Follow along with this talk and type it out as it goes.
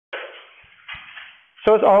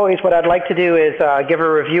So as always, what I'd like to do is give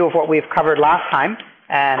a review of what we've covered last time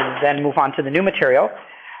and then move on to the new material.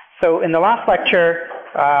 So in the last lecture,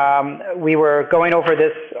 we were going over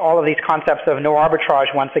all of these concepts of no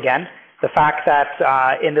arbitrage once again. The fact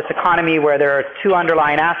that in this economy where there are two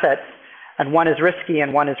underlying assets and one is risky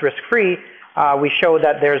and one is risk-free, we showed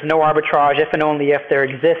that there's no arbitrage if and only if there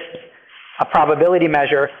exists a probability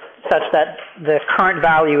measure such that the current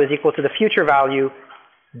value is equal to the future value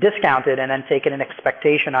discounted and then taken an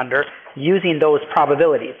expectation under using those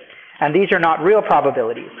probabilities. And these are not real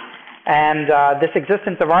probabilities. And this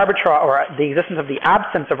existence of arbitrage, or the existence of the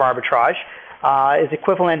absence of arbitrage, is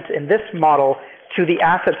equivalent in this model to the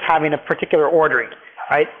assets having a particular ordering,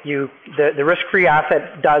 right? The risk-free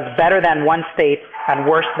asset does better than one state and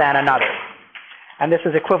worse than another. And this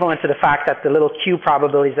is equivalent to the fact that the little q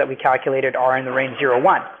probabilities that we calculated are in the range 0,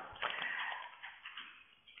 1.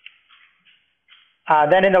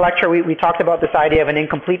 Then in the lecture, we talked about this idea of an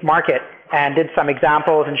incomplete market and did some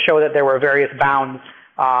examples and showed that there were various bounds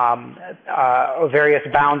on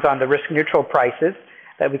the risk-neutral prices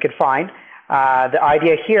that we could find. The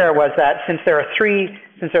idea here was that since there are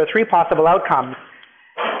three possible outcomes,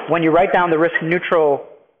 when you write down the risk-neutral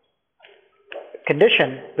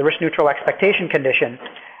condition, the risk-neutral expectation condition,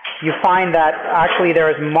 you find that actually there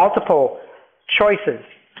is multiple choices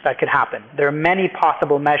that could happen. There are many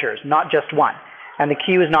possible measures, not just one. And the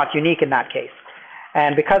Q is not unique in that case.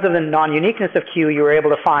 And because of the non-uniqueness of Q, you were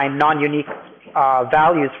able to find non-unique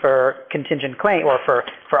values for contingent claim or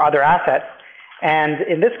for other assets. And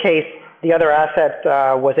in this case, the other asset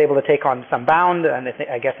was able to take on some bound, and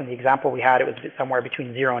I guess in the example we had, it was somewhere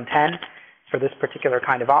between 0 and 10 for this particular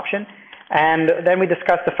kind of option. And then we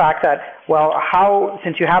discussed the fact that, well,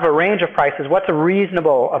 since you have a range of prices, what's a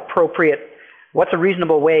reasonable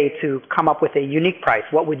way to come up with a unique price?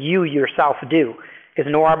 What would you yourself do? Because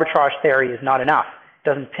no arbitrage theory is not enough. It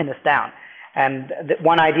doesn't pin us down. And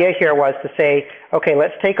one idea here was to say, okay,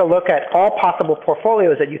 let's take a look at all possible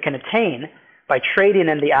portfolios that you can attain by trading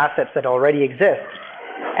in the assets that already exist.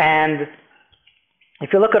 And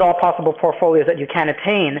if you look at all possible portfolios that you can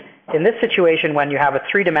attain, in this situation when you have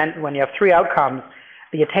when you have three outcomes,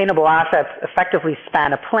 the attainable assets effectively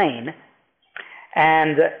span a plane.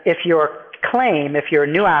 And if your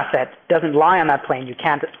new asset doesn't lie on that plane,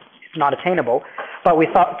 it's not attainable. But we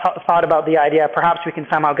thought about the idea, perhaps we can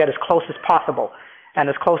somehow get as close as possible, and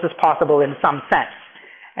as close as possible in some sense.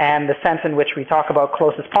 And the sense in which we talk about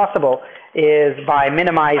close as possible is by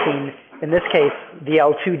minimizing, in this case, the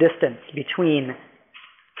L2 distance between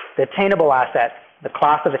the attainable asset, the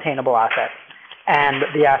class of attainable assets, and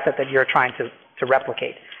the asset that you're trying to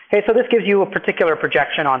replicate. Okay, so this gives you a particular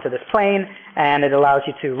projection onto this plane, and it allows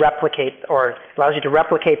you to replicate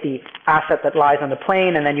the asset that lies on the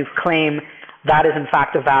plane, and then you claim that is in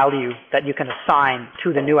fact a value that you can assign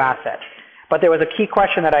to the new asset. But there was a key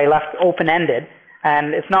question that I left open-ended,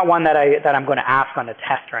 and it's not one that I'm going to ask on a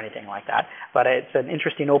test or anything like that, but it's an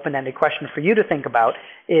interesting open-ended question for you to think about,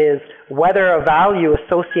 is whether a value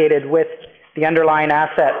associated with the underlying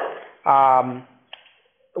asset,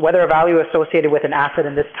 whether a value associated with an asset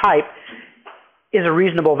in this type is a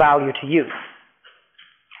reasonable value to use.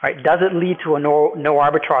 Right? Does it lead to a no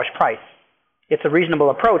arbitrage price? It's a reasonable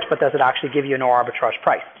approach, but does it actually give you a no arbitrage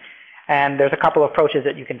price? And there's a couple of approaches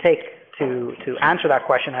that you can take to answer that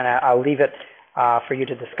question, and I'll leave it for you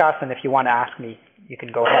to discuss, and if you want to ask me, you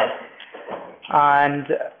can go ahead. And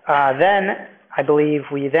then I believe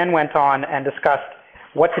we then went on and discussed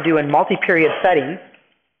what to do in multi-period settings.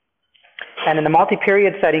 And in the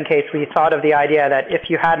multi-period setting case, we thought of the idea that if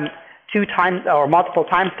you had multiple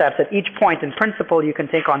time steps, at each point in principle you can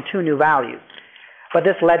take on two new values. But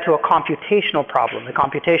this led to a computational problem. The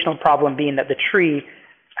computational problem being that the tree,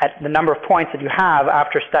 at the number of points that you have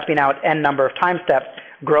after stepping out n number of time steps,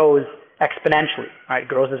 grows exponentially, right? It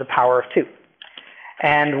grows as a power of 2.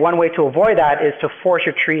 And one way to avoid that is to force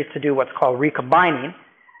your trees to do what's called recombining,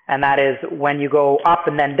 and that is when you go up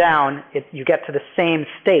and then down, you get to the same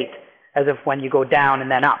state as if when you go down and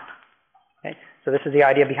then up. Okay? So this is the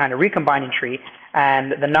idea behind a recombining tree,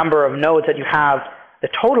 and the number of nodes that you have, the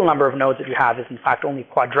total number of nodes that you have is in fact only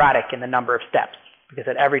quadratic in the number of steps, because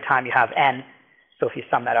at every time you have n, so if you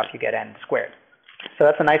sum that up you get n squared. So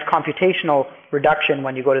that's a nice computational reduction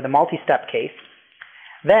when you go to the multi-step case.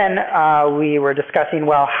 Then we were discussing,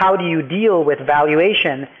 well, how do you deal with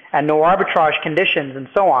valuation and no arbitrage conditions and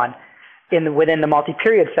so on within the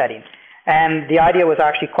multi-period setting? And the idea was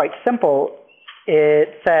actually quite simple.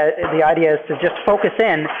 The idea is to just focus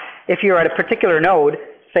in, if you're at a particular node,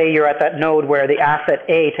 say you're at that node where the asset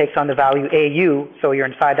A takes on the value AU, so you're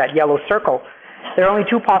inside that yellow circle, there are only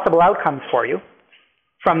two possible outcomes for you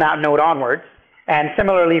from that node onwards. And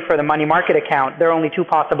similarly for the money market account, there are only two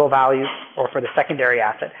possible values, or for the secondary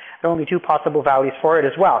asset, there are only two possible values for it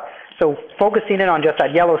as well. So focusing in on just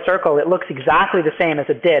that yellow circle, it looks exactly the same as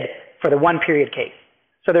it did for the one period case.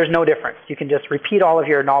 So there's no difference. You can just repeat all of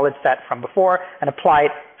your knowledge set from before and apply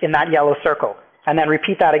it in that yellow circle. And then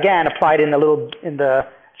repeat that again, apply it in the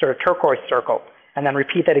sort of turquoise circle. And then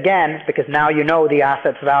repeat that again, because now you know the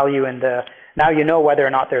asset's value and now you know whether or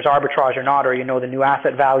not there's arbitrage or not, or you know the new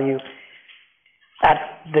asset value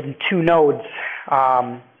at the two nodes,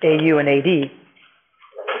 AU and AD.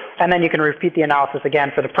 And then you can repeat the analysis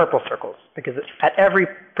again for the purple circles, because at every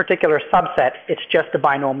particular subset, it's just a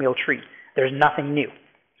binomial tree. There's nothing new.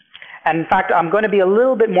 And in fact, I'm going to be a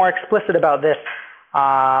little bit more explicit about this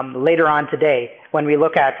later on today when we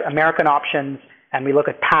look at American options and we look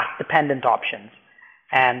at path-dependent options,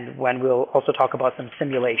 and when we'll also talk about some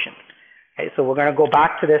simulations. Okay, so we're going to go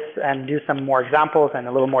back to this and do some more examples and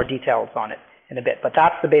a little more details on it in a bit. But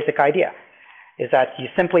that's the basic idea, is that you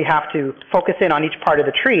simply have to focus in on each part of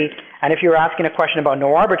the tree, and if you were asking a question about no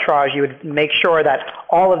arbitrage, you would make sure that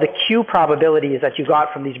all of the Q probabilities that you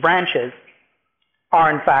got from these branches are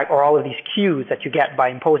in fact, or all of these Qs that you get by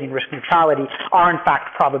imposing risk neutrality are in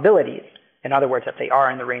fact probabilities. In other words, that they are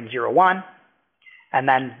in the range 0, 1. And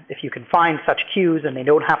then if you can find such Qs, and they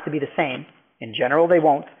don't have to be the same, in general they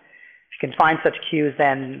won't, if you can find such Qs,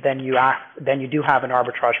 then you do have an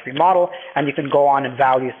arbitrage-free model, and you can go on and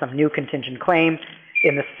value some new contingent claim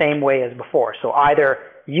in the same way as before. So either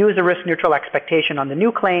use a risk-neutral expectation on the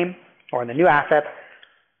new claim or on the new asset,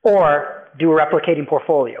 or do a replicating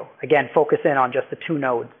portfolio. Again, focus in on just the two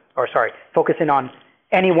nodes, or sorry, focus in on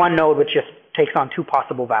any one node which just takes on two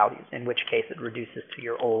possible values, in which case it reduces to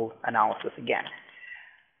your old analysis again.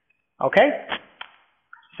 Okay?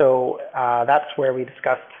 So that's where we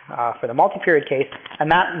discussed for the multi-period case,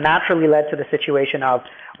 and that naturally led to the situation of,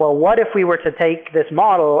 well, what if we were to take this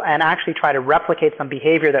model and actually try to replicate some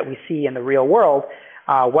behavior that we see in the real world?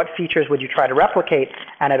 What features would you try to replicate?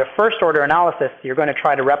 And at a first order analysis, you're going to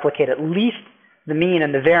try to replicate at least the mean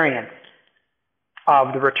and the variance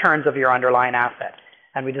of the returns of your underlying asset.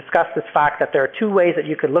 And we discussed this fact that there are two ways that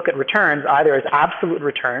you could look at returns, either as absolute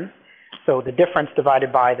returns, so the difference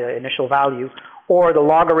divided by the initial value, or the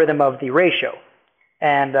logarithm of the ratio.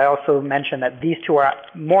 And I also mentioned that these two are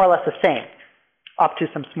more or less the same, up to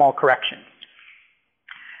some small corrections.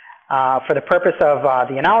 For the purpose of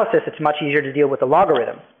the analysis, it's much easier to deal with the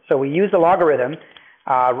logarithm. So we use the logarithm,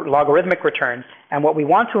 logarithmic returns, and what we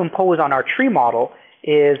want to impose on our tree model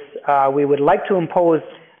is we would like to impose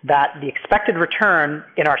that the expected return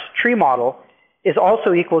in our tree model is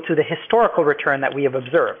also equal to the historical return that we have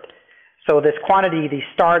observed. So this quantity, these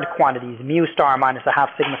starred quantities, mu star minus a half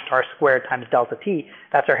sigma star squared times delta t,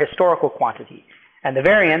 that's our historical quantity. And the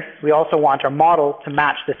variance, we also want our model to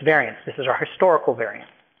match this variance. This is our historical variance.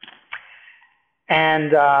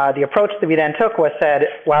 And the approach that we then took was said,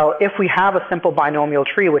 well, if we have a simple binomial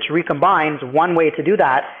tree which recombines, one way to do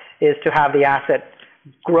that is to have the asset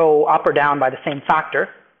grow up or down by the same factor.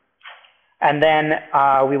 And then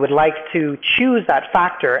we would like to choose that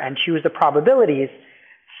factor and choose the probabilities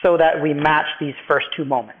so that we match these first two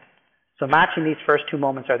moments. So matching these first two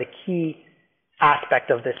moments are the key aspect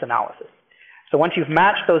of this analysis. So once you've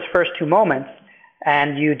matched those first two moments,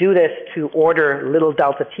 and you do this to order little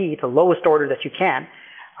delta t, to lowest order that you can,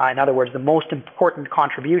 in other words, the most important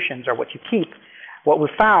contributions are what you keep, what we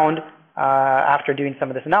found after doing some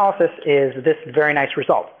of this analysis is this very nice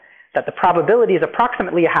result, that the probability is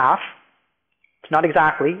approximately a half. It's not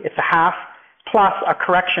exactly, it's a half plus a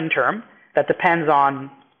correction term that depends on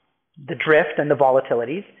the drift and the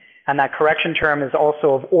volatilities, and that correction term is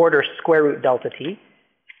also of order square root delta t.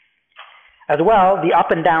 As well, the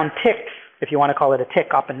up and down ticks, if you want to call it a tick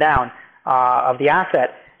up and down of the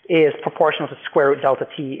asset, is proportional to square root delta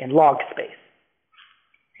t in log space.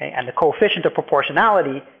 Okay? And the coefficient of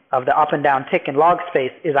proportionality of the up and down tick in log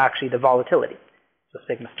space is actually the volatility. So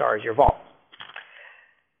sigma star is your vol.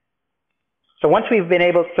 So once we've been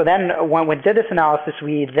able, so then when we did this analysis,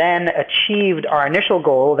 we then achieved our initial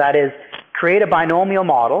goal, that is create a binomial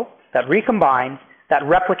model that recombines, that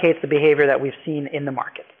replicates the behavior that we've seen in the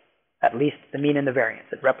market. At least the mean and the variance,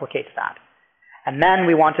 it replicates that. And then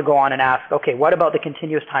we want to go on and ask, okay, what about the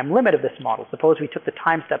continuous time limit of this model? Suppose we took the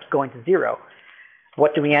time steps going to 0.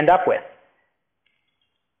 What do we end up with?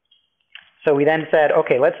 So we then said,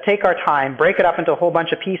 okay, let's take our time, break it up into a whole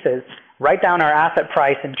bunch of pieces, write down our asset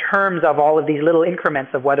price in terms of all of these little increments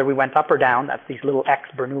of whether we went up or down. That's these little x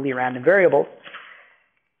Bernoulli random variables.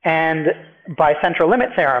 And by central limit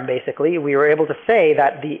theorem, basically, we were able to say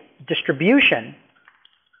that the distribution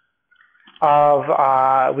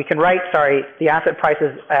of, we can write, the asset price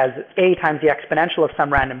as A times the exponential of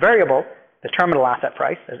some random variable, the terminal asset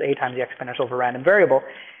price as A times the exponential of a random variable,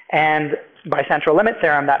 and by central limit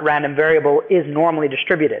theorem, that random variable is normally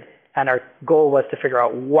distributed, and our goal was to figure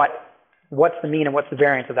out what's the mean and what's the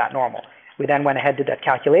variance of that normal. We then went ahead, did that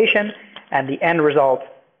calculation, and the end result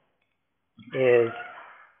is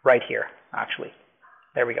right here, actually.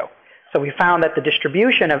 There we go. So we found that the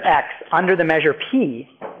distribution of x under the measure p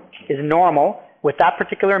is normal with that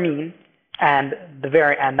particular mean and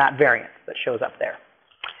that variance that shows up there.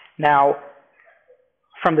 Now,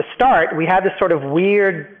 from the start, we had this sort of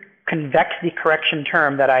weird convexity correction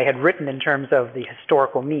term that I had written in terms of the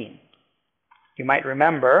historical mean. You might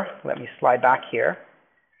remember, let me slide back here,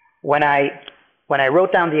 when I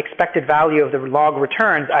wrote down the expected value of the log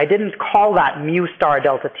returns, I didn't call that mu star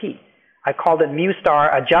delta t. I called it mu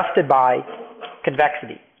star adjusted by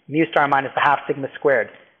convexity, mu star minus the half sigma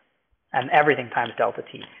squared, and everything times delta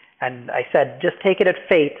t. And I said, just take it at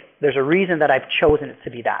fate. There's a reason that I've chosen it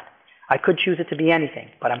to be that. I could choose it to be anything,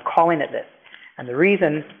 but I'm calling it this. And the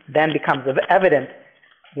reason then becomes evident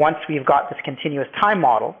once we've got this continuous time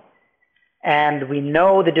model, and we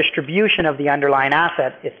know the distribution of the underlying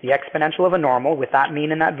asset. It's the exponential of a normal with that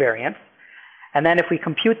mean and that variance. And then if we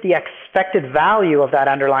compute the expected value of that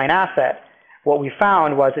underlying asset, what we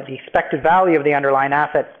found was that the expected value of the underlying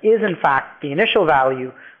asset is in fact the initial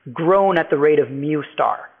value grown at the rate of mu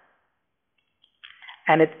star.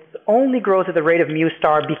 And it only grows at the rate of mu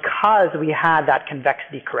star because we had that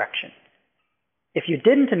convexity correction. If you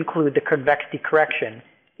didn't include the convexity correction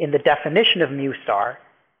in the definition of mu star,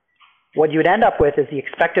 what you would end up with is the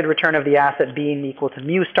expected return of the asset being equal to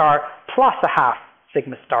mu star plus a half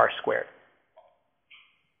sigma star squared.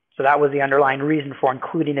 So that was the underlying reason for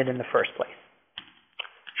including it in the first place.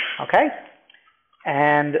 Okay?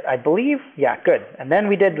 And I believe, yeah, good. And then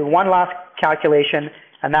we did one last calculation,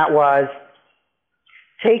 and that was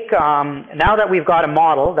take, now that we've got a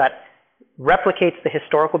model that replicates the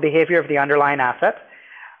historical behavior of the underlying asset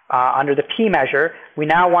under the P measure, we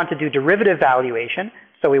now want to do derivative valuation.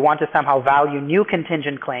 So we want to somehow value new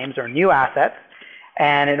contingent claims or new assets.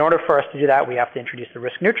 And in order for us to do that, we have to introduce the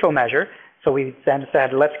risk neutral measure. So we then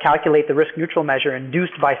said, let's calculate the risk neutral measure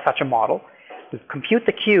induced by such a model. We compute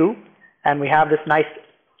the Q, and we have this nice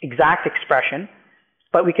exact expression.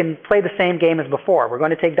 But we can play the same game as before. We're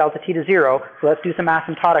going to take delta t to 0, so let's do some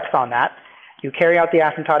asymptotics on that. You carry out the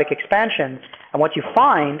asymptotic expansion, and what you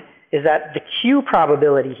find is that the Q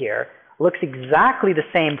probability here looks exactly the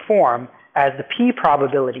same form as the P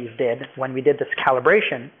probabilities did when we did this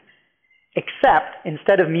calibration, except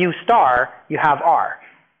instead of mu star, you have R.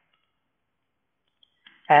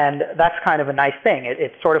 And that's kind of a nice thing.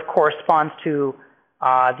 It sort of corresponds to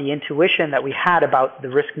the intuition that we had about the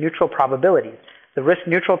risk-neutral probabilities. The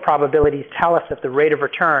risk-neutral probabilities tell us that the rate of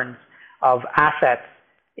return of assets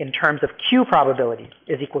in terms of Q probabilities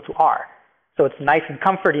is equal to R. So it's nice and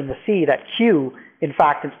comforting to see that Q, in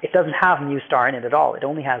fact, it doesn't have mu star in it at all. It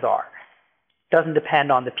only has R. It doesn't depend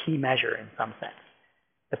on the P measure in some sense.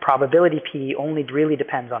 The probability P only really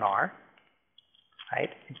depends on R. Right?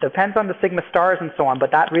 It depends on the sigma stars and so on,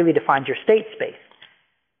 but that really defines your state space.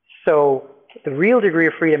 So the real degree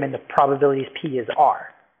of freedom in the probabilities P is R,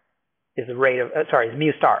 is the rate of, is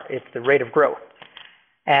mu star. It's the rate of growth.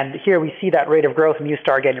 And here we see that rate of growth, mu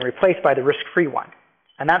star, getting replaced by the risk-free one.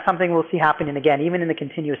 And that's something we'll see happening again, even in the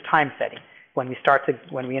continuous time setting, when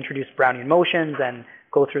we introduce Brownian motions and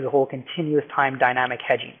go through the whole continuous time dynamic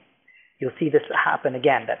hedging. You'll see this happen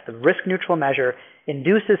again, that the risk-neutral measure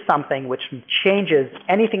induces something which changes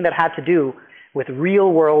anything that had to do with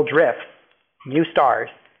real-world drifts, mu stars,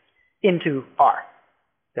 into R.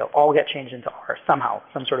 They'll all get changed into R somehow,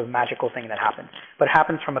 some sort of magical thing that happens. But it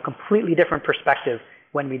happens from a completely different perspective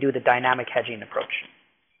when we do the dynamic hedging approach.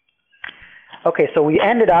 Okay, so we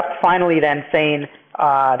ended up finally then saying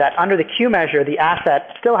that under the Q measure, the asset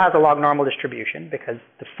still has a log normal distribution because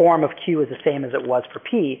the form of Q is the same as it was for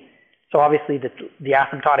P. So obviously the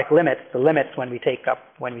asymptotic limits, the limits when we take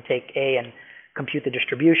A and compute the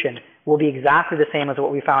distribution, will be exactly the same as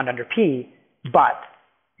what we found under P, but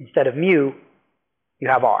instead of mu, you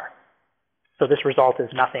have R. So this result is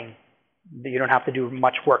nothing. You don't have to do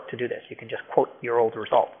much work to do this. You can just quote your old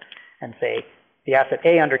result and say the asset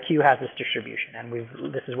A under Q has this distribution, and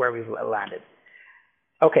this is where we've landed.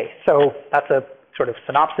 Okay, so that's a sort of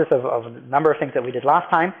synopsis of a number of things that we did last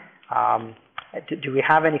time. Do we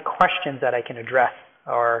have any questions that I can address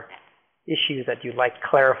or issues that you'd like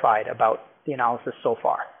clarified about the analysis so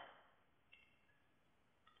far?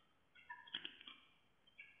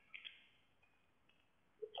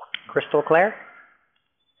 Crystal clear?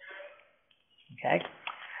 Okay.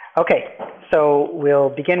 Okay, so we'll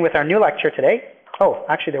begin with our new lecture today. Oh,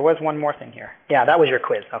 actually there was one more thing here. Yeah, that was your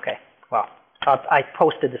quiz. Okay, well, I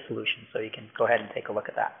posted the solution, so you can go ahead and take a look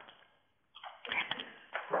at that.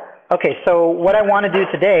 Okay, so what I want to do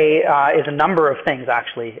today is a number of things,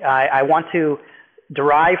 actually. I want to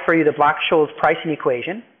derive for you the Black-Scholes pricing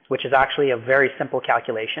equation, which is actually a very simple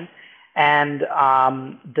calculation, and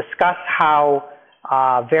discuss how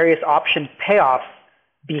various option payoffs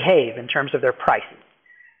behave in terms of their prices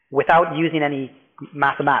without using any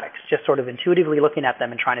mathematics, just sort of intuitively looking at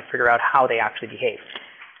them and trying to figure out how they actually behave.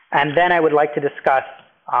 And then I would like to discuss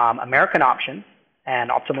American options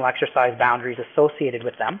and optimal exercise boundaries associated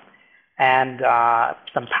with them, and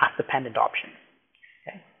some path-dependent options.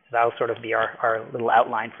 Okay? So that will sort of be our little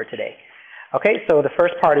outline for today. Okay, so the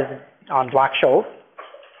first part is on Black-Scholes.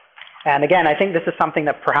 And again, I think this is something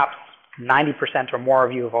that perhaps 90% or more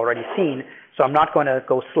of you have already seen, so I'm not going to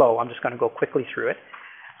go slow. I'm just going to go quickly through it.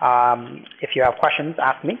 If you have questions,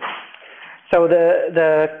 ask me. So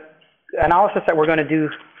the analysis that we're going to do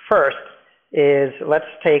first is, let's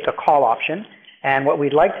take a call option. And what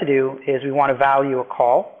we'd like to do is we want to value a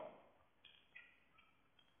call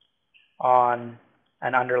on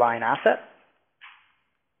an underlying asset,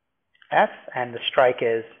 S, and the strike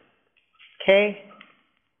is K,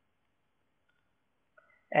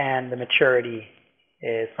 and the maturity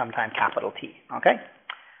is sometime capital T, okay?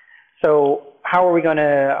 So how are we going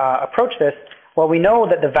to approach this? Well, we know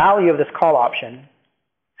that the value of this call option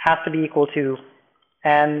has to be equal to,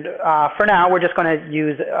 and for now we're just going to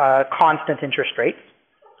use constant interest rates.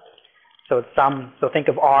 So think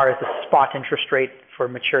of R as the spot interest rate for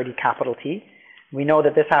maturity capital T. We know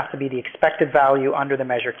that this has to be the expected value under the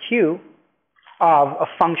measure Q of a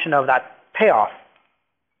function of that payoff.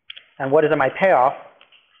 And what is my payoff?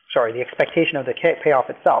 Sorry, the expectation of the payoff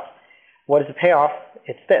itself. What is the payoff?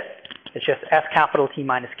 It's this. It's just S capital T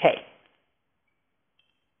minus K,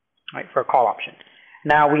 right, for a call option.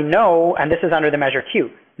 Now we know, and this is under the measure Q.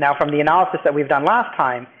 Now from the analysis that we've done last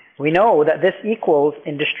time, we know that this equals,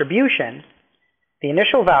 in distribution, the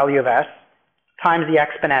initial value of S times the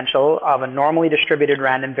exponential of a normally distributed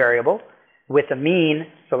random variable with a mean.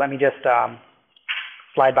 So let me just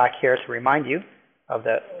slide back here to remind you of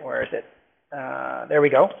the, where is it? There we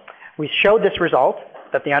go. We showed this result,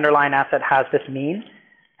 that the underlying asset has this mean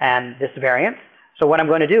and this variance. So what I'm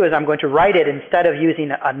going to do is I'm going to write it, instead of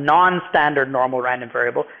using a non-standard normal random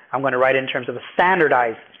variable, I'm going to write it in terms of a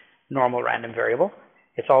standardized normal random variable.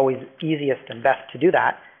 It's always easiest and best to do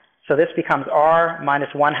that. So this becomes R minus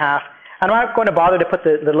 1/2. I'm not going to bother to put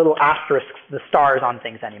the little asterisks, the stars on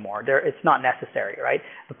things anymore. It's not necessary, right?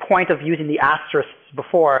 The point of using the asterisks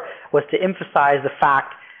before was to emphasize the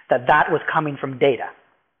fact that that was coming from data,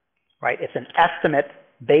 right? It's an estimate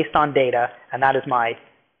based on data, and that is my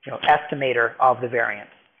estimator of the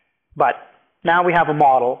variance. But now we have a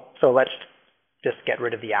model, so let's just get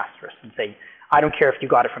rid of the asterisk and say, I don't care if you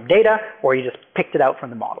got it from data or you just picked it out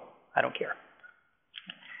from the model. I don't care.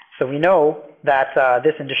 So we know that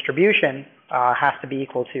this in distribution has to be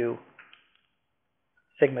equal to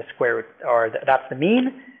sigma square root, or that's the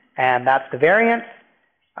mean, and that's the variance.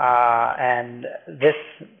 And this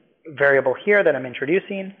variable here that I'm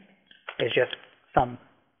introducing is just some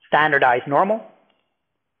standardized normal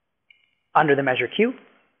under the measure Q.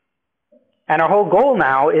 And our whole goal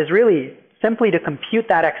now is really simply to compute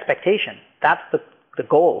that expectation. That's the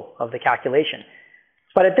goal of the calculation.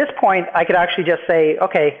 But at this point, I could actually just say,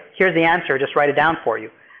 okay, here's the answer, just write it down for you.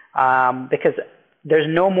 Because there's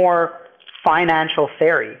no more financial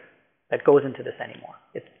theory that goes into this anymore.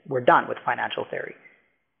 We're done with financial theory.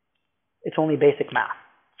 It's only basic math,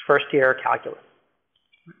 first year calculus.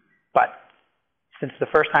 But since the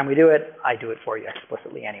first time we do it, I do it for you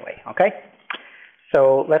explicitly anyway, okay?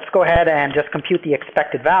 So let's go ahead and just compute the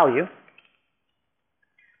expected value.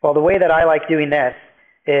 Well, the way that I like doing this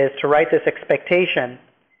is to write this expectation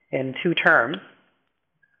in two terms.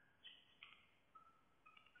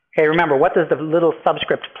 Okay, remember, what does the little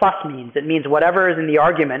subscript plus means? It means whatever is in the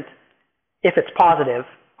argument, if it's positive,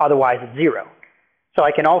 otherwise it's 0. So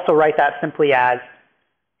I can also write that simply as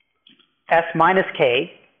S minus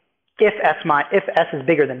K if S is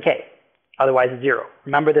bigger than K, otherwise it's 0.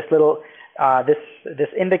 Remember this little, this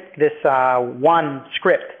one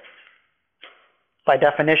script, by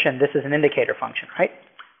definition, this is an indicator function, right?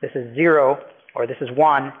 This is 0, or this is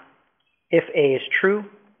 1, if A is true.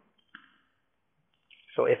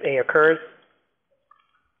 So if A occurs,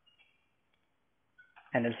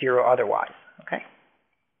 and it's 0 otherwise, okay?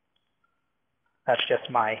 That's just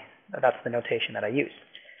that's the notation that I use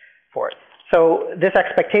for it. So this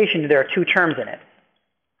expectation, there are two terms in it.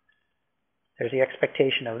 There's the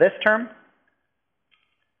expectation of this term,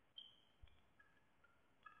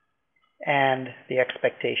 and the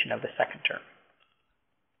expectation of the second term.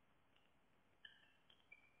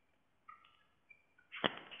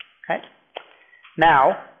 Okay.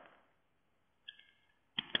 Now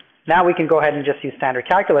we can go ahead and just use standard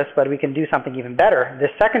calculus, but we can do something even better.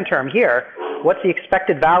 This second term here, what's the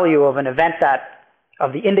expected value of an event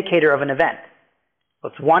of the indicator of an event?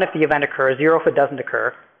 Well, it's 1 if the event occurs, 0 if it doesn't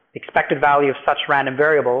occur. The expected value of such random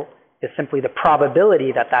variable is simply the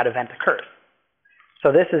probability that that event occurs.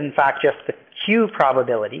 So this is in fact just the Q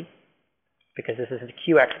probability, because this is a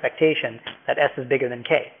Q expectation, that S is bigger than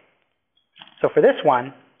K. So for this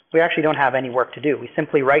one, we actually don't have any work to do. We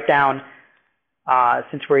simply write down,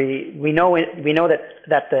 since we know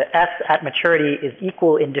that the S at maturity is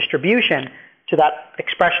equal in distribution to that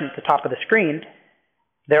expression at the top of the screen,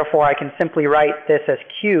 therefore I can simply write this as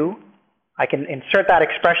Q. I can insert that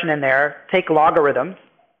expression in there, take logarithms,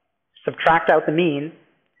 subtract out the mean,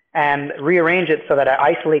 and rearrange it so that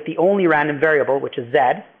I isolate the only random variable, which is Z.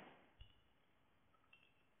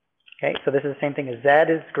 Okay, so this is the same thing as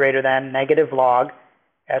Z is greater than negative log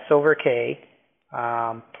S over K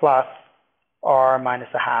plus R minus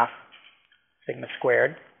a half sigma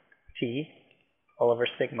squared T all over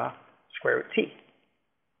sigma square root T.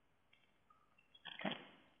 Okay.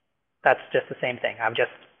 That's just the same thing. I've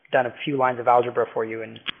just done a few lines of algebra for you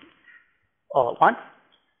and all at once.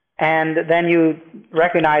 And then you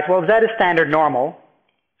recognize, well, Z is standard normal,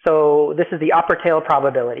 so this is the upper tail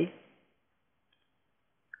probability,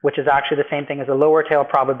 which is actually the same thing as the lower tail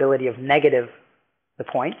probability of negative the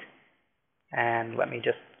point. And let me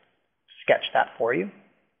just sketch that for you.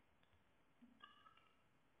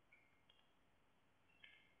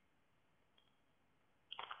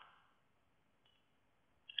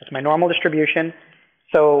 That's my normal distribution.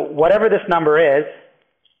 So whatever this number is,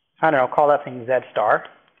 I don't know, call that thing Z star.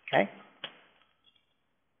 Okay.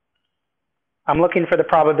 I'm looking for the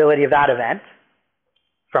probability of that event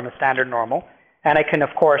from a standard normal. And I can, of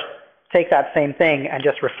course, take that same thing and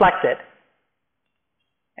just reflect it.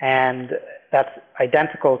 And that's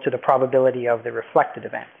identical to the probability of the reflected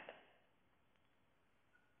event,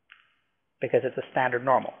 because it's a standard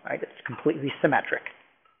normal, right? It's completely symmetric.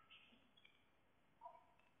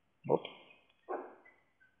 Whoops.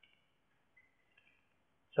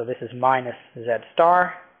 So this is minus Z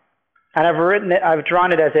star. And I've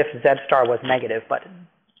drawn it as if Z star was negative, but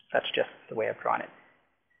that's just the way I've drawn it.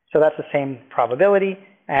 So that's the same probability,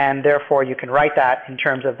 and therefore you can write that in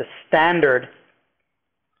terms of the standard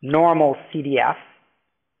normal CDF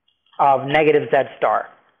of negative Z star.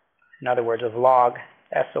 In other words, of log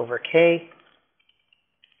S over K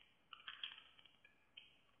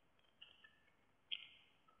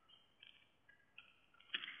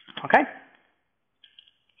okay?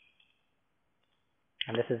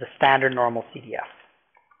 And this is the standard normal CDF.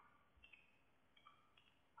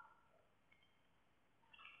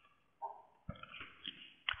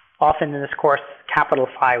 Often in this course, capital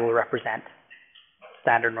Phi will represent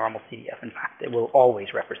standard normal CDF. In fact, it will always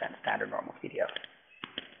represent standard normal CDF.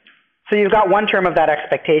 So you've got one term of that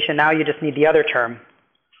expectation. Now you just need the other term,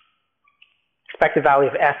 expected value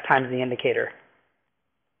of S times the indicator.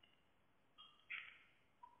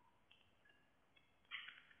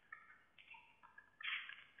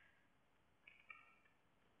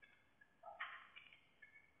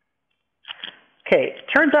 Okay, it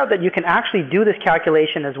turns out that you can actually do this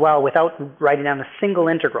calculation as well without writing down a single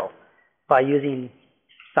integral by using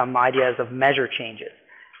some ideas of measure changes.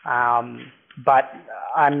 But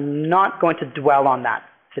I'm not going to dwell on that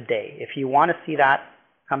today. If you want to see that,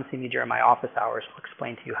 come see me during my office hours. I'll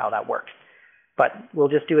explain to you how that works. But we'll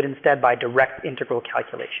just do it instead by direct integral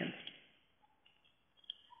calculations.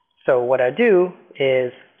 So what I do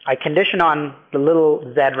is I condition on the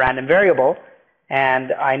little z random variable,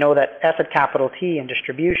 and I know that S at capital T in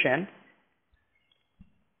distribution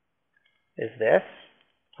is this,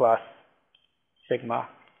 plus sigma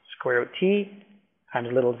square root T times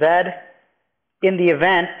little z, in the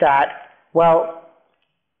event that, well,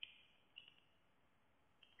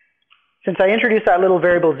 since I introduced that little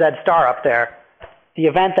variable z star up there, the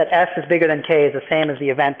event that S is bigger than K is the same as the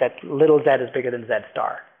event that little z is bigger than z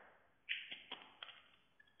star.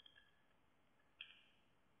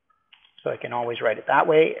 So I can always write it that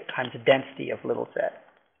way, times the density of little z,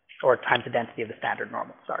 or times the density of the standard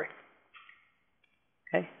normal, sorry.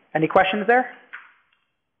 Okay, any questions there?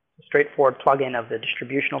 A straightforward plug-in of the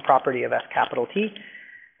distributional property of S capital T.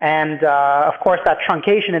 And of course that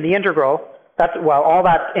truncation in the integral, that's, well, all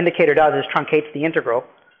that indicator does is truncates the integral.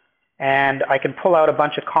 And I can pull out a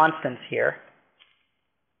bunch of constants here.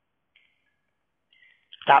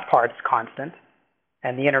 That part's constant.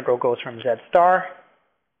 And the integral goes from z star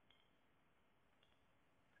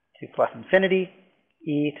to plus infinity,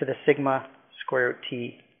 e to the sigma square root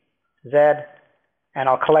t z, and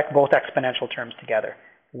I'll collect both exponential terms together.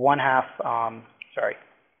 1/2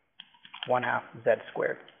 z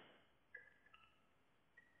squared.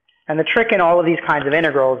 And the trick in all of these kinds of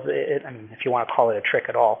integrals, I mean, if you want to call it a trick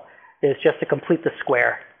at all, is just to complete the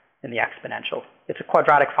square in the exponential. It's a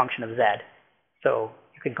quadratic function of z. So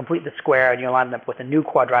you can complete the square and you'll end up with a new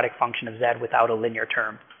quadratic function of z without a linear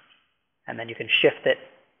term. And then you can shift it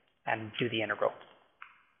and do the integral.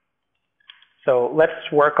 So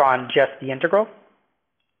let's work on just the integral.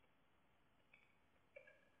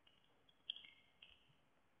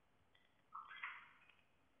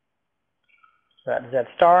 So that's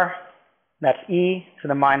z star, that's e to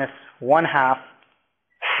the minus 1/2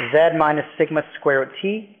 z minus sigma square root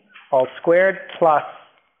t all squared plus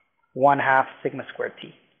 1/2 sigma squared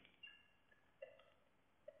t.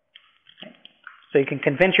 Okay. So you can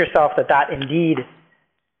convince yourself that that indeed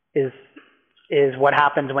is what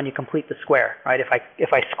happens when you complete the square, right? If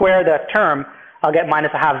I square the term, I'll get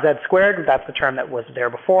minus 1/2 z squared. That's the term that was there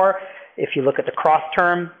before. If you look at the cross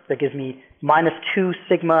term, that gives me minus 2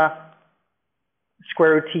 sigma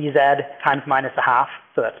square root tz times minus 1/2.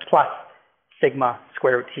 So that's plus sigma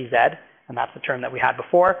square root tz, and that's the term that we had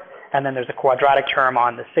before. And then there's a quadratic term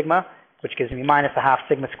on the sigma, which gives me minus 1/2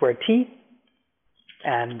 sigma squared t,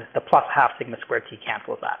 and the plus 1/2 sigma squared t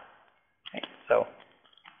cancels that. Okay, so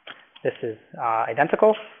this is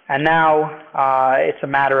identical. And now it's a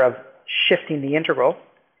matter of shifting the integral.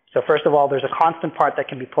 So first of all, there's a constant part that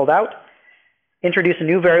can be pulled out. Introduce a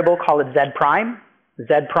new variable, call it z prime.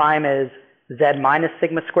 Z prime is z minus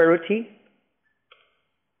sigma square root t.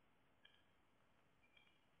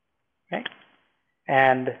 Okay.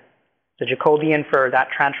 And the Jacobian for that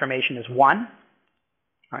transformation is 1.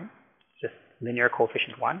 Right? Just linear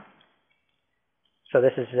coefficient 1. So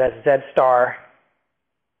this is z star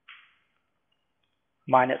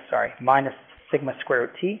minus sigma square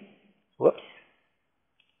root t. Whoops.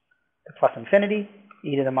 To plus infinity,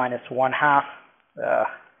 e to the minus 1/2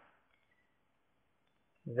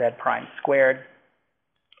 z prime squared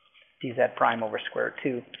dz prime over square root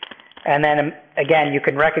 2. And then again, you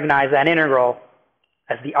can recognize that integral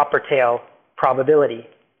as the upper tail probability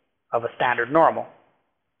of a standard normal.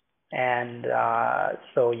 And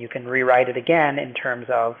so you can rewrite it again in terms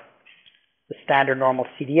of the standard normal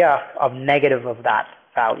CDF of negative of that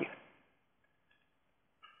value.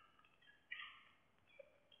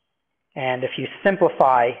 And if you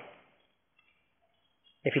simplify,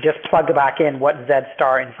 if you just plug back in what z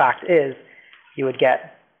star in fact is, you would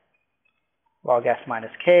get log s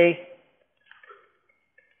minus k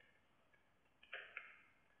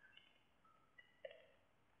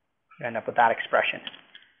you end up with that expression.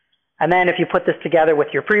 And then if you put this together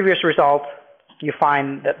with your previous result, you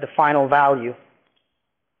find that the final value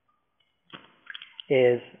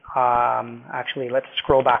is, actually, let's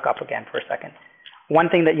scroll back up again for a second. One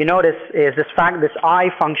thing that you notice is this I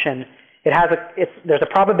function, there's a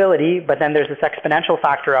probability, but then there's this exponential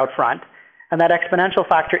factor out front. And that exponential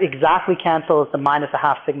factor exactly cancels the minus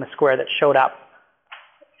 1/2 sigma square that showed up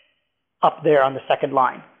there on the second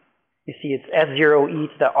line. You see it's S0 e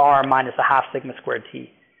to the r minus 1/2 sigma squared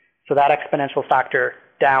t. So that exponential factor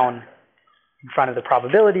down in front of the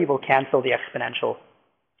probability will cancel the exponential,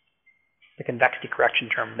 the convexity correction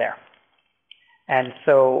term there. And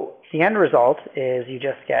so the end result is you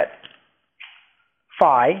just get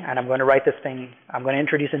phi, and I'm going to write this thing, I'm going to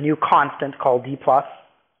introduce a new constant called d plus.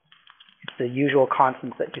 It's the usual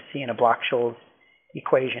constants that you see in a Black-Scholes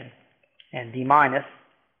equation, and d minus.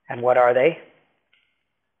 And what are they?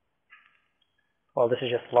 Well, this is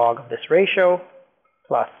just log of this ratio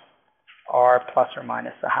plus r plus or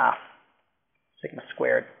minus 1/2 sigma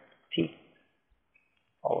squared t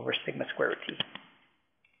all over sigma square root t.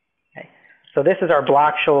 Okay. So this is our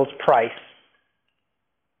Black-Scholes price.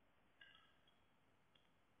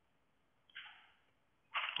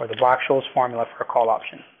 Or the Black-Scholes formula for a call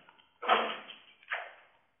option.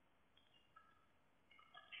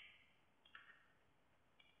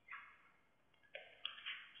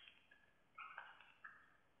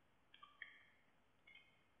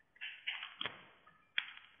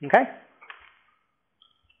 Okay?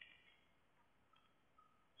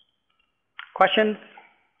 Questions?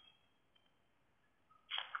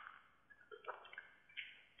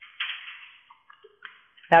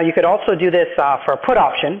 Now you could also do this for a put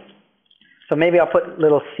option. So maybe I'll put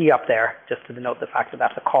little c up there just to denote the fact that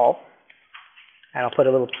that's a call. And I'll put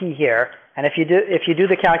a little p here. And if you do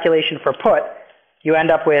the calculation for put, you end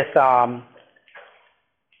up with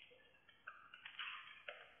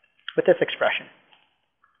this expression.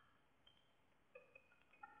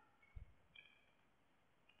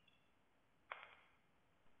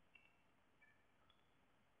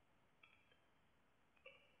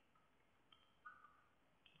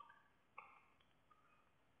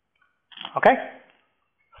 Okay?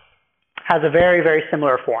 Has a very, very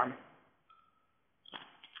similar form.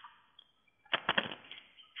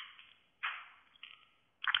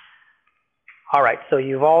 All right, so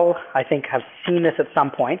you've all, I think, have seen this at some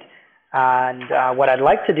point. And what I'd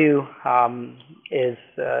like to do is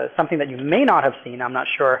something that you may not have seen, I'm not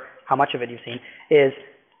sure how much of it you've seen, is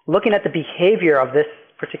looking at the behavior of this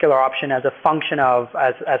particular option as a function of,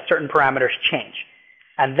 as certain parameters change.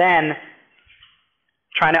 And then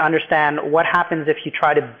trying to understand what happens if you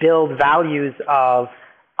try to build values of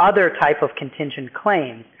other type of contingent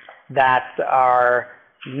claims that are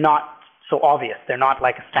not so obvious. They're not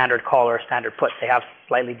like a standard call or a standard put. They have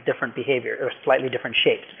slightly different behavior or slightly different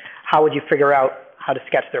shapes. How would you figure out how to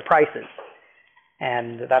sketch their prices?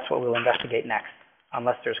 And that's what we'll investigate next,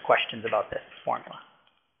 unless there's questions about this formula.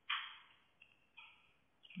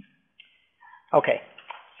 Okay,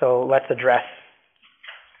 so let's address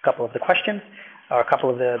a couple of the questions, or a couple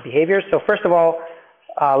of the behaviors. So first of all,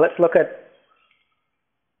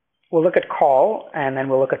 we'll look at call, and then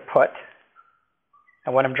we'll look at put.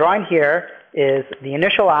 And what I'm drawing here is the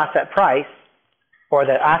initial asset price, or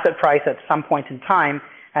the asset price at some point in time,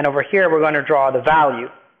 and over here we're going to draw the value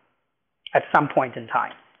at some point in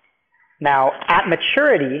time. Now, at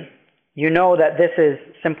maturity, you know that this is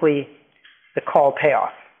simply the call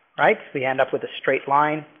payoff, right? We end up with a straight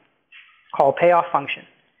line call payoff function.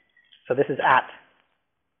 So this is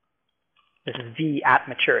V at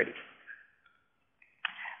maturity.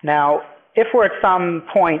 Now, if we're at some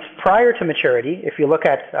point prior to maturity, if you look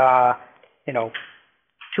at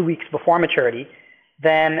 2 weeks before maturity,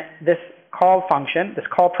 then this call function, this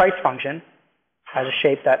call price function, has a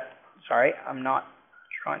shape that, sorry, I'm not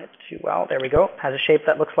drawing it too well, there we go, has a shape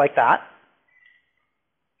that looks like that.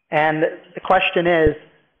 And the question is,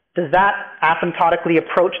 does that asymptotically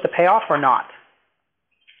approach the payoff or not?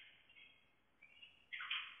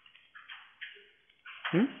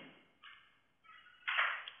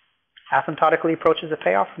 Asymptotically approaches the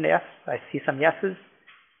payoff? Yes, I see some yeses.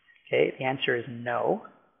 Okay, the answer is no.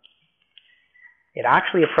 It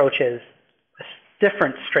actually approaches a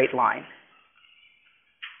different straight line.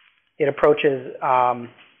 It approaches,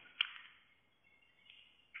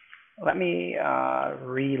 let me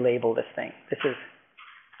relabel this thing. This is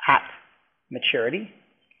at maturity.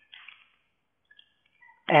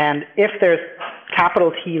 And if there's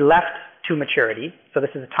capital T left to maturity, so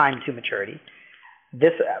this is a time to maturity,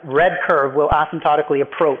 this red curve will asymptotically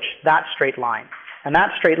approach that straight line. And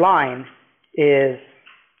that straight line is,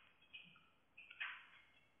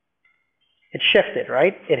 it's shifted,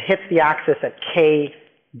 right? It hits the axis at K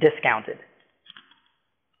discounted.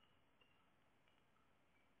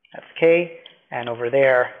 That's K, and over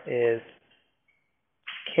there is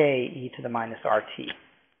K e to the minus RT.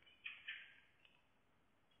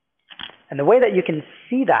 And the way that you can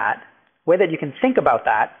see that, the way that you can think about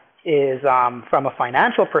that is from a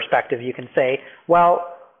financial perspective, you can say,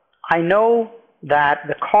 well, I know that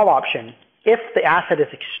the call option, if the asset is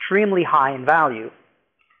extremely high in value,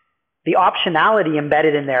 the optionality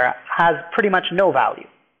embedded in there has pretty much no value.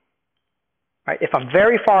 Right? If I'm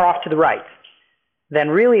very far off to the right, then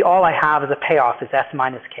really all I have as a payoff is S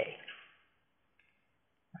minus K.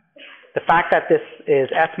 The fact that this is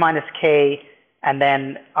S minus K and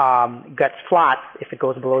then gets flat if it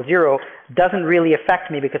goes below zero doesn't really affect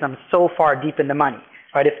me because I'm so far deep in the money.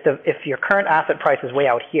 Right? If your current asset price is way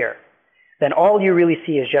out here, then all you really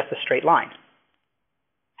see is just a straight line.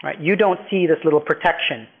 Right? You don't see this little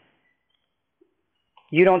protection.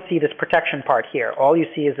 You don't see this protection part here. All you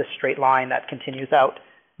see is a straight line that continues out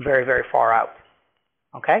very, very far out.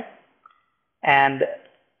 Okay? And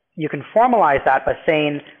you can formalize that by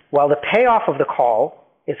saying, well, the payoff of the call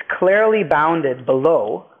is clearly bounded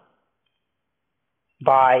below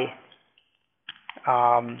by,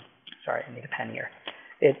 sorry, I need a pen here.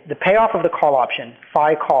 The payoff of the call option,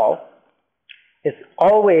 phi call, is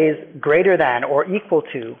always greater than or equal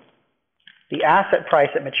to the asset price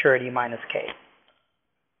at maturity minus K.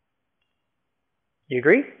 You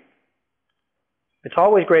agree? It's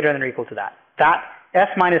always greater than or equal to that. That S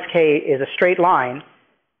minus K is a straight line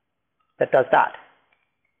that does that.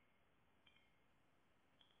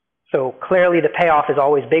 So clearly the payoff is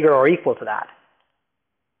always bigger or equal to that.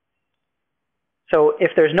 So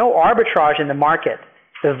if there's no arbitrage in the market,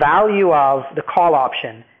 the value of the call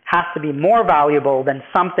option has to be more valuable than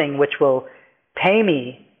something which will pay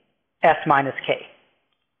me S minus K.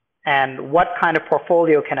 And what kind of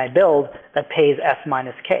portfolio can I build that pays S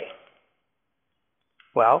minus K?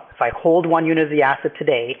 Well, if I hold one unit of the asset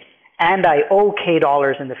today and I owe K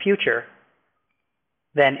dollars in the future,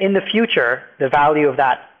 then in the future, the value of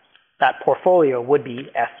that portfolio would be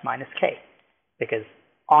S minus K, because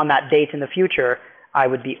on that date in the future, I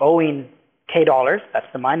would be owing K dollars, that's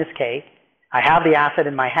the minus K. I have the asset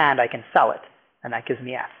in my hand, I can sell it, and that gives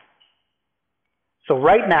me S. So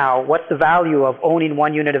right now, what's the value of owning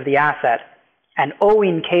 1 unit of the asset and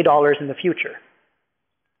owing K dollars in the future?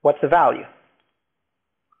 What's the value?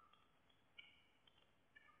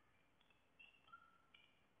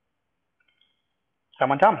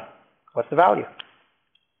 Someone tell me. What's the value?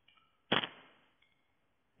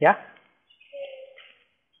 Yeah?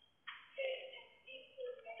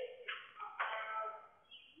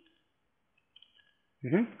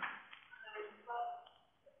 Mm-hmm.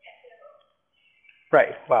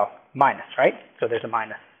 Right, well, minus, right? So there's a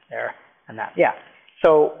minus there and that, yeah.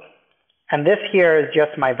 So, and this here is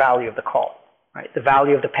just my value of the call, right? The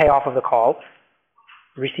value of the payoff of the call,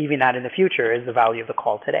 receiving that in the future is the value of the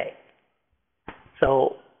call today.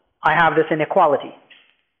 So I have this inequality.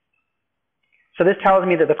 So this tells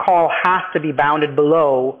me that the call has to be bounded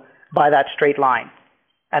below by that straight line.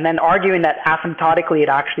 And then arguing that asymptotically it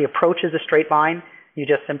actually approaches a straight line, you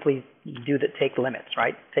just simply take the limits,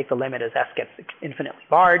 right? Take the limit as S gets infinitely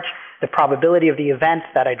large. The probability of the event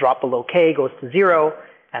that I drop below K goes to 0,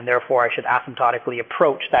 and therefore I should asymptotically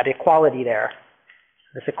approach that equality there.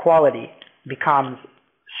 This equality becomes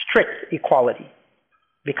strict equality,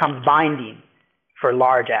 becomes binding for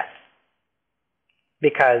large S.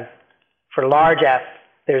 Because for large S,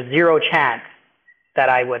 there's 0 chance that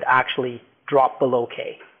I would actually drop below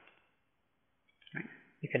K.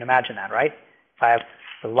 You can imagine that, right? If I have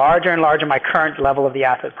the larger and larger my current level of the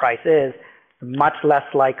asset price is, the much less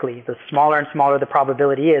likely, the smaller and smaller the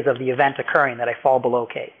probability is of the event occurring that I fall below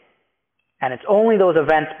K. And it's only those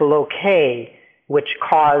events below K which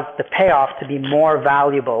cause the payoff to be more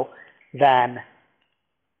valuable than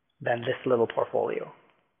this little portfolio.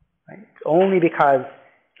 Right? It's only because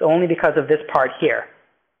of this part here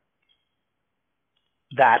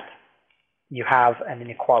that you have an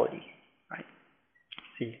inequality. Right?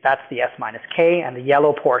 See, that's the S minus K, and the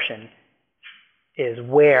yellow portion is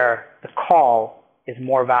where the call is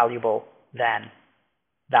more valuable than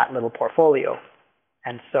that little portfolio.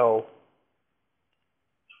 And so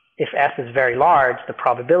if S is very large, the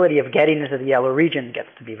probability of getting into the yellow region gets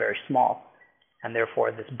to be very small. And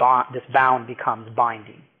therefore this bound becomes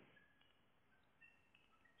binding.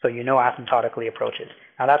 So you know asymptotically approaches.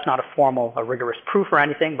 Now that's not a rigorous proof or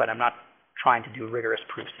anything, but I'm not trying to do rigorous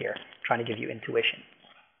proofs here. I'm trying to give you intuition.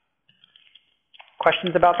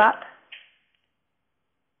 Questions about that?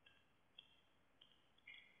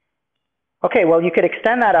 Okay, well you could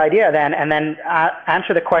extend that idea then and then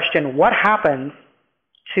answer the question, what happens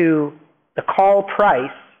to the call price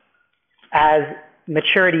as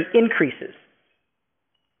maturity increases?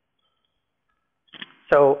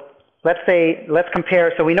 So let's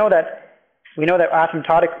compare. So we know that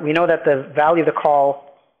the value of the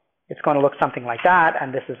call, it's going to look something like that,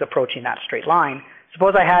 and this is approaching that straight line.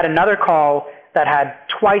 Suppose I had another call that had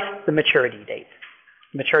twice the maturity date,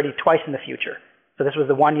 maturity twice in the future. So this was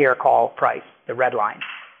the 1-year call price, the red line,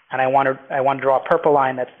 and I want to draw a purple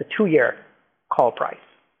line that's the 2-year call price.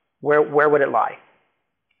 Where would it lie?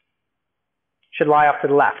 Should lie off to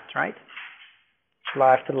the left, right? Should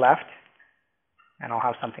lie off to the left. And I'll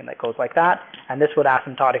have something that goes like that. And this would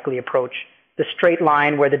asymptotically approach the straight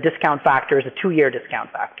line where the discount factor is a 2-year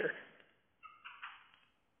discount factor.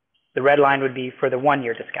 The red line would be for the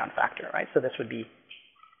 1-year discount factor, right? So this would be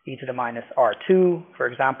e to the minus R2, for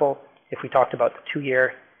example, if we talked about the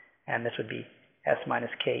 2-year, and this would be S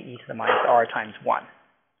minus K e to the minus R times 1.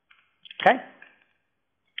 Okay?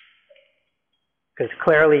 Because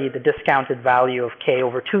clearly the discounted value of K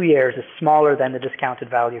over 2 years is smaller than the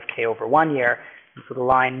discounted value of K over 1 year, and so the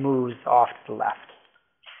line moves off to the left.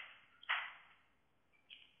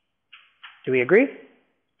 Do we agree?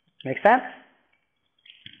 Make sense?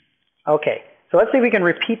 Okay, so let's see if we can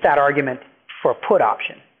repeat that argument for a put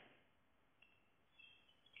option.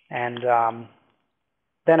 And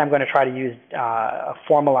then I'm going to try to use a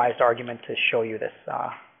formalized argument to show you this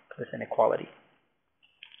inequality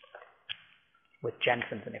with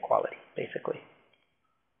Jensen's inequality, basically.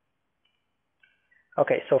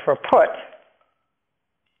 Okay, so for a put,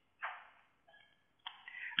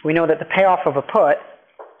 we know that the payoff of a put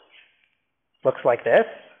looks like this.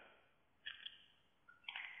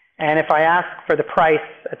 And if I ask for the price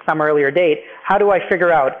at some earlier date, how do I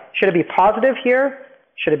figure out, should it be positive here?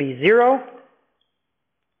 Should it be 0?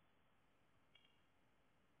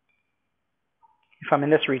 If I'm in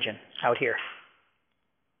this region, out here.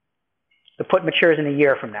 The put matures in a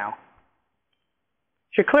year from now.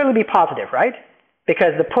 Should clearly be positive, right?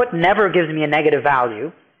 Because the put never gives me a negative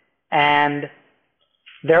value, and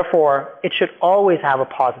therefore it should always have a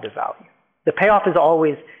positive value. The payoff is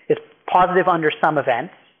always positive under some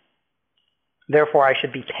events. Therefore, I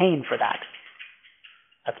should be paying for that.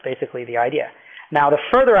 That's basically the idea. Now, the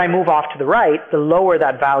further I move off to the right, the lower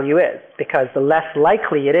that value is, because the less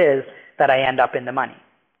likely it is that I end up in the money.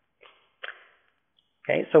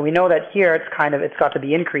 Okay, so we know that here it's got to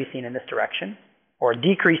be increasing in this direction, or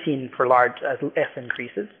decreasing for large as S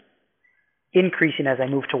increases, increasing as I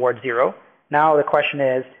move towards 0. Now the question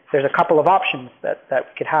is, there's a couple of options that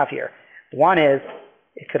we could have here. One is,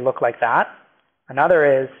 it could look like that.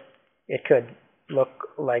 Another is, it could look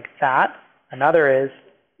like that. Another is,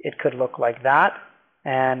 it could look like that.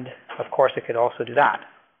 And of course, it could also do that.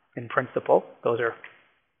 In principle, those are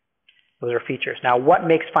features. Now, what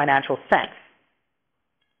makes financial sense?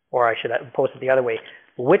 Or I should pose it the other way.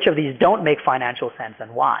 Which of these don't make financial sense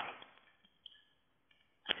and why?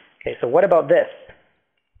 Okay, so what about this?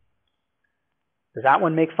 Does that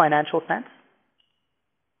one make financial sense?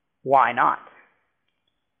 Why not?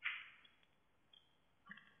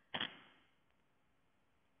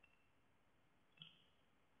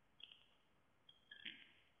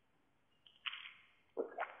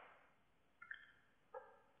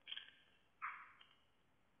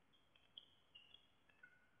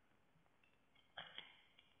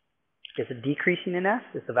 Is it decreasing in S?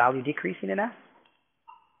 Is the value decreasing in S?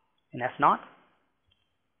 In S naught?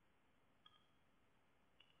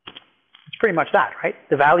 It's pretty much that, right?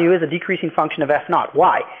 The value is a decreasing function of S naught.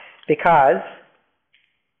 Why? Because,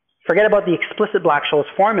 forget about the explicit Black-Scholes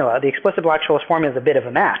formula. The explicit Black-Scholes formula is a bit of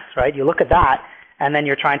a mess, right? You look at that, and then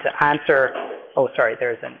you're trying to answer, oh, sorry,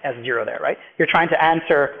 there's an S0 there, right? You're trying to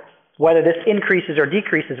answer whether this increases or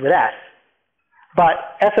decreases with S.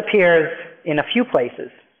 But S appears in a few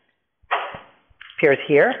places. Appears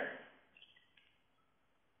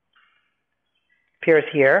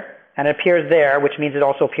here, and it appears there, which means it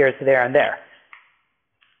also appears there and there.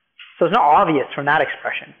 So it's not obvious from that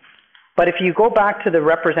expression. But if you go back to the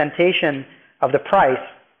representation of the price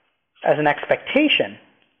as an expectation,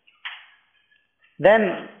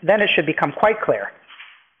 then it should become quite clear.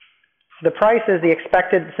 The price is the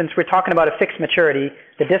expected, since we're talking about a fixed maturity,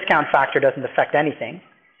 the discount factor doesn't affect anything.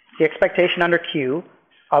 The expectation under Q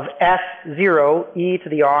of S0 e to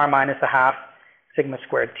the r minus a half sigma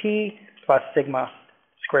squared t plus sigma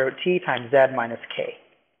square root t times z minus k.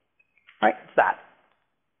 Right? It's that.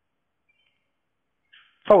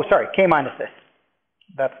 Oh, sorry, k minus this.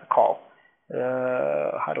 That's the call.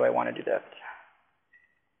 How do I want to do that?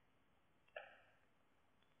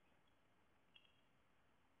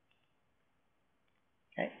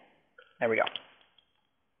 Okay, there we go.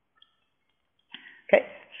 Okay,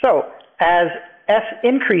 so as S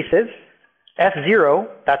increases, S0,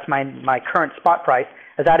 that's my current spot price,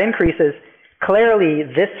 as that increases, clearly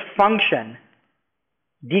this function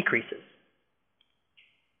decreases.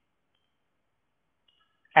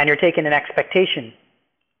 And you're taking an expectation,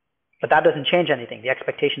 but that doesn't change anything. The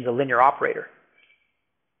expectation is a linear operator.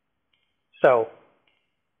 So,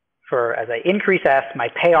 as I increase S, my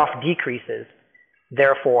payoff decreases,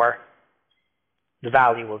 therefore the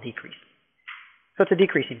value will decrease. So it's a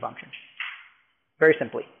decreasing function. Very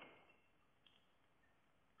simply.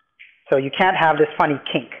 So you can't have this funny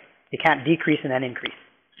kink. You can't decrease and then increase.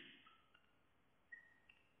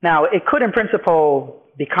 Now, it could in principle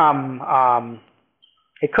become,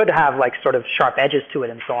 it could have like sort of sharp edges to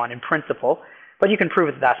it and so on in principle, but you can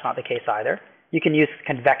prove that that's not the case either. You can use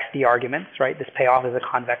convexity arguments, right? This payoff is a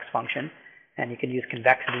convex function, and you can use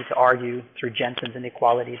convexity to argue through Jensen's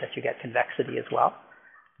inequality that you get convexity as well.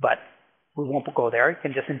 But we won't go there. You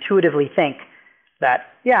can just intuitively think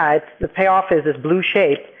that, yeah, the payoff is this blue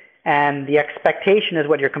shape, and the expectation is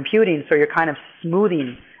what you're computing, so you're kind of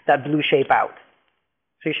smoothing that blue shape out.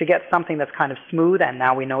 So you should get something that's kind of smooth, and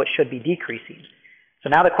now we know it should be decreasing. So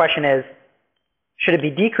now the question is, should it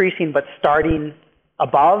be decreasing but starting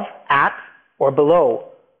above, at, or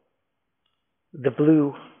below the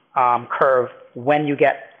blue curve when you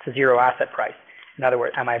get to zero asset price? In other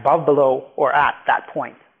words, am I above, below, or at that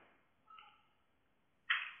point?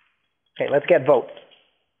 Okay, let's get votes.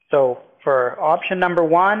 So for option number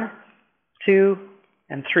 1, 2,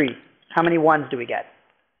 and 3, how many ones do we get?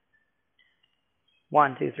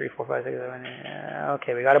 1, 2, 3, 4, 5, 6, 7, 8.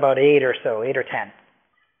 Okay, we got about 8 or so, 8 or 10.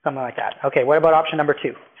 Something like that. Okay, what about option number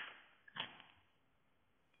 2?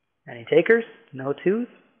 Any takers? No 2s?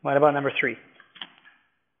 What about number 3?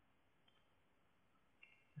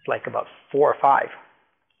 It's like about 4 or 5.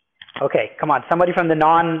 Okay, come on, somebody from the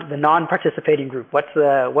non-participating group. What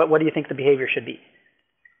do you think the behavior should be?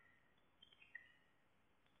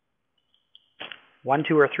 1,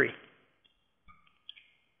 2, or 3?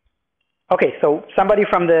 Okay, so somebody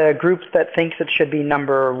from the groups that thinks it should be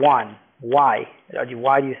number 1. Why?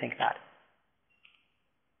 Why do you think that?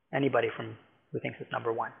 Anybody from who thinks it's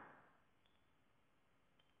number 1?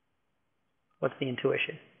 What's the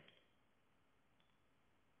intuition?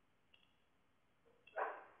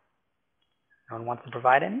 No one wants to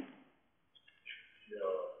provide any?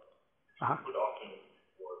 Uh-huh.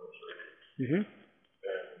 Mm-hmm.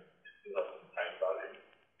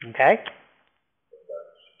 Okay.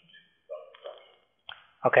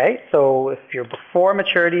 Okay, so if you're before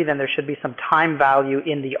maturity, then there should be some time value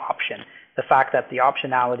in the option. The fact that the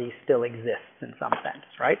optionality still exists in some sense,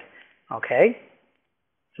 right? Okay,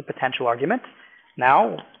 it's a potential argument.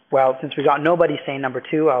 Now, well, since we got nobody saying number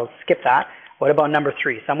 2, I'll skip that. What about number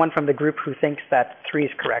 3? Someone from the group who thinks that 3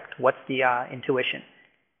 is correct. What's the intuition?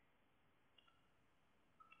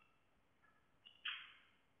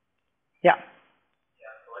 Yeah.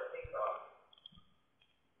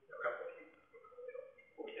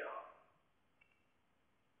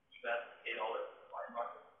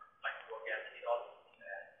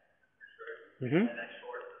 Mm-hmm. And then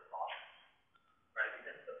short the cost, right?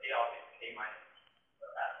 Because the payoff is K minus the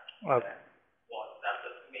asset. Okay. Well, that's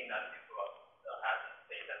assuming that the asset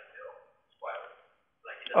stays at 0 forever.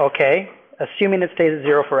 Okay. Assuming it stays at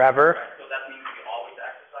 0 forever. Right. So that means we always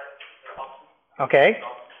exercise the option. Okay.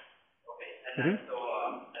 Okay. And then, and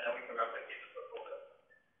then we can replicate the portfolio.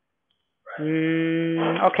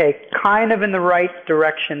 Right. Okay. Kind of in the right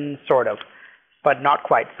direction, sort of, but not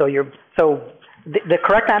quite. So the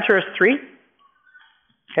correct answer is 3.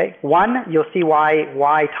 Okay, 1, you'll see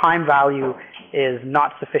why time value is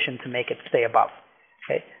not sufficient to make it stay above.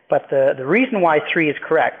 Okay, but the reason why 3 is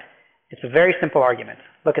correct, it's a very simple argument.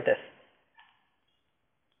 Look at this.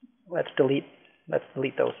 Let's delete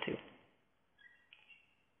those 2.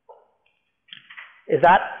 Is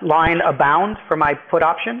that line a bound for my put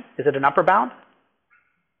option? Is it an upper bound?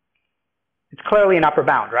 It's clearly an upper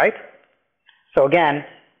bound, right? So again,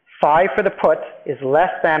 5 for the put is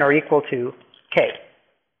less than or equal to K,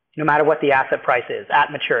 no matter what the asset price is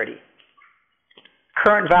at maturity.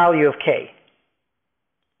 Current value of K.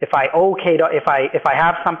 If I owe K, if I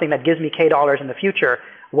have something that gives me K dollars in the future,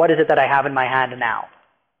 what is it that I have in my hand now?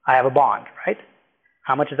 I have a bond, right?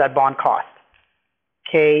 How much does that bond cost?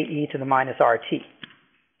 K e to the minus RT.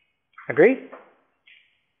 Agree?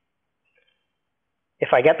 If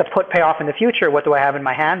I get the put payoff in the future, what do I have in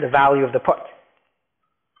my hand? The value of the put.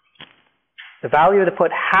 The value of the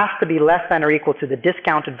put has to be less than or equal to the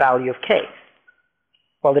discounted value of K.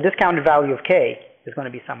 Well, the discounted value of K is going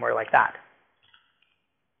to be somewhere like that.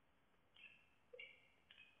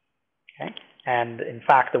 Okay? And in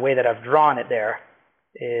fact, the way that I've drawn it there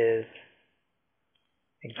is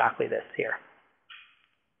exactly this here.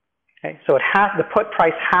 Okay? So the put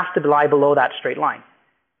price has to lie below that straight line.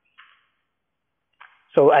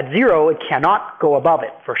 So at 0, it cannot go above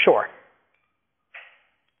it for sure.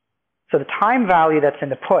 So the time value that's in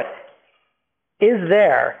the put is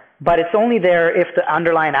there, but it's only there if the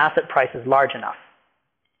underlying asset price is large enough.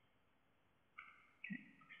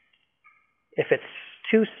 If it's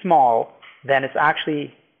too small, then it's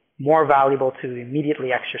actually more valuable to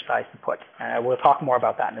immediately exercise the put. We'll talk more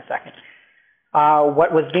about that in a second.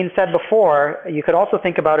 What was being said before, you could also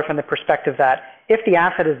think about it from the perspective that if the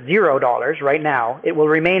asset is $0 right now, it will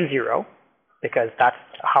remain 0 because that's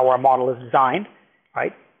how our model is designed,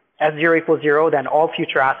 right? As 0 equals 0, then all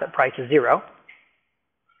future asset price is 0.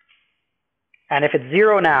 And if it's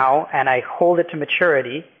 0 now and I hold it to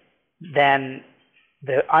maturity, then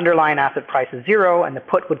the underlying asset price is 0 and the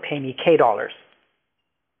put would pay me K dollars.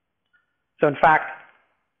 So in fact,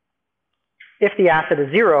 if the asset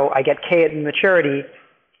is 0, I get K at maturity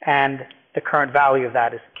and the current value of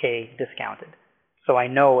that is K discounted. So I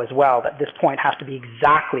know as well that this point has to be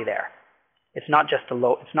exactly there. It's not just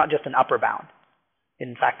an upper bound. It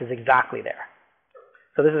in fact is exactly there.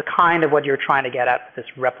 So this is kind of what you're trying to get at, this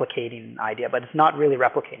replicating idea, but it's not really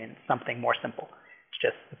replicating, it's something more simple. It's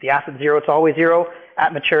just if the asset's 0, it's always 0.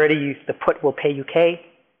 At maturity, the put will pay you K.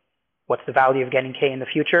 What's the value of getting K in the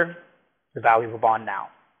future? The value of a bond now.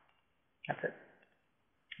 That's it.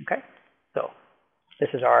 Okay? So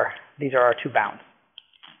these are our 2 bounds.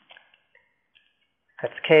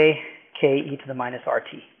 That's K e to the minus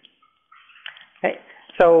RT. Okay?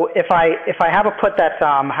 So if I have a put that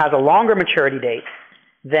has a longer maturity date,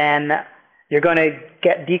 then you're going to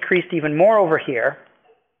get decreased even more over here,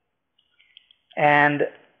 and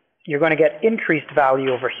you're going to get increased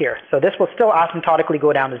value over here. So this will still asymptotically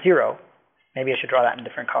go down to 0. Maybe I should draw that in a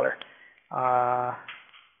different color.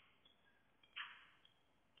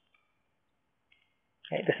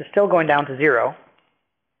 Okay, this is still going down to 0.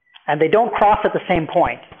 And they don't cross at the same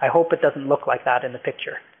point. I hope it doesn't look like that in the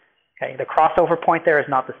picture. Okay, the crossover point there is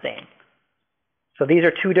not the same. So these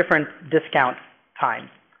are two different discount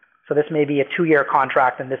times. So this may be a 2-year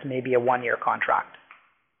contract and this may be a 1-year contract.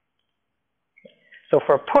 So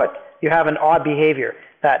for a put, you have an odd behavior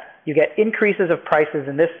that you get increases of prices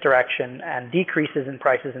in this direction and decreases in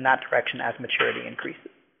prices in that direction as maturity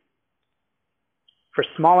increases. For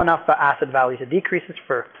small enough asset values, it decreases.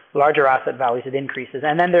 For larger asset values, it increases.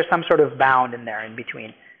 And then there's some sort of bound in there in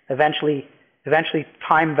between. Eventually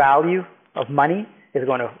time value of money is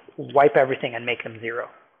going to wipe everything and make them zero.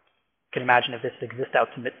 You can imagine if this exists out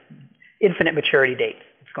to infinite maturity dates,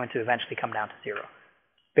 it's going to eventually come down to zero,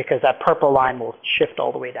 because that purple line will shift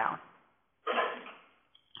all the way down.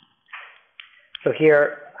 So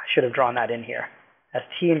here, I should have drawn that in here. As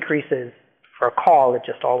t increases for a call, it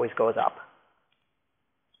just always goes up.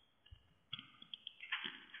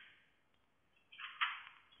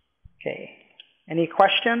 Okay, any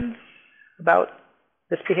questions about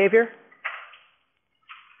this behavior?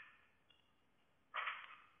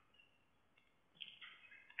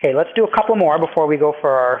 Okay, let's do a couple more before we go for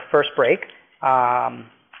our first break.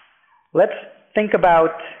 Let's think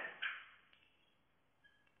about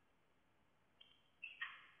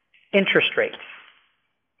interest rates.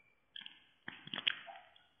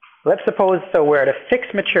 Let's suppose, so we're at a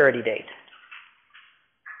fixed maturity date.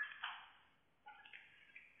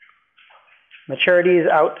 Maturity is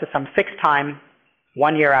out to some fixed time,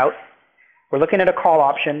 1 year out. We're looking at a call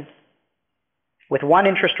option. With one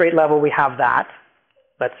interest rate level, we have that.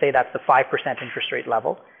 Let's say that's the 5% interest rate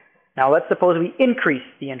level. Now let's suppose we increase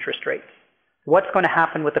the interest rates. What's going to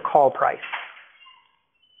happen with the call price?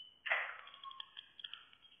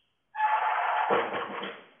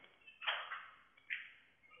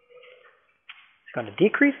 Is it going to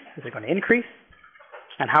decrease? Is it going to increase?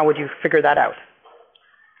 And how would you figure that out?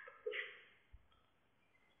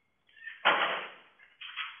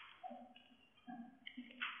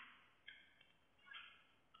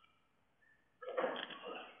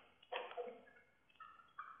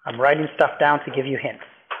 I'm writing stuff down to give you hints.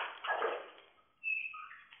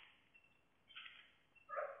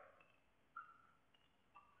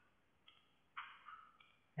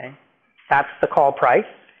 Okay. That's the call price.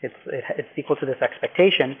 It's equal to this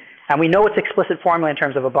expectation. And we know it's explicit formula in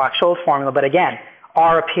terms of a Black-Scholes formula, but again,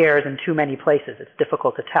 R appears in too many places. It's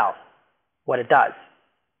difficult to tell what it does.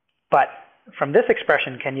 But from this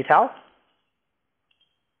expression, can you tell?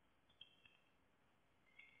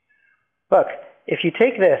 Look, if you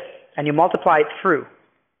take this and you multiply it through,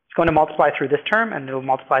 it's going to multiply through this term and it will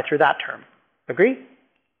multiply through that term. Agree?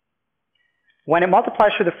 When it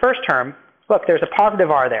multiplies through the first term, look, there's a positive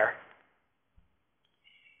R there.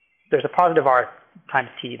 There's a positive R times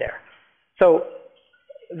t there. So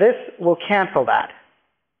this will cancel that.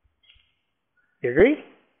 You agree?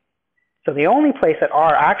 So the only place that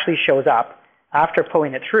R actually shows up after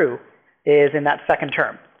pulling it through is in that second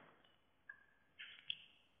term.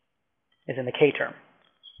 Is in the k term.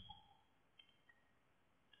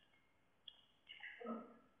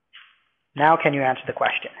 Now can you answer the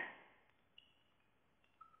question?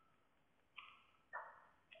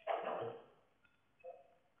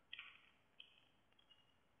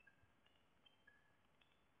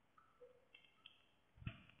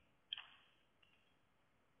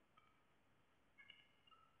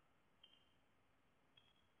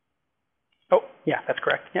 Oh, yeah, that's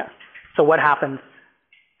correct. Yeah. So what happens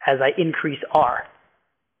as I increase R?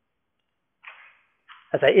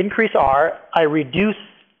 As I increase R, I reduce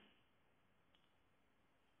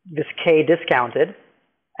this K discounted,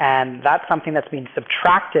 and that's something that's being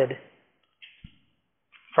subtracted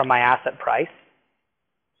from my asset price.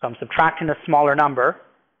 So I'm subtracting a smaller number.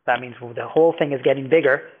 That means the whole thing is getting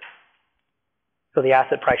bigger. So the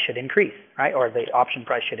asset price should increase, right? Or the option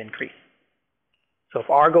price should increase. So if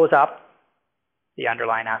R goes up, the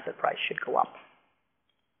underlying asset price should go up.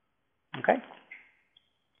 Okay?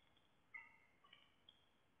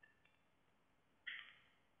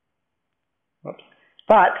 Whoops.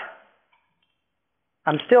 But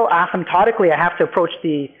I'm still asymptotically, I have to approach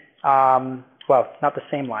the, well, not the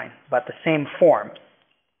same line, but the same form.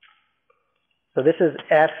 So this is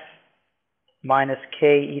S minus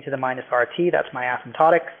K e to the minus RT. That's my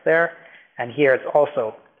asymptotics there. And here it's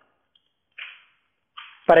also,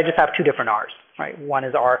 but I just have two different R's, right? One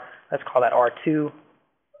is R, let's call that R2.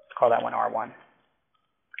 Let's call that one R1.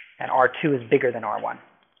 And R2 is bigger than R1.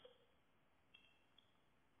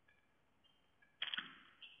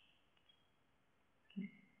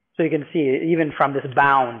 So you can see, even from this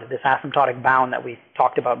bound, this asymptotic bound that we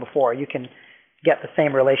talked about before, you can get the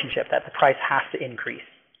same relationship that the price has to increase.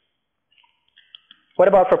 What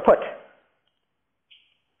about for put?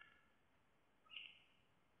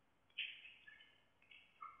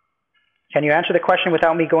 Can you answer the question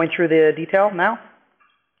without me going through the detail now?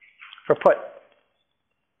 For put.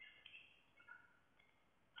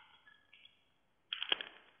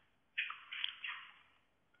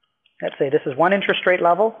 Let's say this is one interest rate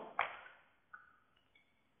level.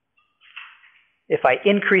 If I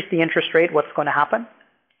increase the interest rate, what's going to happen?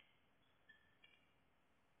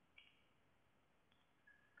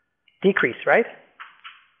 Decrease, right?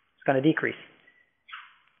 It's going to decrease.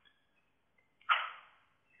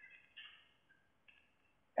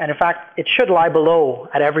 And in fact, it should lie below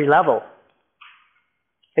at every level.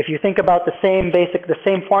 If you think about the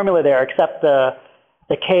same formula there, except the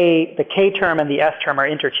K term and the S term are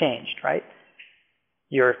interchanged, right?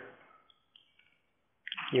 You're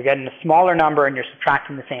getting a smaller number and you're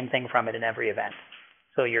subtracting the same thing from it in every event.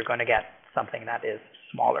 So you're going to get something that is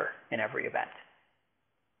smaller in every event.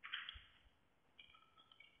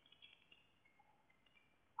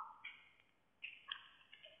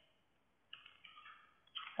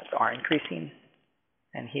 That's R increasing.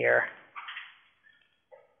 And here,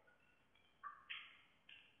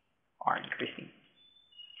 R increasing.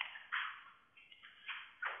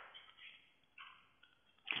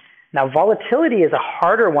 Now, volatility is a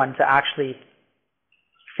harder one to actually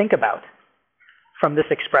think about from this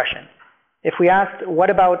expression. If we asked, what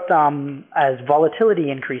about as volatility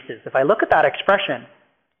increases? If I look at that expression,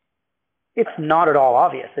 it's not at all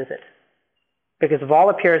obvious, is it? Because vol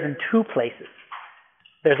appears in two places.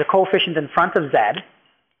 There's a coefficient in front of Z,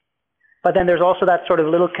 but then there's also that sort of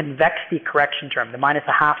little convexity correction term, the minus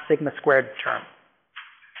a half sigma squared term.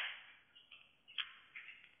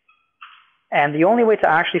 And the only way to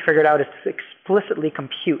actually figure it out is to explicitly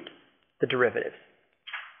compute the derivatives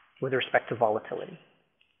with respect to volatility.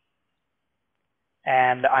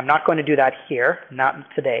 And I'm not going to do that here, not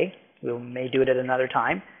today. We may do it at another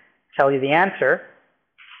time. Tell you the answer.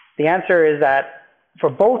 The answer is that for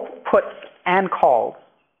both puts and calls,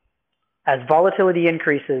 as volatility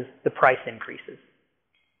increases, the price increases.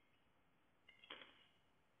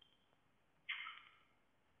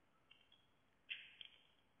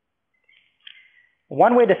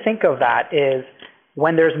 One way to think of that is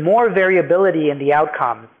when there's more variability in the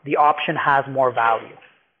outcomes, the option has more value.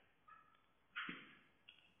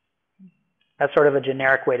 That's sort of a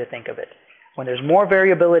generic way to think of it. When there's more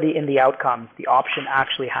variability in the outcomes, the option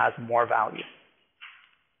actually has more value.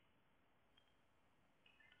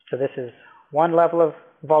 So this is one level of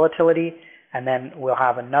volatility, and then we'll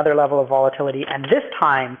have another level of volatility. And this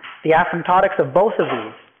time, the asymptotics of both of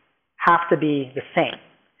these have to be the same,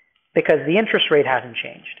 because the interest rate hasn't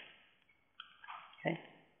changed. Okay?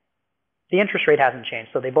 The interest rate hasn't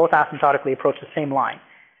changed, so they both asymptotically approach the same line.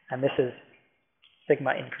 And this is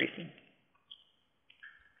sigma increasing.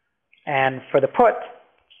 And for the put,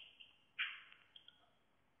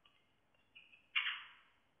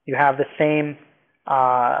 you have the same,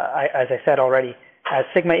 as I said already, as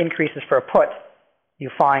sigma increases for a put, you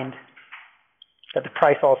find that the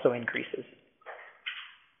price also increases.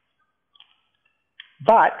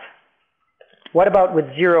 But what about with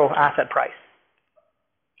zero asset price?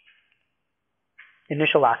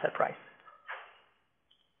 Initial asset price.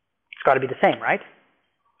 It's got to be the same, right?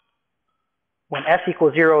 When S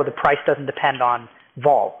equals 0, the price doesn't depend on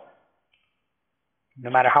vol. No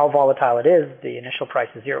matter how volatile it is, the initial price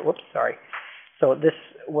is 0. Whoops, sorry. So this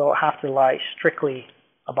will have to lie strictly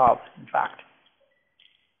above, in fact.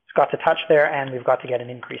 It's got to touch there, and we've got to get an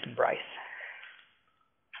increase in price.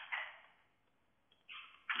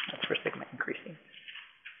 That's for sigma increasing.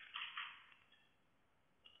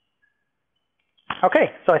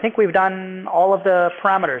 Okay, so I think we've done all of the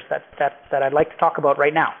parameters that I'd like to talk about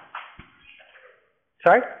right now.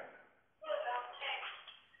 Sorry?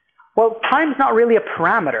 Well, time's not really a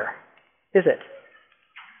parameter, is it?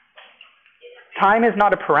 Time is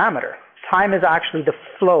not a parameter. Time is actually the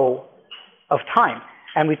flow of time.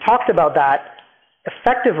 And we talked about that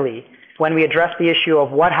effectively when we addressed the issue of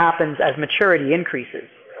what happens as maturity increases.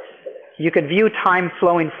 You could view time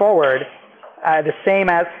flowing forward the same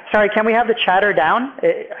as, sorry, can we have the chatter down?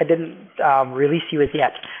 I didn't release you as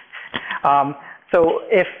yet. So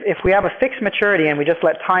if we have a fixed maturity and we just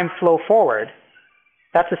let time flow forward,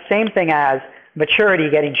 that's the same thing as maturity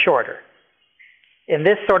getting shorter. In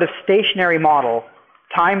this sort of stationary model,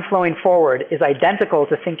 time flowing forward is identical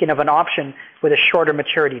to thinking of an option with a shorter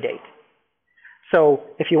maturity date. So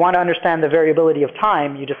if you want to understand the variability of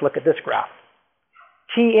time, you just look at this graph.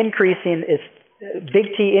 T increasing is,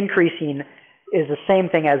 big T increasing is the same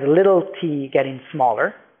thing as little t getting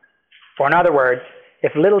smaller. Or in other words,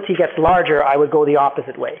 if little t gets larger, I would go the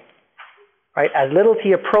opposite way. Right? As little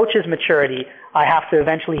t approaches maturity, I have to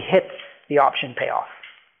eventually hit the option payoff.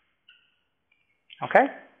 Okay?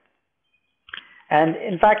 And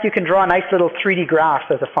in fact, you can draw nice little 3D graphs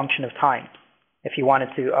as a function of time, if you wanted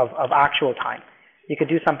to, of actual time. You could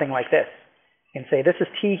do something like this. You can say, this is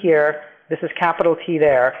T here, this is capital T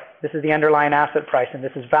there, this is the underlying asset price, and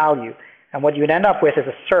this is value. And what you would end up with is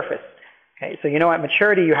a surface. Okay, so you know at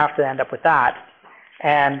maturity you have to end up with that.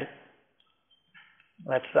 And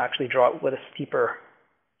let's actually draw it with a steeper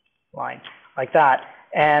line, like that.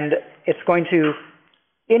 And it's going to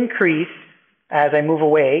increase as I move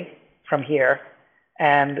away from here,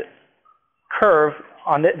 and curve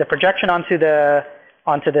on the projection onto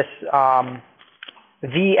this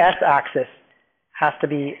VS axis has to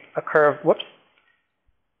be a curve, whoops,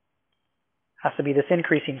 has to be this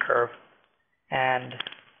increasing curve. And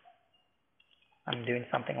I'm doing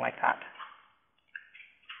something like that.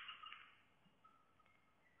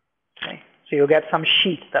 Okay, so you'll get some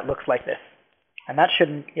sheet that looks like this. And that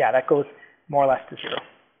shouldn't, yeah, that goes more or less to zero.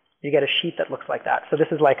 You get a sheet that looks like that. So this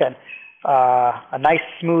is like a nice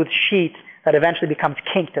smooth sheet that eventually becomes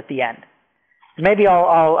kinked at the end. Maybe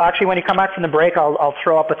I'll actually, when you come back from the break, I'll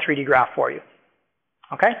throw up a 3D graph for you.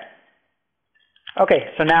 Okay? Okay,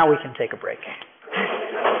 so now we can take a break.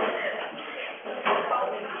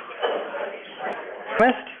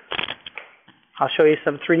 I'll show you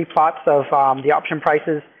some 3D plots of the option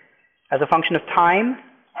prices as a function of time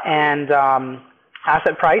and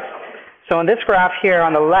asset price. So in this graph here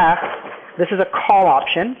on the left, this is a call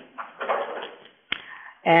option.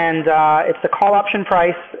 And it's the call option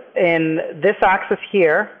price in this axis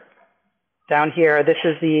here. Down here, this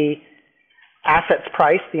is the assets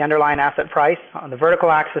price, the underlying asset price. On the vertical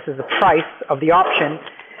axis is the price of the option.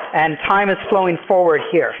 And time is flowing forward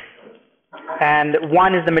here. And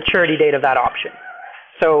 1 is the maturity date of that option.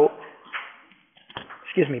 So,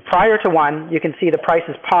 excuse me, prior to 1, you can see the price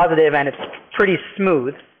is positive and it's pretty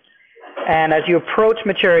smooth. And as you approach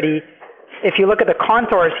maturity, if you look at the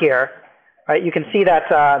contours here, right, you can see that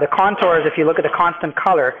the contours, if you look at the constant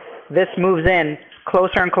color, this moves in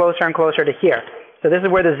closer and closer and closer to here. So this is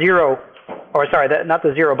where the zero, or sorry, not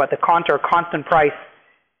the zero, but the contour constant price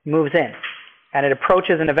moves in. And it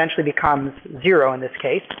approaches and eventually becomes 0 in this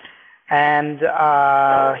case. And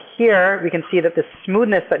here we can see that the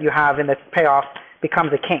smoothness that you have in this payoff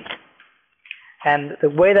becomes a kink. And the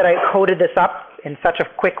way that I coded this up in such a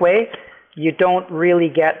quick way, you don't really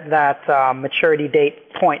get that maturity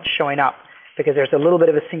date point showing up because there's a little bit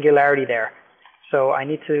of a singularity there. So I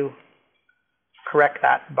need to correct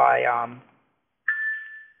that by,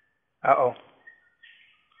 uh-oh.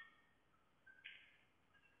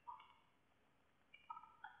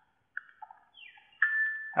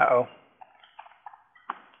 Uh-oh.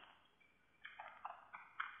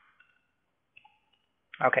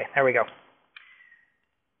 Okay, there we go.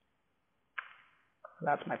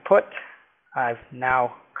 That's my put. I've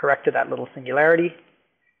now corrected that little singularity.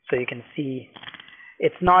 So you can see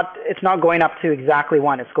it's not going up to exactly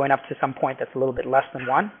 1. It's going up to some point that's a little bit less than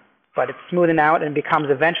 1. But it's smoothing out and becomes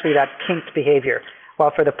eventually that kinked behavior.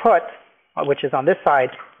 While for the put, which is on this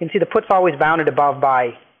side, you can see the put's always bounded above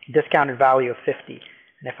by discounted value of 50.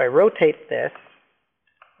 And if I rotate this,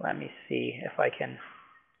 let me see if I can.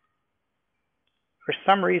 For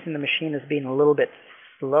some reason, the machine is being a little bit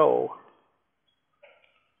slow.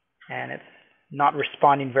 And it's not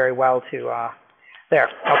responding very well to there.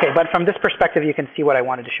 Okay, but from this perspective, you can see what I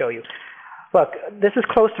wanted to show you. Look, this is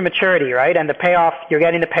close to maturity, right? And the payoff, you're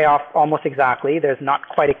getting the payoff almost exactly. There's not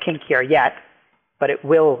quite a kink here yet, but it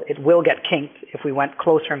will get kinked if we went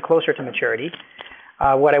closer and closer to maturity.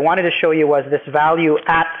 What I wanted to show you was this value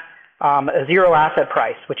at a 0 asset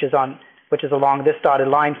price, which is along this dotted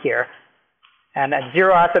line here. And at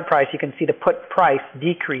 0 asset price, you can see the put price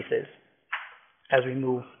decreases as we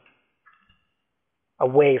move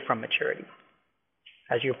away from maturity.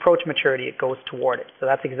 As you approach maturity, it goes toward it. So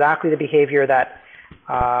that's exactly the behavior that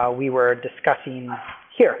we were discussing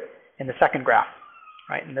here in the second graph,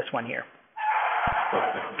 right, in this one here.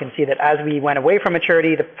 You can see that as we went away from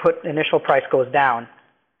maturity, the put initial price goes down,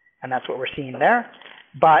 and that's what we're seeing there.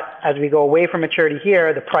 But as we go away from maturity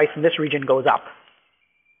here, the price in this region goes up.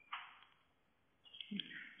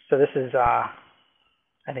 So this is, I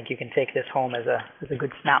think you can take this home as a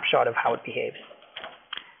good snapshot of how it behaves.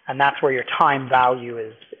 And that's where your time value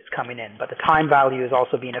is coming in. But the time value is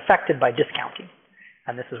also being affected by discounting.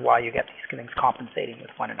 And this is why you get these things compensating with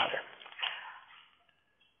one another.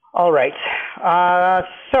 All right.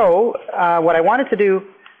 So what I wanted to do,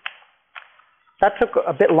 that took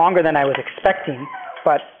a bit longer than I was expecting,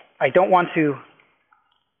 but I don't want to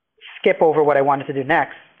skip over what I wanted to do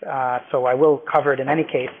next. So I will cover it in any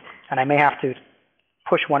case, and I may have to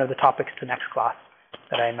push one of the topics to next class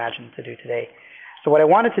that I imagine to do today. So what I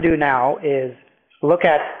wanted to do now is look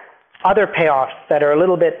at other payoffs that are a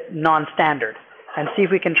little bit non-standard and see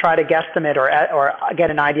if we can try to guesstimate or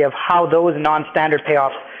get an idea of how those non-standard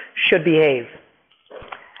payoffs should behave.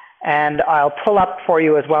 And I'll pull up for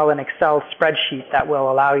you as well an Excel spreadsheet that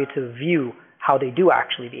will allow you to view how they do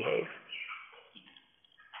actually behave.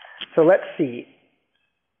 So let's see.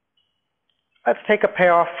 Let's take a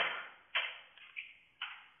payoff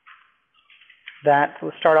that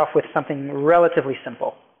we'll start off with something relatively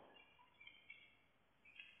simple.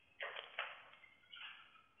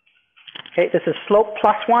 Okay, this is slope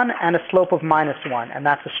 +1 and a slope of -1, and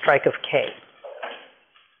that's a strike of K.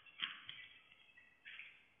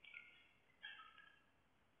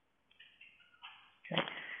 Okay.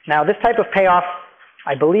 Now this type of payoff,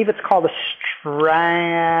 I believe it's called a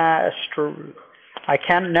I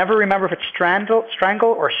can never remember if it's strangle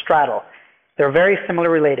or straddle. They're very similar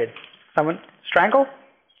related. Someone, strangle?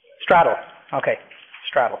 Straddle. Okay,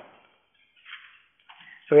 straddle.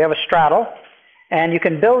 So we have a straddle. And you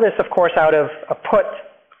can build this, of course, out of a put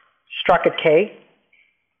struck at K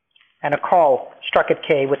and a call struck at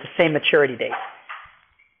K with the same maturity date.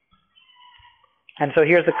 And so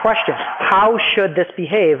here's the question. How should this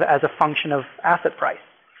behave as a function of asset price?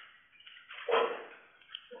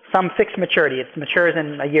 Some fixed maturity. It matures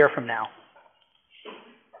in a year from now.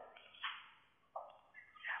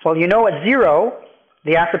 Well, you know at 0,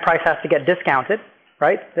 the asset price has to get discounted,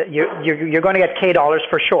 right? You're going to get K dollars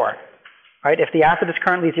for sure. Right? If the asset is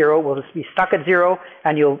currently 0, it will just be stuck at 0,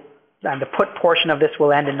 and the put portion of this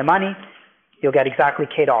will end in the money. You'll get exactly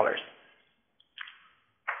K dollars.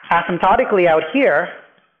 Asymptotically out here,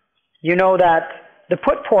 you know that the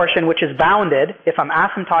put portion, which is bounded, if I'm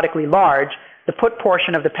asymptotically large, the put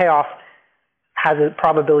portion of the payoff has a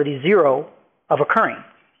probability 0 of occurring.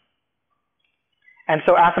 And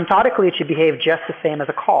so asymptotically, it should behave just the same as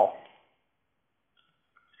a call.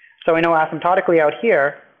 So we know asymptotically out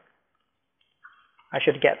here, I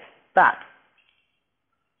should get that.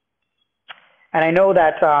 And I know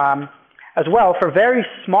that as well, for very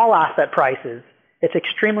small asset prices, it's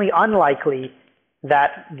extremely unlikely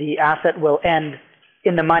that the asset will end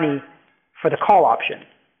in the money for the call option.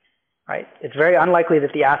 Right? It's very unlikely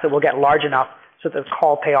that the asset will get large enough so that the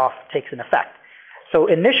call payoff takes an effect. So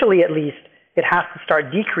initially, at least, it has to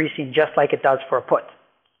start decreasing just like it does for a put.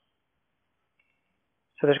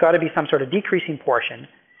 So there's got to be some sort of decreasing portion.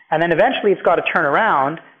 And then eventually it's got to turn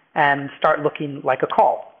around and start looking like a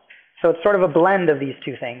call. So it's sort of a blend of these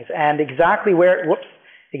two things. And exactly where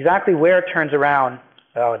it turns around,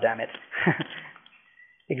 oh damn it.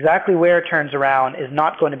 Exactly where it turns around is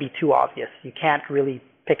not going to be too obvious. You can't really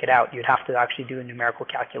pick it out. You'd have to actually do a numerical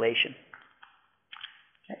calculation.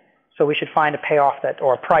 Okay. So we should find a payoff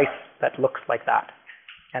or a price that looks like that.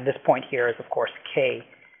 And this point here is, of course, K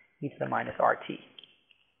e to the minus RT.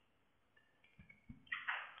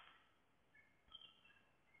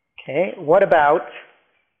 Okay, what about,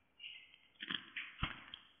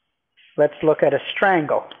 let's look at a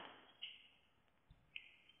strangle.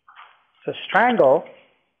 So strangle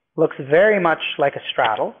looks very much like a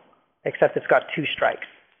straddle, except it's got 2 strikes.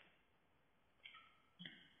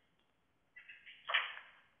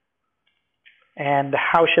 And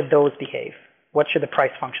how should those behave? What should the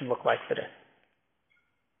price function look like for this?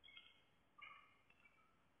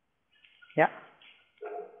 Yeah?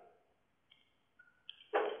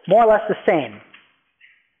 More or less the same,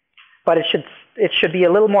 but it should be a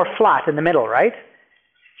little more flat in the middle, right?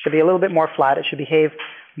 It should be a little bit more flat. It should behave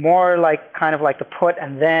more like kind of like the put,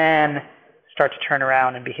 and then start to turn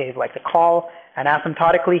around and behave like the call. And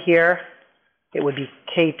asymptotically here, it would be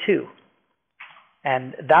K2,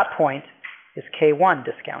 and that point is K1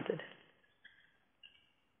 discounted.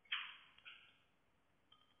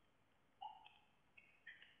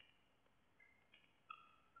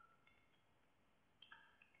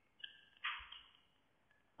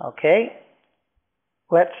 Okay,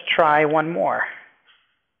 let's try one more.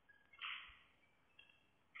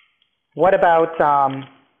 What about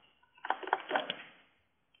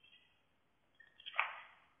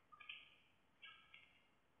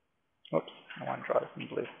oops, I want to draw this in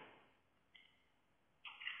blue.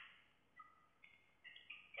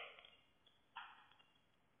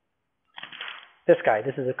 This guy,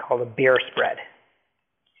 this is called a beer spread.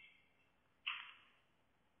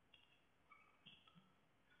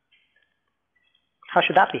 How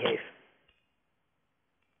should that behave?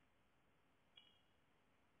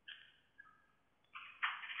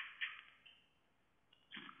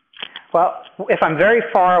 Well, if I'm very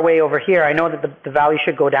far away over here, I know that the value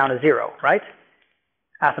should go down to 0, right?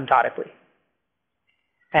 Asymptotically.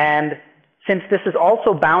 And since this is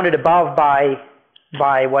also bounded above by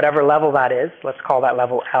whatever level that is, let's call that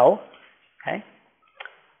level L, okay?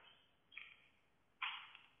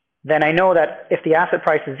 then I know that if the asset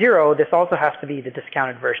price is 0, this also has to be the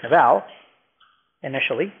discounted version of L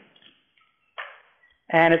initially.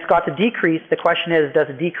 And it's got to decrease. The question is, does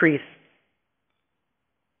it decrease?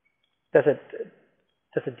 Does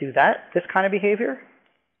it do that, this kind of behavior?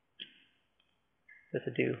 Does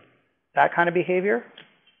it do that kind of behavior?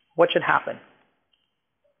 What should happen?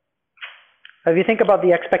 If you think about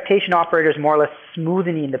the expectation operators more or less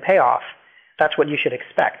smoothing the payoff, that's what you should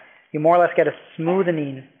expect. You more or less get a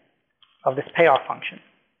smoothing of this payoff function.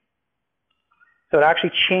 So it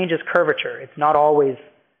actually changes curvature. It's not always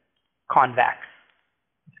convex.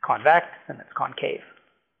 It's convex and it's concave.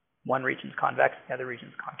 One region is convex, the other region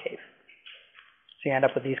is concave. So you end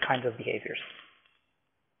up with these kinds of behaviors.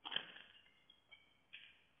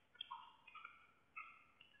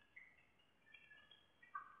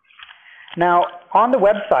 Now, on the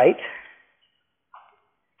website,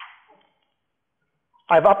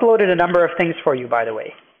 I've uploaded a number of things for you, by the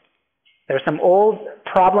way. There's some old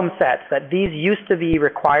problem sets that these used to be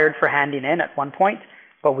required for handing in at one point,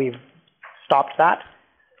 but we've stopped that.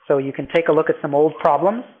 So you can take a look at some old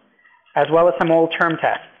problems, as well as some old term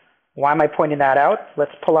tests. Why am I pointing that out?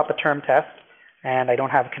 Let's pull up a term test, and I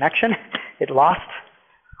don't have a connection. It lost.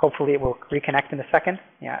 Hopefully it will reconnect in a second.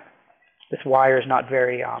 Yeah, this wire is not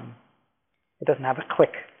very, it doesn't have a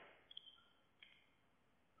click.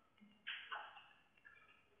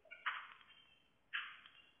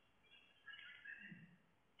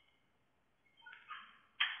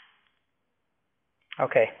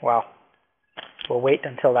 Okay, well, we'll wait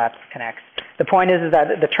until that connects. The point is that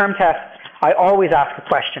the term test, I always ask a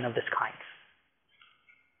question of this kind.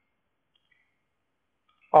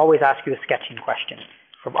 Always ask you a sketching question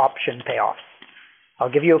for option payoffs. I'll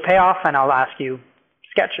give you a payoff and I'll ask you,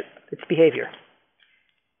 sketch its behavior.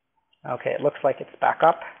 Okay, it looks like it's back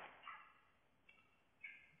up.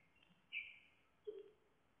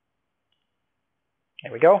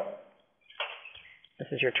 There we go. This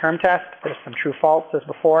is your term test. There's some true false as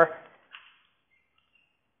before.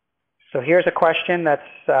 So here's a question that's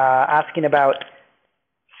asking about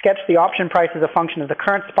sketch the option price as a function of the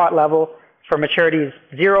current spot level for maturities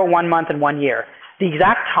 0, 1 month, and 1 year. The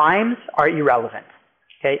exact times are irrelevant.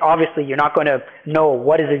 Okay, obviously you're not going to know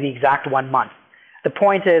what is the exact 1 month. The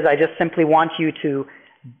point is I just simply want you to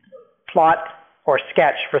plot or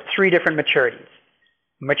sketch for 3 different maturities.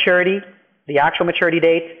 Maturity, the actual maturity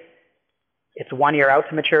date, it's 1 year out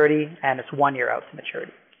to maturity, and it's 1 year out to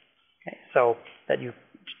maturity. Okay, so that you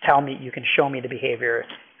tell me, you can show me the behavior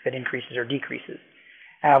if it increases or decreases.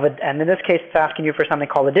 And in this case, it's asking you for something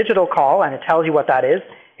called a digital call, and it tells you what that is.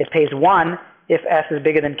 It pays 1 if S is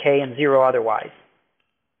bigger than K and 0 otherwise.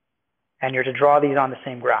 And you're to draw these on the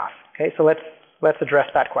same graph. Okay, so let's address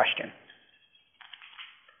that question.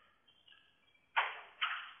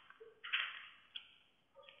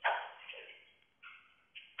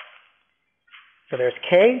 So there's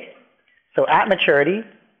K. So at maturity, it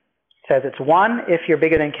says it's 1 if you're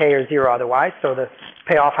bigger than K or 0 otherwise. So the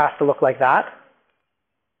payoff has to look like that.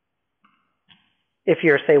 If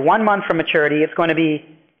you're, say, 1 month from maturity, it's going to be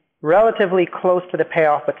relatively close to the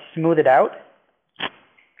payoff but smooth it out,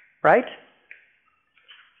 right?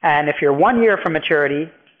 And if you're 1 year from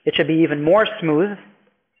maturity, it should be even more smooth.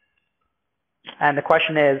 And the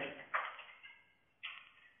question is,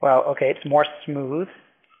 well, okay, it's more smooth.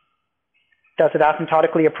 Does it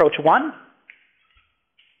asymptotically approach 1?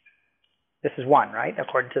 This is 1, right?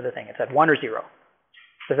 According to the thing. It's at 1 or 0.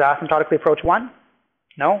 Does it asymptotically approach 1?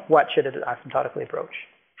 No? What should it asymptotically approach?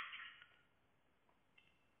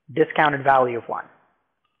 Discounted value of 1.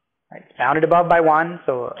 Right? It's bounded above by 1,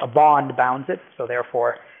 so a bond bounds it, so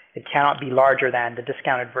therefore it cannot be larger than the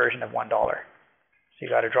discounted version of $1. So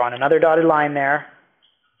you've got to draw in another dotted line there,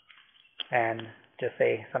 and just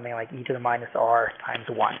say something like e to the minus r times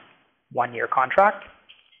 1. 1 year contract.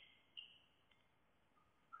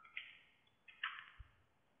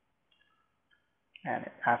 And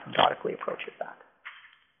it asymptotically approaches that.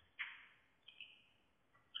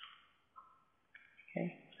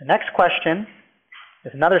 Okay. The next question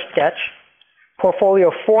is another sketch. Portfolio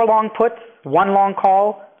of 4 long puts, 1 long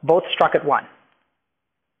call, both struck at 1.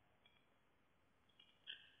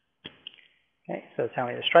 Okay, so tell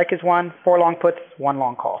me the strike is 1, 4 long puts, 1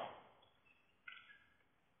 long call.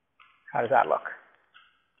 How does that look?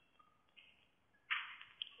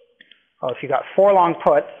 Well, if you got 4 long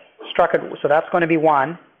puts, struck at, so that's going to be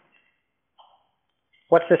 1.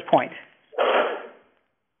 What's this point?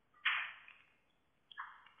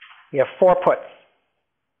 We have 4 puts.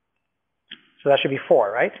 So that should be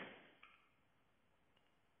 4, right?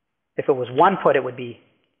 If it was 1 put, it would be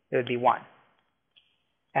 1.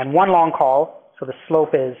 And 1 long call, so the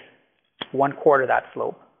slope is 1/4 that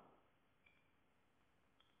slope.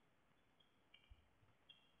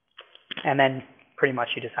 and then pretty much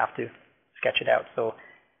you just have to sketch it out. So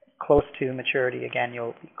close to maturity, again,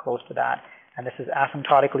 you'll be close to that. And this is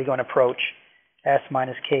asymptotically going to approach S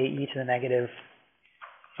minus K e to the negative.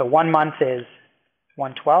 So 1 month is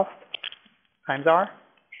 1/12 times R.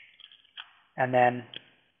 And then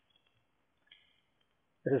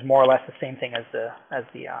this is more or less the same thing as the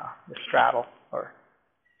straddle.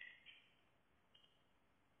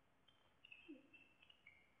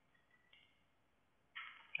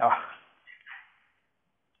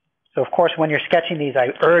 So of course, when you're sketching these, I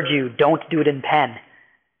urge you, don't do it in pen.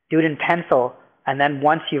 Do it in pencil, and then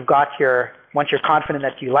once you're confident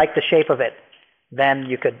that you like the shape of it, then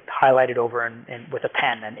you could highlight it over with a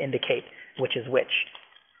pen and indicate which is which.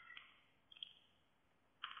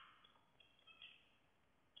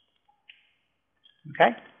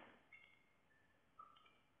 Okay?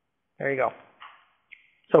 There you go.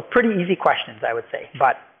 So pretty easy questions, I would say.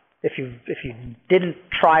 But if you didn't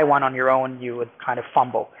try one on your own, you would kind of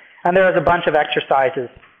fumble. And there is a bunch of exercises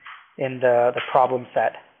in the problem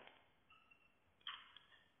set.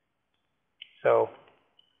 So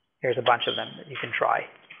here's a bunch of them that you can try.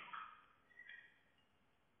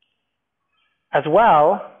 As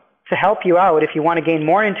well, to help you out, if you want to gain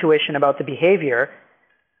more intuition about the behavior,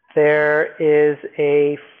 there is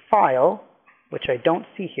a file, which I don't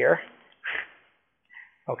see here.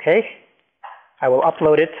 Okay, I will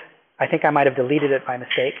upload it. I think I might have deleted it by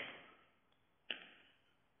mistake.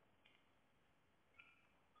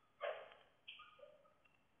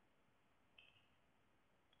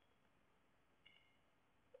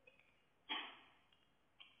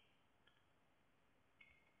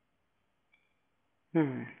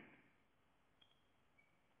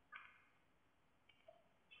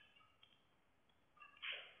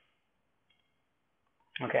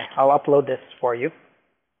 Okay, I'll upload this for you.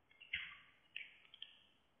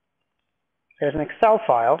 There's an Excel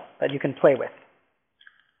file that you can play with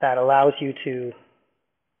that allows you to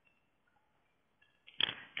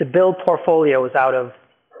build portfolios out of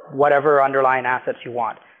whatever underlying assets you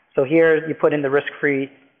want. So here you put in the risk-free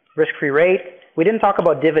rate. We didn't talk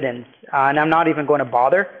about dividends, and I'm not even going to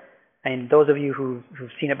bother. And those of you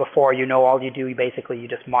who've seen it before, you know all you do, you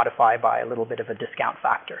just modify by a little bit of a discount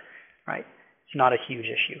factor, right? It's not a huge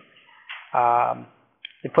issue.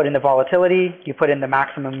 You put in the volatility, you put in the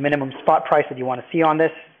maximum minimum spot price that you want to see on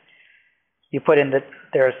this. You put in that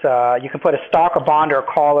you can put a stock, a bond, or a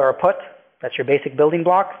call, or a put. That's your basic building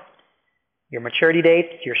blocks. Your maturity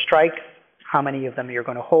dates, your strikes, how many of them you're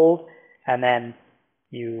going to hold, and then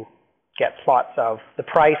you get plots of the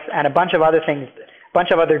price and a bunch of other things, a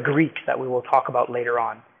bunch of other Greeks that we will talk about later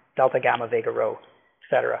on, delta, gamma, vega, rho,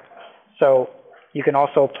 etc. So you can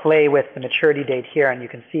also play with the maturity date here, and you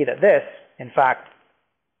can see that this, in fact,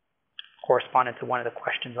 corresponded to one of the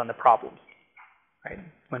questions on the problem. Right?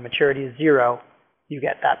 When maturity is 0, you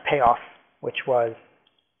get that payoff, which was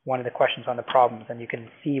one of the questions on the problems. And you can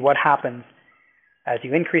see what happens as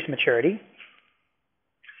you increase maturity,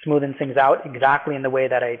 smoothing things out exactly in the way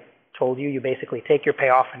that I told you. You basically take your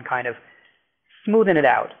payoff and kind of smoothen it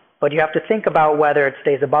out. But you have to think about whether it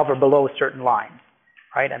stays above or below certain lines,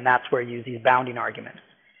 right? And that's where you use these bounding arguments.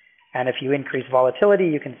 And if you increase volatility,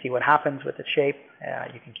 you can see what happens with the shape.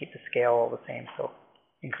 You can keep the scale all the same. So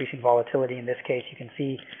increasing volatility in this case, you can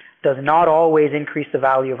see, does not always increase the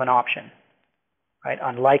value of an option, right?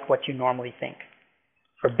 Unlike what you normally think.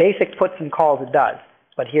 For basic puts and calls, it does.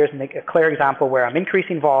 But here's a clear example where I'm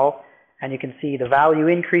increasing vol, and you can see the value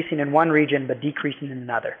increasing in one region but decreasing in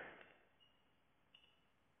another.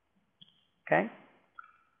 Okay?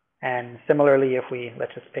 And similarly, if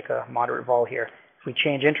let's just pick a moderate vol here. If we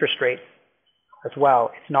change interest rates as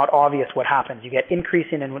well, it's not obvious what happens. You get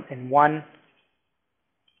increasing in one.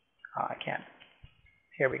 I can't.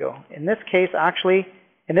 Here we go. In this case, actually,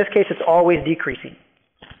 it's always decreasing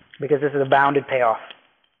because this is a bounded payoff.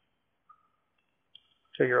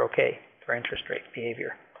 So you're okay for interest rate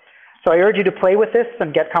behavior. So I urge you to play with this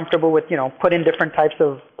and get comfortable with, put in different types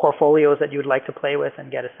of portfolios that you would like to play with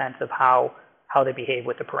and get a sense of how they behave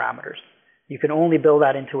with the parameters. You can only build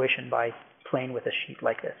that intuition by playing with a sheet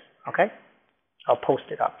like this, okay? I'll post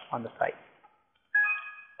it up on the site.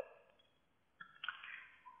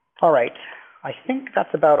 All right, I think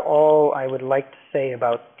that's about all I would like to say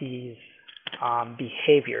about these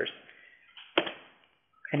behaviors.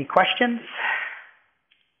 Any questions?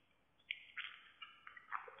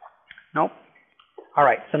 Nope. All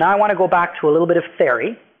right, so now I want to go back to a little bit of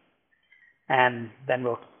theory, and then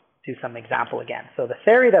we'll do some example again. So the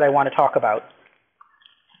theory that I want to talk about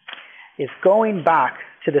is going back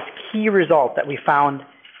to this key result that we found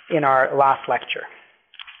in our last lecture.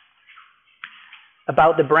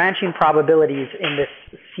 about the branching probabilities in this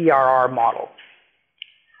CRR model.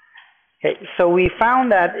 Okay, so we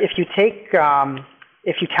found that if you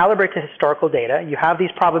calibrate to historical data, you have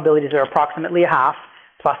these probabilities that are approximately a half,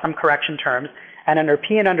 plus some correction terms, and under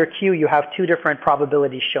P and under Q, you have two different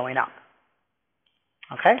probabilities showing up.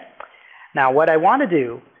 Okay? Now, what I want to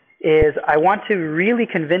do is I want to really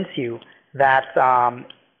convince you that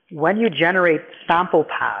when you generate sample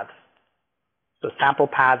paths, so sample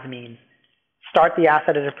paths means start the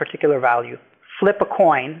asset at a particular value, flip a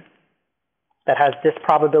coin that has this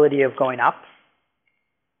probability of going up,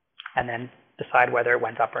 and then decide whether it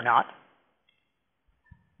went up or not.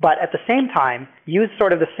 But at the same time, use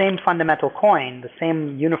sort of the same fundamental coin, the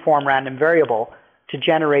same uniform random variable, to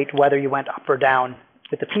generate whether you went up or down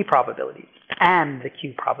with the P probabilities and the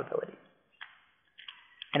Q probability.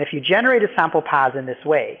 And if you generate a sample path in this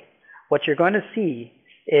way, what you're going to see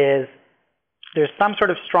is there's some sort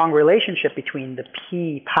of strong relationship between the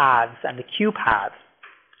P paths and the Q paths.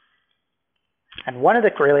 And one of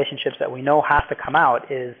the relationships that we know has to come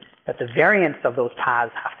out is that the variance of those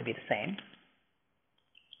paths have to be the same.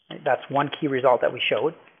 That's one key result that we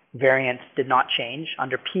showed. Variance did not change.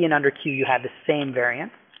 Under P and under Q, you had the same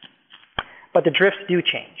variance. But the drifts do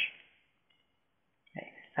change. Okay.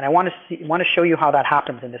 And I want to show you how that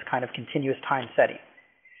happens in this kind of continuous time setting.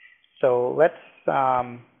 So let's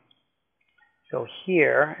go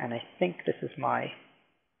here, and I think this is my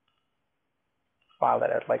file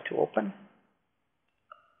that I'd like to open.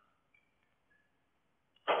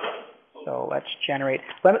 So let's generate,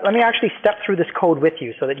 let me actually step through this code with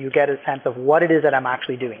you so that you get a sense of what it is that I'm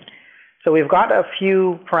actually doing. So we've got a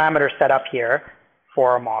few parameters set up here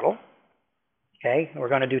for our model. Okay, we're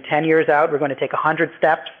going to do 10 years out. We're going to take 100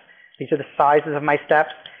 steps. These are the sizes of my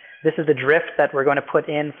steps. This is the drift that we're going to put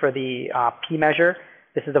in for the P measure.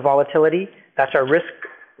 This is the volatility. That's our risk,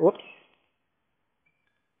 whoops.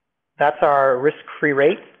 That's our risk-free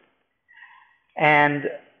rate. And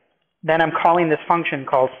then I'm calling this function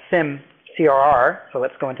called sim_CRR, so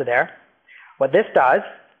let's go into there. What this does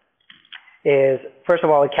is, first of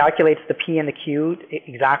all, it calculates the P and the Q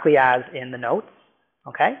exactly as in the notes,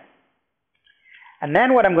 okay? And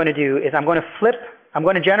then what I'm going to do is I'm going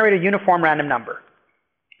to generate a uniform random number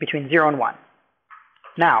between 0 and 1.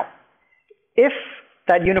 Now, if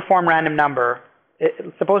that uniform random number,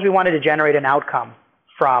 suppose we wanted to generate an outcome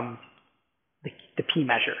from the P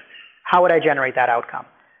measure, how would I generate that outcome?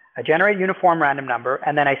 I generate a uniform random number,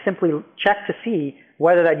 and then I simply check to see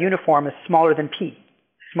whether that uniform is smaller than P,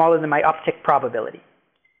 smaller than my uptick probability.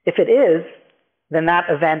 If it is, then that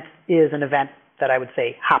event is an event that I would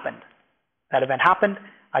say happened. That event happened,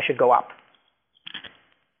 I should go up.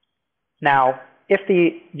 Now, if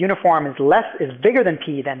the uniform is bigger than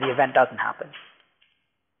P, then the event doesn't happen.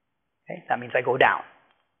 Okay, that means I go down.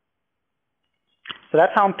 So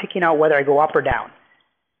that's how I'm picking out whether I go up or down.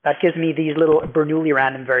 That gives me these little Bernoulli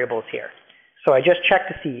random variables here. So I just check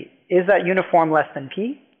to see, is that uniform less than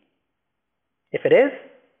P? If it is,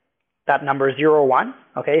 that number is 0 or 1.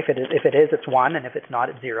 Okay, if it is, it's 1, and if it's not,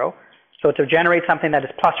 it's 0. So to generate something that is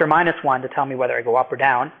plus or minus 1 to tell me whether I go up or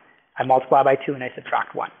down, I multiply by 2 and I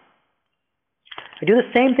subtract 1. I do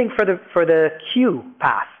the same thing for the Q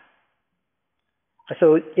path.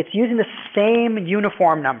 So it's using the same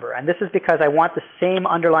uniform number, and this is because I want the same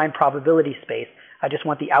underlying probability space. I just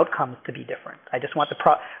want the outcomes to be different. I just want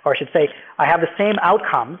or I should say, I have the same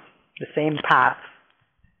outcomes, the same paths,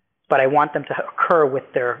 but I want them to occur with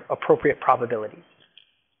their appropriate probabilities.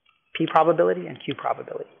 P probability and Q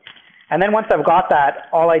probability. And then once I've got that,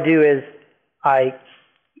 all I do is I,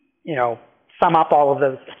 sum up all of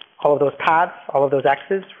those paths, all of those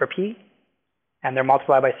x's for P, and they're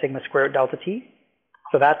multiplied by sigma squared delta T.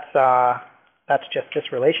 So that's just this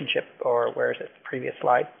relationship, or where is it? Previous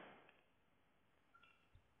slide.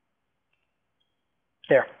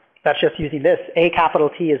 There. That's just using this. A capital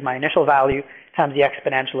T is my initial value times the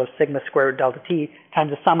exponential of sigma squared delta T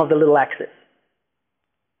times the sum of the little x's.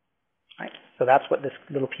 Right? So that's what this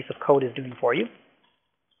little piece of code is doing for you.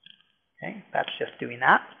 Okay, that's just doing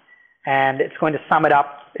that. And it's going to sum it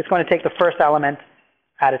up. It's going to take the first element,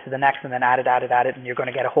 add it to the next, and then add it, and you're going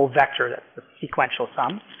to get a whole vector that's the sequential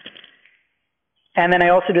sum. And then I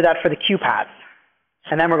also do that for the Q paths.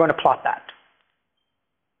 And then we're going to plot that.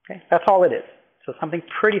 Okay, that's all it is. So something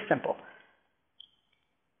pretty simple.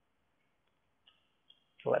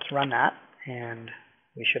 So let's run that, and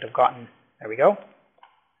we should have gotten, there we go.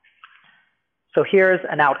 So here's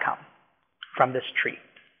an outcome from this tree.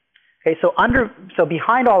 Okay, so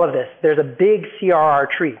behind all of this, there's a big CRR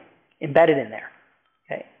tree embedded in there.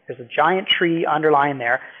 Okay, there's a giant tree underlying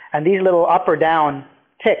there, and these little up or down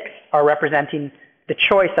ticks are representing the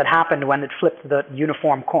choice that happened when it flipped the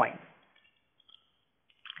uniform coin.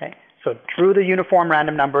 Okay, so it drew the uniform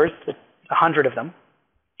random numbers, 100 of them,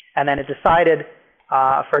 and then it decided,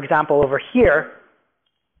 for example, over here,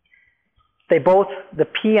 they both, the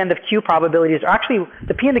P and the Q probabilities are actually,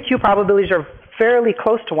 the P and the Q probabilities are fairly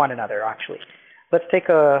close to one another, actually. Let's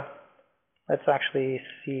actually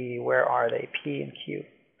see, where are they, P and Q.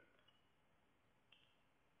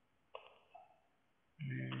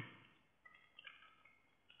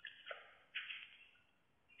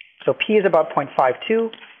 So P is about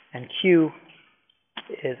 0.52, and Q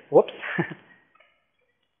is, whoops.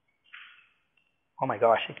 Oh my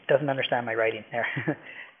gosh, it doesn't understand my writing there.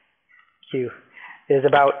 Q is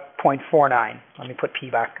about 0.49. Let me put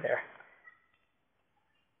P back there.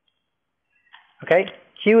 Okay,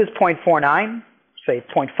 Q is 0.49, say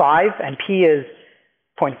 0.5, and P is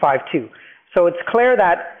 0.52. So it's clear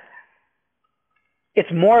that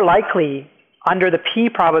it's more likely under the P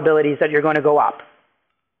probabilities that you're going to go up.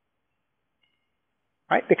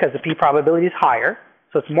 Right? Because the P probability is higher,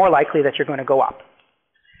 so it's more likely that you're going to go up.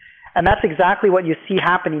 And that's exactly what you see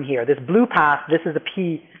happening here. This blue path, this is the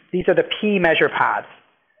P, these are the P measure paths.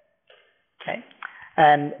 Okay?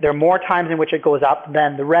 And there are more times in which it goes up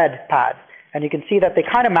than the red paths. And you can see that they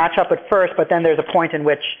kind of match up at first, but then there's a point in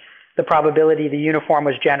which the probability, the uniform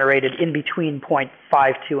was generated in between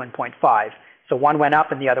 0.52 and 0.5. So one went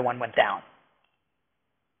up and the other one went down.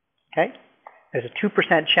 Okay? There's a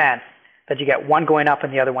 2% chance that you get one going up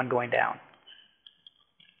and the other one going down.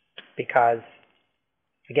 Because,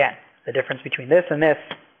 again, the difference between this and this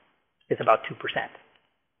is about 2%.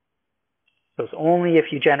 So it's only if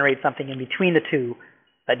you generate something in between the two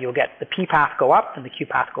that you'll get the P path go up and the Q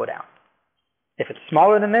path go down. If it's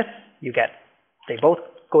smaller than this, you get, they both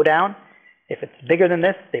go down. If it's bigger than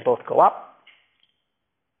this, they both go up.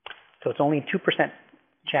 So it's only 2%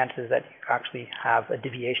 chances that you actually have a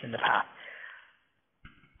deviation in the path.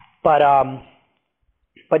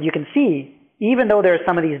 But you can see, even though there are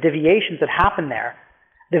some of these deviations that happen there,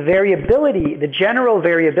 the variability, the general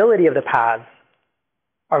variability of the paths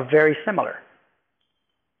are very similar.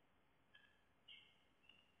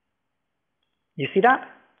 You see that?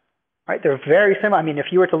 Right? They're very similar. I mean,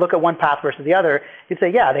 if you were to look at one path versus the other, you'd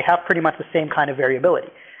say, yeah, they have pretty much the same kind of variability.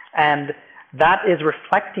 And that is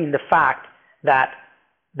reflecting the fact that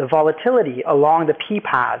the volatility along the P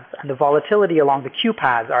paths and the volatility along the Q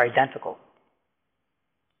paths are identical.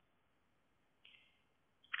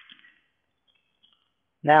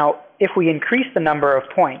 Now, if we increase the number of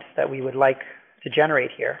points that we would like to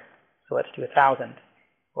generate here, so let's do 1,000.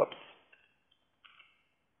 Whoops.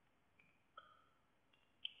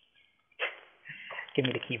 Give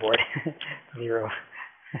me the keyboard. 0.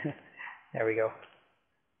 There we go.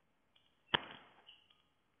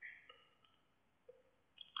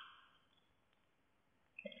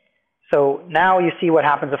 So now you see what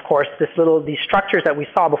happens, of course, these structures that we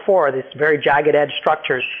saw before, these very jagged edge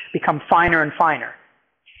structures, become finer and finer.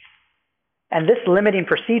 And this limiting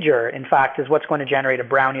procedure, in fact, is what's going to generate a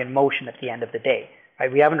Brownian motion at the end of the day.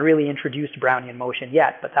 Right? We haven't really introduced Brownian motion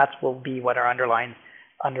yet, but that will be what our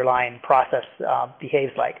underlying process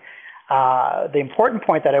behaves like. The important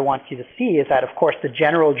point that I want you to see is that, of course, the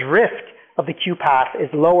general drift of the Q path is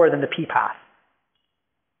lower than the P path.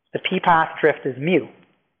 The P path drift is mu.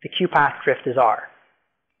 The Q path drift is R.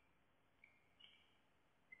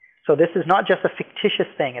 So this is not just a fictitious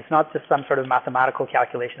thing. It's not just some sort of mathematical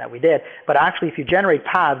calculation that we did. But actually, if you generate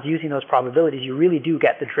paths using those probabilities, you really do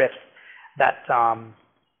get the drifts that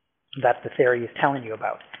the theory is telling you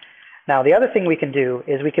about. Now, the other thing we can do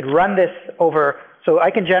is we could run this over. So I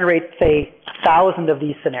can generate, say, 1,000 of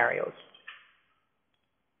these scenarios.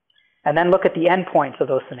 And then look at the endpoints of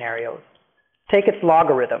those scenarios. Take its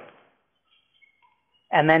logarithm.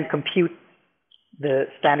 And then compute the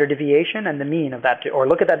standard deviation and the mean of that, or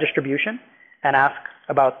look at that distribution and ask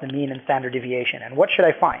about the mean and standard deviation. And what should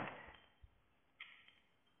I find?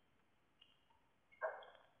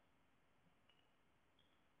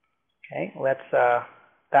 Okay,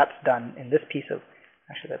 that's done in this piece of,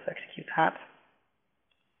 actually let's execute that.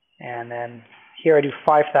 And then here I do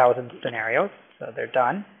 5,000 scenarios, so they're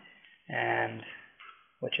done. And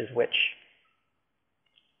which is which?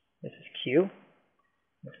 This is Q.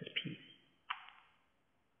 This is P.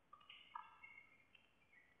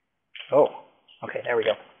 Oh, okay, there we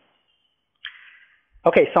go.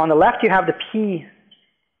 Okay, so on the left you have the P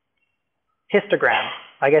histogram.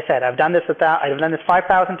 Like I said, I've done this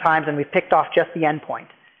 5,000 times, and we've picked off just the endpoint,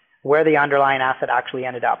 where the underlying asset actually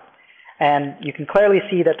ended up. And you can clearly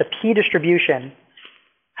see that the P distribution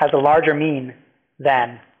has a larger mean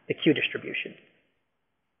than the Q distribution.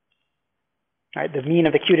 Right? The mean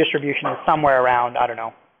of the Q distribution is somewhere around, I don't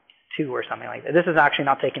know, 2 or something like that. This is actually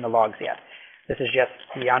not taking the logs yet. This is just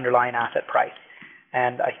the underlying asset price.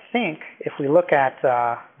 And I think if we look at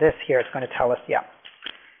this here, it's going to tell us, yeah.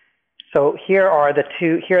 So here are the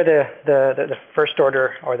two, here are the first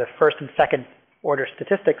order, or the first and second order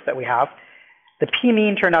statistics that we have. The P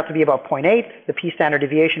mean turned out to be about 0.8, the P standard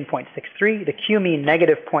deviation 0.63, the Q mean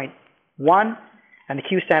negative 0.1, and the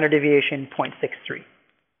Q standard deviation 0.63.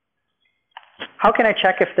 How can I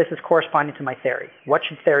check if this is corresponding to my theory? What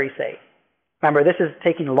should theory say? Remember, this is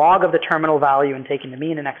taking log of the terminal value and taking the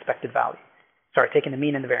mean and expected value. Sorry, taking the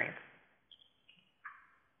mean and the variance.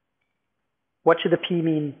 What should the P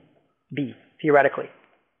mean be, theoretically?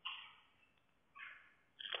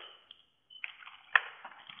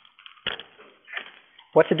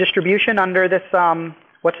 What's the distribution under this,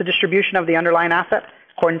 what's the distribution of the underlying asset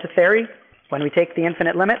according to theory when we take the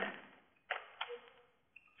infinite limit?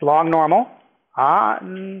 Log normal. Not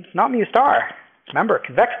mu star. Remember,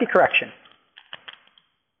 convexity correction.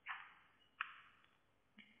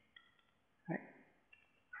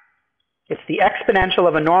 It's the exponential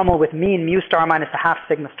of a normal with mean mu star minus a half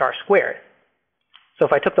sigma star squared. So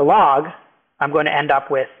if I took the log, I'm going to end up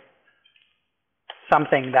with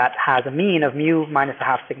something that has a mean of mu minus a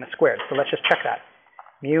half sigma squared. So let's just check that.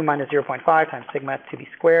 Mu minus 0.5 times sigma to be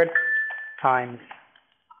squared times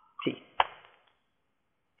t.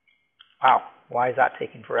 Wow, why is that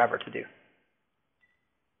taking forever to do?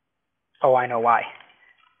 Oh, I know why.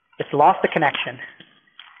 It's lost the connection.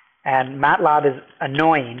 And MATLAB is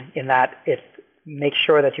annoying in that it makes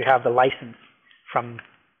sure that you have the license from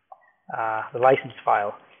the license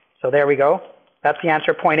file. So there we go. That's the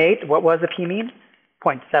answer, 0.8. What was the P mean?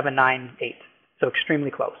 0.798. So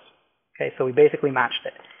extremely close. Okay, so we basically matched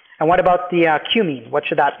it. And what about the Q mean? What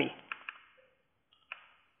should that be?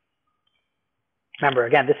 Remember,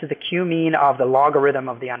 again, this is the Q mean of the logarithm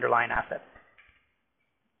of the underlying asset.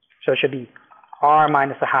 So it should be R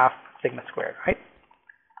minus a half sigma squared, right?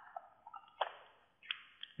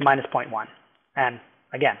 Minus 0.1. And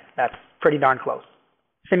again, that's pretty darn close.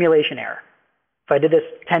 Simulation error. If I did this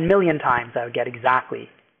 10 million times, I would get exactly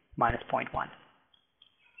minus 0.1.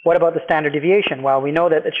 What about the standard deviation? Well, we know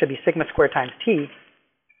that it should be sigma squared times t,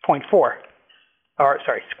 0.4. Or,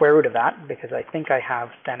 sorry, square root of that, because I think I have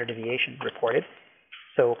standard deviation reported.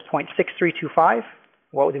 So 0.6325,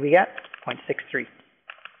 what did we get? 0.63.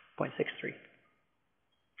 0.63.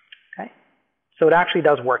 Okay? So it actually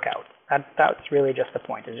does work out. That's really just the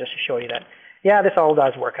point, is just to show you that, yeah, this all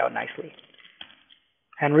does work out nicely.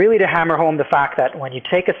 And really to hammer home the fact that when you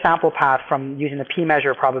take a sample path from using the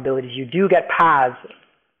p-measure probabilities, you do get paths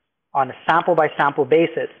on a sample-by-sample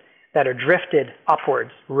basis that are drifted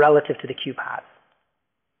upwards relative to the q paths.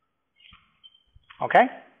 Okay?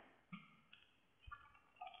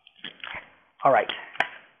 All right.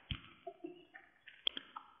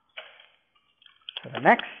 So the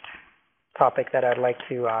next topic that I'd like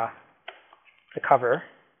to cover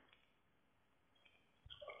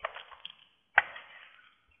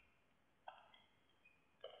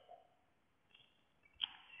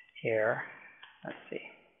here. Let's see.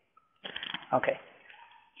 Okay.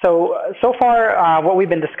 So far, what we've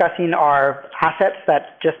been discussing are assets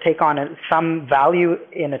that just take on some value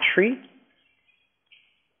in a tree.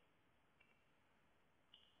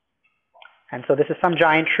 And so this is some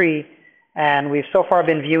giant tree, and we've so far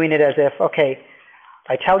been viewing it as if, okay,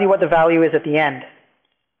 I tell you what the value is at the end,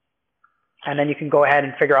 and then you can go ahead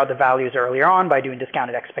and figure out the values earlier on by doing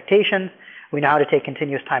discounted expectations. We know how to take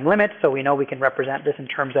continuous time limits, so we know we can represent this in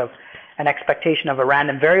terms of an expectation of a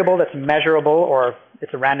random variable that's measurable, or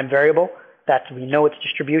it's a random variable that we know its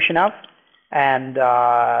distribution of, and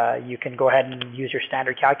you can go ahead and use your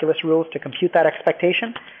standard calculus rules to compute that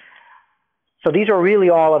expectation. So these are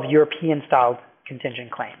really all of European-style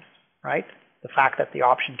contingent claims, right? The fact that the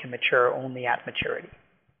option can mature only at maturity.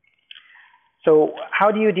 So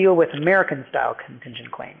how do you deal with American-style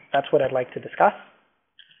contingent claims? That's what I'd like to discuss.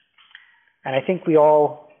 And I think we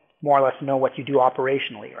all more or less know what you do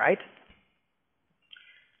operationally, right?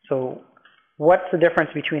 So what's the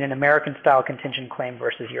difference between an American-style contingent claim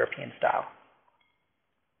versus European-style?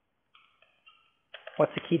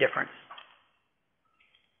 What's the key difference?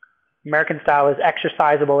 American-style is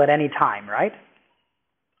exercisable at any time, right?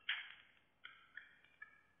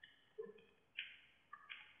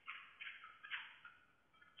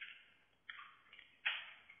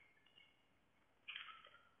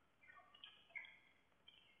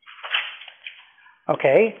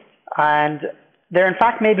 Okay, and there in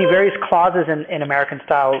fact may be various clauses in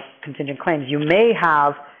American-style contingent claims. You may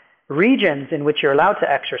have regions in which you're allowed to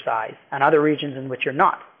exercise and other regions in which you're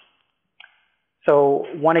not. So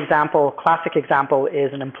one example, classic example,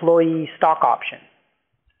 is an employee stock option.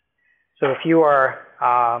 So if you are,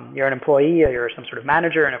 you're an employee or you're some sort of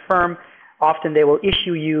manager in a firm, often they will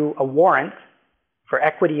issue you a warrant for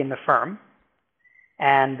equity in the firm,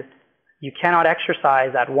 and you cannot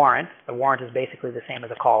exercise that warrant. The warrant is basically the same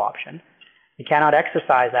as a call option. You cannot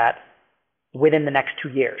exercise that within the next 2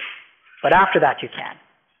 years. But after that, you can.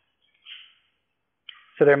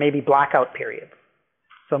 So there may be blackout periods.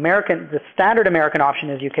 So the standard American option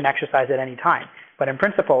is you can exercise at any time. But in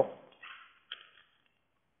principle,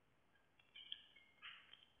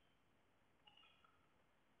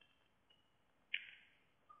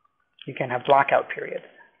 you can have blackout periods.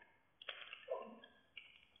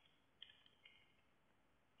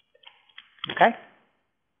 Okay?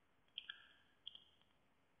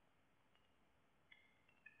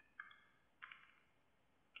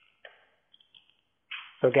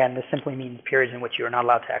 So again, this simply means periods in which you are not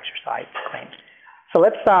allowed to exercise claims. So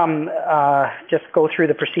let's just go through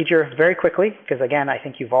the procedure very quickly, because again, I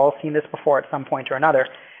think you've all seen this before at some point or another.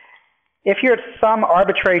 If you're at some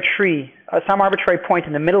arbitrary point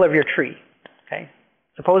in the middle of your tree, okay,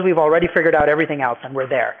 suppose we've already figured out everything else and we're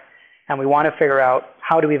there, and we want to figure out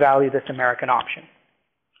how do we value this American option.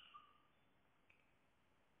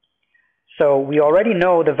 So we already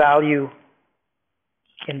know the value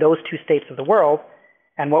in those two states of the world,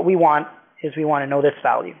 and what we want is we want to know this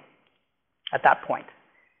value at that point.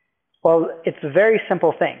 Well, it's a very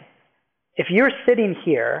simple thing. If you're sitting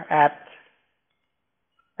here at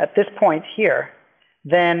this point here,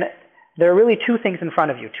 then there are really two things in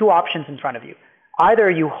front of you, two options in front of you. Either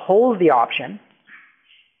you hold the option,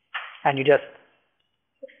 and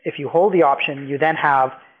if you hold the option, you then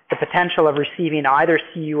have the potential of receiving either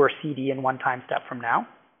CU or CD in one time step from now,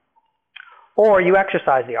 or you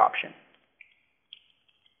exercise the option.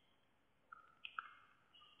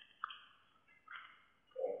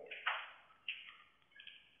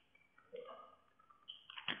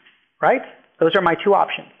 Right? Those are my two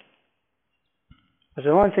options. Those are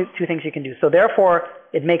the only two things you can do. So therefore,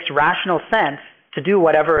 it makes rational sense to do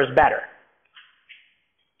whatever is better.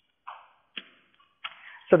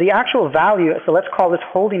 So the actual value, so let's call this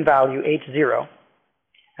holding value H0,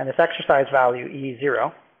 and this exercise value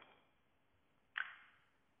E0.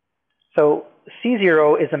 So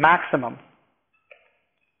C0 is the maximum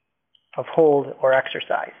of hold or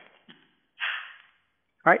exercise.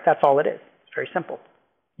 Right? That's all it is. It's very simple.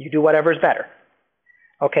 You do whatever is better.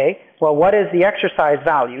 Okay, well, what is the exercise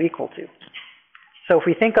value equal to? So if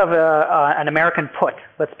we think of an American put,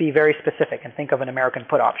 let's be very specific and think of an American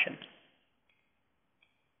put option.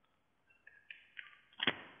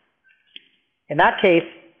 In that case,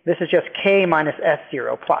 this is just K minus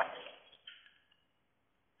S0 plus.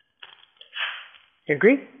 You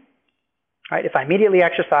agree? Right, if I immediately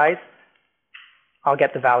exercise, I'll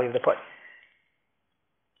get the value of the put.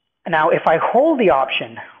 Now, if I hold the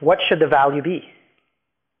option, what should the value be?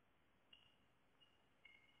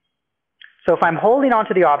 So if I'm holding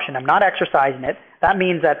onto the option, I'm not exercising it, that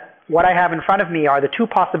means that what I have in front of me are the two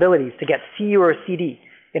possibilities to get CU or CD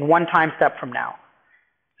in one time step from now.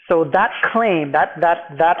 So that claim,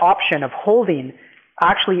 that option of holding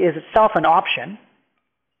actually is itself an option,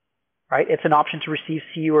 right? It's an option to receive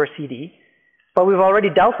CU or CD, but we've already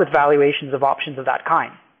dealt with valuations of options of that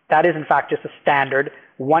kind. That is in fact just a standard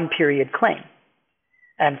one period claim.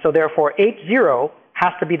 And so therefore H0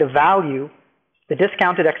 has to be the value, the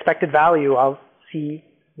discounted expected value of C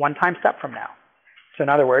one time step from now. So in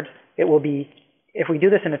other words, it will be, if we do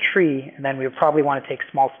this in a tree, and then we would probably want to take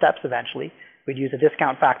small steps eventually, we'd use a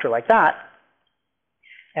discount factor like that,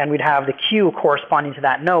 and we'd have the Q corresponding to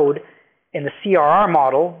that node. In the CRR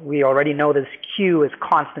model, we already know this Q is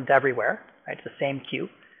constant everywhere, right? It's the same Q.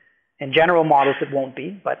 In general models, it won't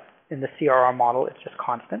be, but in the CRR model, it's just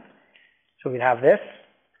constant. So we'd have this,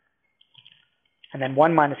 and then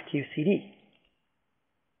 1 minus QCD.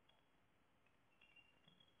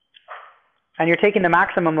 And you're taking the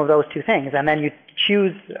maximum of those two things, and then you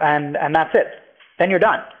choose, and that's it. Then you're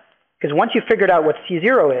done. Because once you've figured out what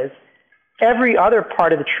C0 is, every other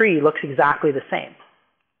part of the tree looks exactly the same.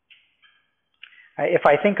 If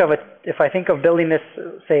I think of building this,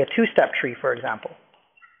 say, a two-step tree, for example,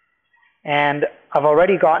 and I've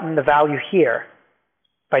already gotten the value here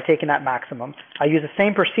by taking that maximum, I use the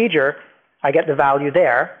same procedure, I get the value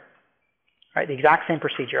there, right? The exact same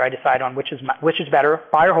procedure. I decide on which is better,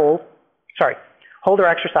 buy or hold. Sorry, hold or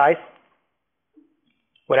exercise.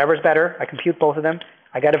 Whatever is better, I compute both of them.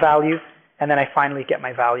 I get a value, and then I finally get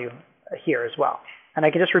my value here as well. And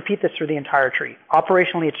I can just repeat this through the entire tree.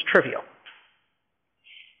 Operationally, it's trivial.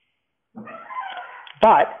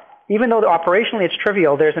 But even though operationally it's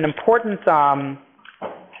trivial, there's an important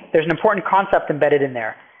concept embedded in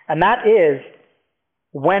there, and that is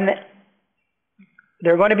when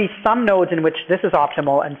there are going to be some nodes in which this is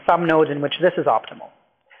optimal and some nodes in which this is optimal.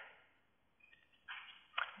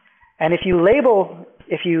 And if you label,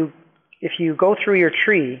 if you go through your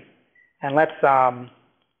tree, and let's, I'm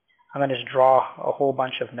going to just draw a whole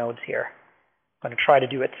bunch of nodes here. I'm going to try to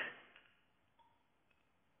do it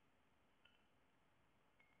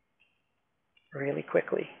really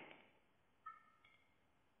quickly.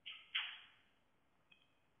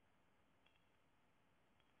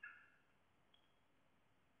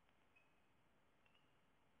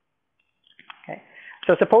 Okay.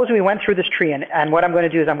 So suppose we went through this tree, and what I'm going to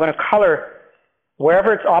do is I'm going to color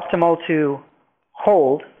wherever it's optimal to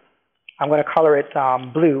hold, I'm going to color it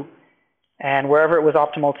blue, and wherever it was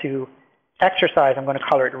optimal to exercise, I'm going to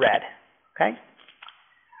color it red. Okay.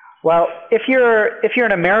 Well, if you're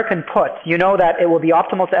an American put, you know that it will be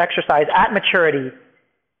optimal to exercise at maturity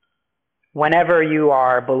whenever you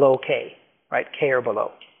are below K, right? K or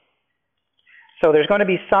below. So there's going to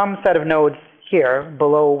be some set of nodes here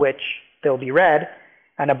below which they'll be red,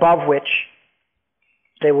 and above which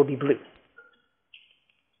they will be blue.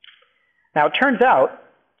 Now it turns out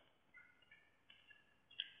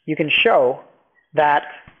you can show that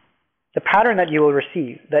the pattern that you will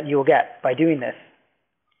receive, that you will get by doing this,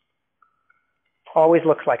 always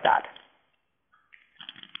looks like that.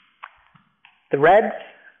 The reds,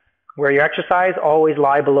 where you exercise, always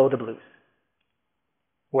lie below the blues.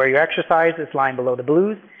 Where you exercise is lying below the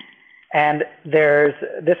blues, and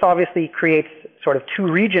this obviously creates sort of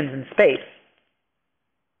two regions in space.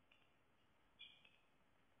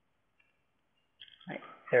 Right.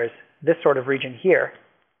 There's this sort of region here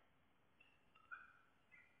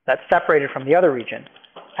that's separated from the other region,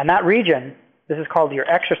 and that region, this is called your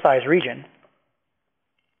exercise region.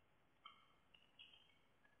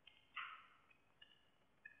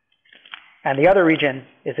 And the other region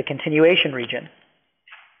is a continuation region.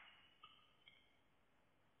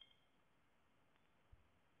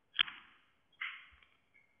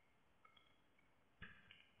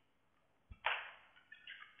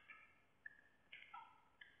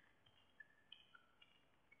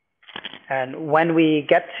 And when we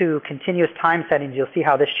get to continuous time settings, you'll see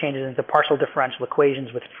how this changes into partial differential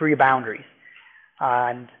equations with free boundaries.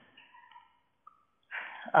 And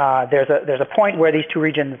there's a point where these two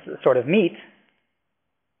regions sort of meet.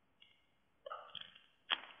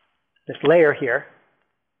 This layer here,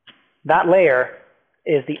 that layer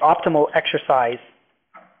is the optimal exercise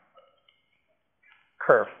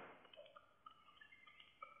curve.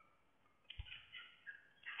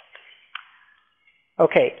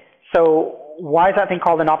 Okay, so why is that thing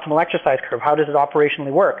called an optimal exercise curve? How does it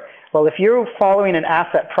operationally work? Well, if you're following an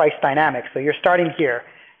asset price dynamic, so you're starting here,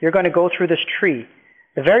 you're going to go through this tree.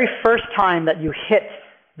 The very first time that you hit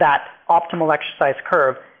that optimal exercise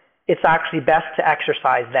curve, it's actually best to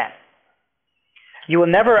exercise then. You will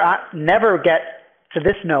never get to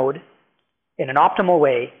this node in an optimal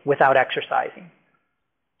way without exercising.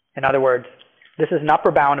 In other words, this is an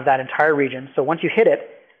upper bound of that entire region, so once you hit it,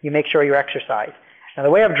 you make sure you exercise. Now the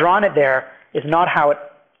way I've drawn it there is not how it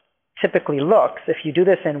typically looks. If you do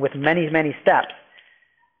this with many, many steps,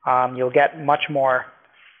 you'll get much more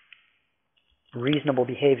reasonable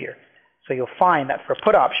behavior. So you'll find that for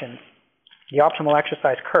put options, the optimal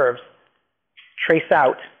exercise curves trace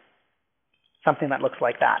out something that looks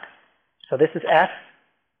like that. So this is S,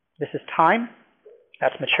 this is time,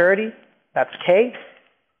 that's maturity, that's K.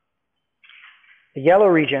 The yellow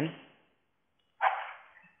region,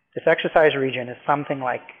 this exercise region is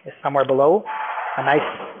somewhere below, a nice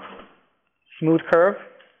smooth curve,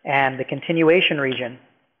 and the continuation region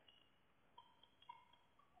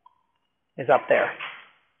is up there.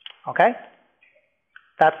 Okay?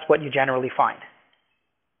 That's what you generally find.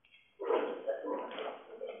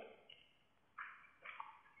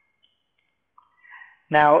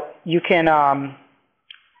 Now, you can,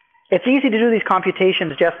 it's easy to do these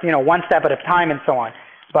computations just, one step at a time and so on,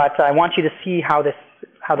 but I want you to see how this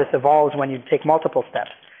evolves when you take multiple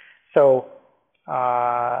steps. So,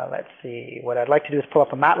 let's see, what I'd like to do is pull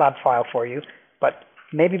up a MATLAB file for you, but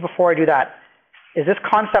maybe before I do that, is this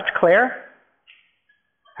concept clear?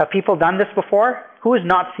 Have people done this before? Who has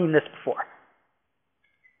not seen this before?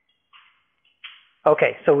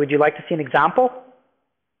 Okay, so would you like to see an example?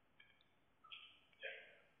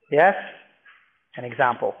 Yes? An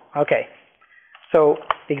example. Okay. So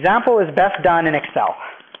the example is best done in Excel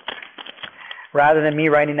rather than me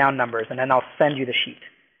writing down numbers, and then I'll send you the sheet.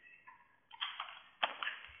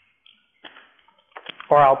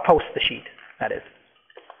 Or I'll post the sheet, that is.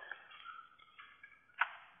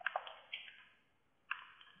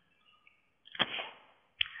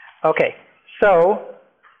 Okay, so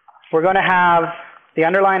we're going to have the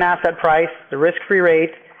underlying asset price, the risk-free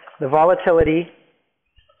rate, the volatility,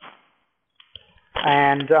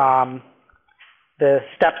 and the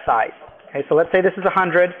step size. Okay, so let's say this is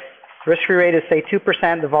 100. Risk-free rate is, say,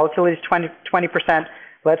 2%. The volatility is 20%.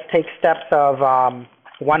 Let's take steps of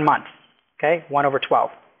 1 month. Okay, 1 over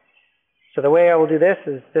 12. So the way I will do this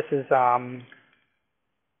is S0.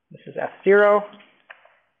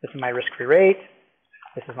 This is my risk-free rate.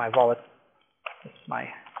 This is my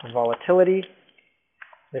volatility.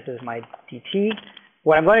 This is my DT.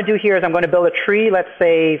 What I'm going to do here is I'm going to build a tree, let's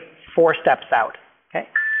say 4 steps out. Okay.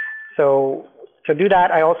 So to do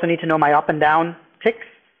that, I also need to know my up and down ticks.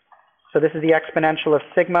 So this is the exponential of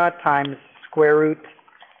sigma times square root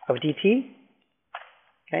of dt.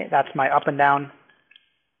 Okay, that's my up down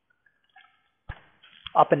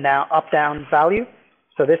value.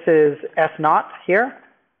 So this is S naught here.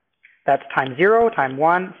 That's time 0, time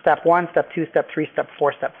 1, step 1, step 2, step 3, step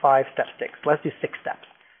 4, step 5, step 6. Let's do 6 steps.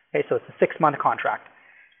 Okay, so it's a 6-month contract.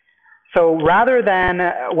 So rather than,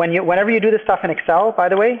 whenever you do this stuff in Excel, by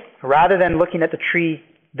the way, rather than looking at the tree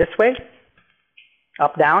this way,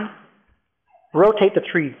 up, down, rotate the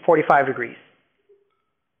tree 45 degrees.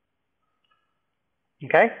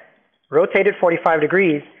 Okay? Rotate it 45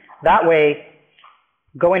 degrees. That way,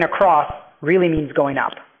 going across really means going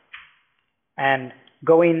up. And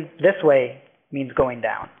going this way means going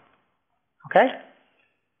down. Okay?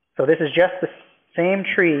 So this is just the same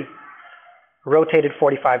tree rotated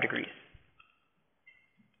 45 degrees.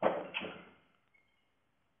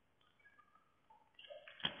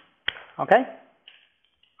 Okay?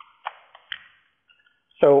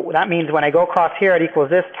 So that means when I go across here, it equals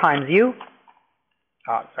this times u.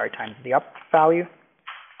 Times the up value.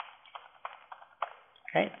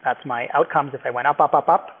 Okay, that's my outcomes if I went up, up, up,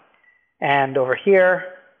 up. And over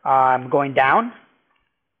here, I'm going down.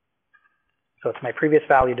 So it's my previous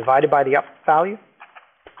value divided by the up value.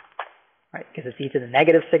 Right, because it's e to the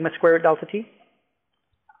negative sigma square root delta t.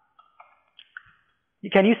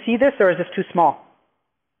 Can you see this, or is this too small?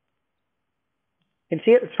 You can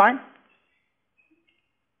see it? It's fine?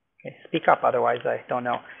 Okay, speak up, otherwise I don't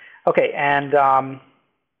know. Okay, and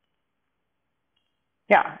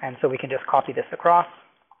yeah, and so we can just copy this across.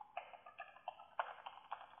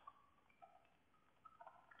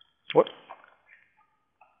 Whoops.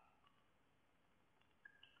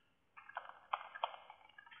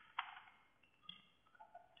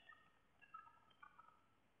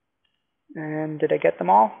 And did I get them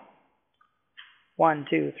all? 1,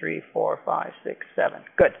 2, 3, 4, 5, 6, 7.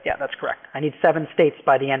 Good, yeah, that's correct. I need 7 states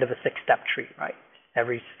by the end of a 6-step tree, right?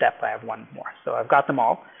 Every step I have 1 more. So I've got them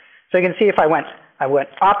all. So you can see if I went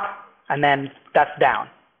up, and then that's down.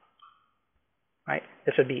 Right?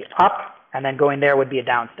 This would be up, and then going there would be a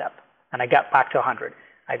down step. And I got back to 100.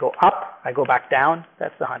 I go up, I go back down,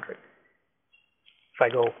 that's the 100. If I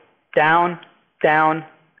go down, down,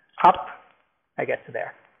 up, I get to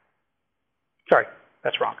there. Sorry,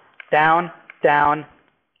 that's wrong. Down, down,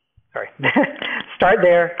 sorry. Start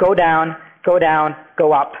there, go down, go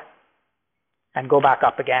up, and go back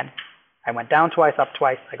up again. I went down twice, up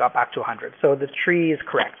twice, I got back to 100. So the tree is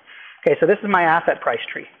correct. Okay, so this is my asset price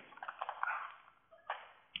tree.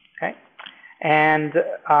 Okay, and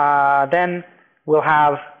then we'll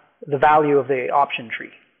have the value of the option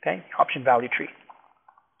tree, okay, option value tree.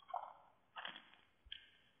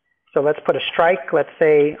 So let's put a strike, let's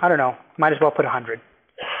say, I don't know, might as well put 100.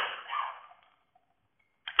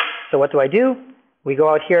 So what do? We go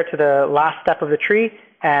out here to the last step of the tree,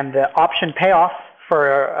 and the option payoff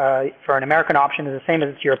for an American option is the same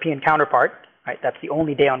as its European counterpart. Right? That's the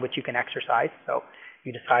only day on which you can exercise, so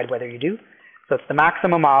you decide whether you do. So it's the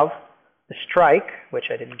maximum of the strike, which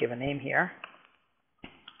I didn't give a name here.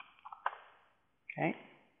 Okay.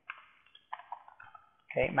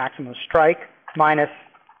 Okay, maximum strike minus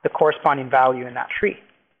the corresponding value in that tree.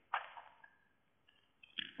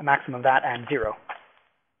 A maximum of that and 0.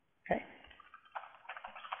 Okay.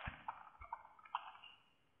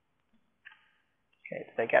 Okay,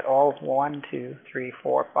 did I get all 1, 2, 3,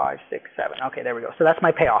 4, 5, 6, 7? Okay, there we go. So that's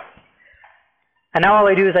my payoff. And now all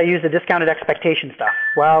I do is I use the discounted expectation stuff.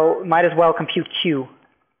 Well, might as well compute Q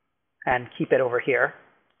and keep it over here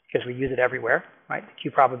because we use it everywhere, right? The Q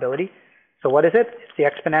probability. So what is it? It's the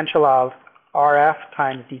exponential of RF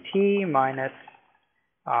times dt minus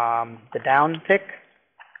the down tick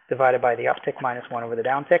divided by the uptick minus 1 over the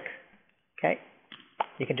down tick. Okay.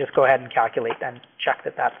 You can just go ahead and calculate and check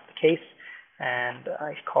that that's the case. And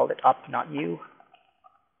I called it up, not U.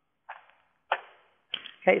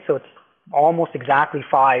 Okay, so it's almost exactly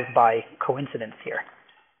 5 by coincidence here.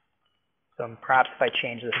 So perhaps if I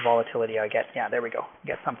change this volatility, I get, yeah, there we go.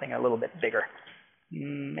 Get something a little bit bigger.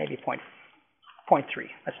 Maybe 0.3.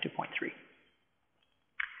 Let's do 0.3.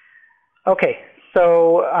 Okay,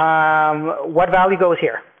 so what value goes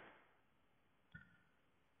here?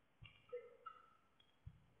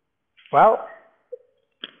 Well,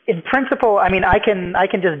 in principle, I mean, I can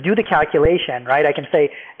just do the calculation, right? I can say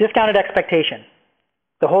discounted expectation,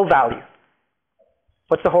 the whole value.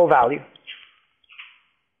 What's the whole value?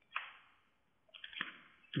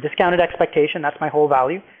 Discounted expectation, that's my whole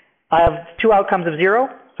value. I have two outcomes of 0,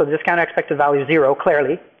 so the discounted expected value is 0,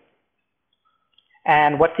 clearly.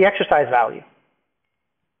 And what's the exercise value?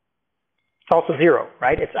 It's also 0,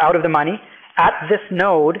 right? It's out of the money. At this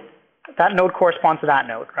node, that node corresponds to that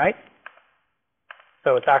node, right?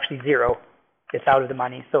 So it's actually 0. It's out of the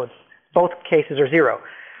money, so it's, both cases are 0.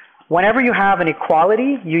 Whenever you have an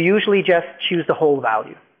equality, you usually just choose the whole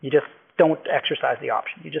value. You just don't exercise the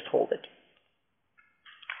option. You just hold it.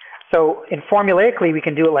 So in formulaically, we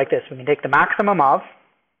can do it like this. We can take the maximum of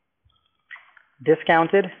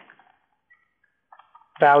discounted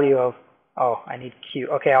value of, oh, I need Q.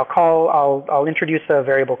 Okay, I'll introduce a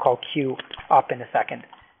variable called Q up in a second,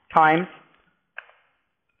 times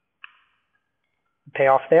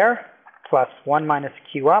payoff there, plus 1 minus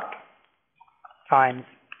Q up, times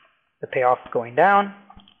the payoff going down,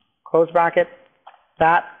 close bracket,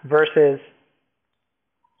 that versus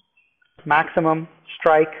maximum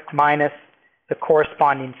strike minus the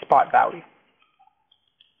corresponding spot value.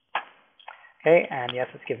 Okay, and yes,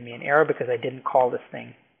 it's giving me an error because I didn't call this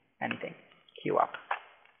thing anything. Q up.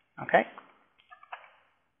 Okay?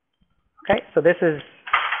 Okay, so this is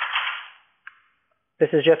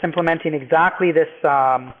just implementing exactly this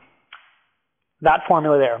that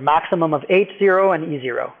formula there. Maximum of H0 and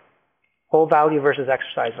E0. Whole value versus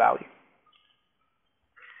exercise value.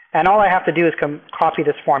 And all I have to do is copy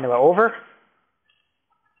this formula over.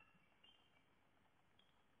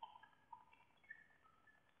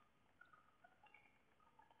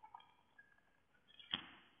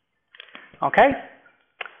 Okay?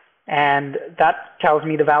 And that tells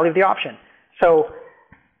me the value of the option. So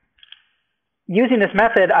using this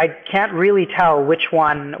method, I can't really tell which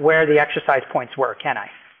one, where the exercise points were, can I?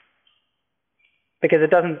 Because it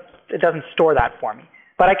doesn't store that for me.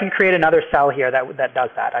 But I can create another cell here that does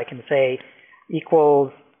that. I can say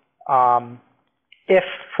equals if,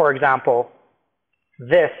 for example,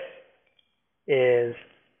 this is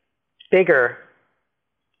bigger,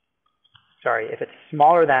 sorry, if it's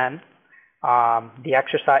smaller than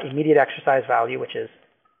the immediate exercise value, which is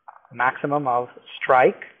the maximum of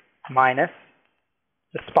strike minus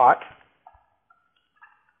the spot,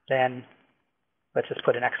 then let's just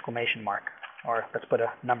put an exclamation mark, or let's put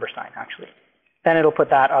a number sign actually. Then it'll put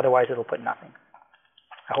that, otherwise it'll put nothing.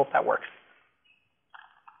 I hope that works.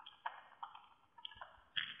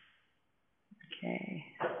 Okay,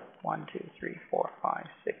 1, 2, 3, 4, 5,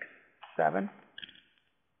 6, 7.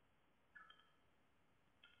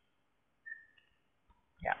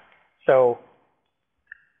 Yeah, so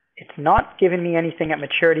it's not giving me anything at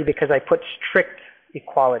maturity because I put strict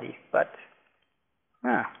equality, but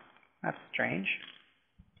that's strange.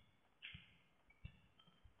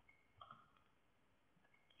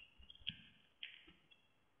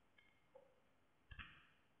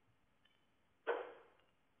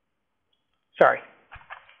 Sorry.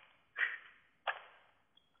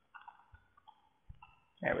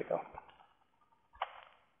 There we go.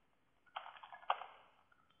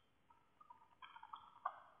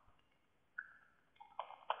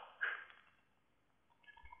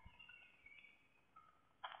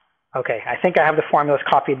 Okay, I think I have the formulas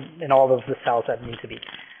copied in all of the cells that need to be.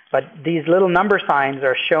 But these little number signs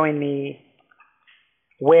are showing me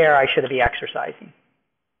where I should be exercising.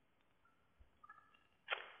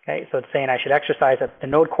 Okay, so it's saying I should exercise at the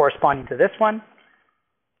node corresponding to this one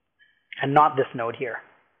and not this node here.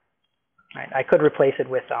 Right, I could replace it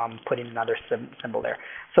with putting another symbol there.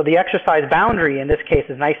 So the exercise boundary in this case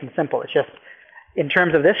is nice and simple. It's just, in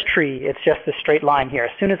terms of this tree, it's just a straight line here.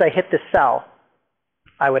 As soon as I hit this cell,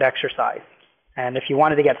 I would exercise. And if you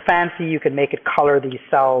wanted to get fancy, you could make it color these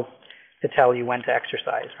cells to tell you when to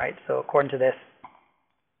exercise, right? So according to this,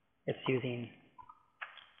 it's using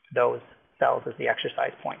those cells as the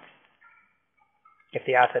exercise points, if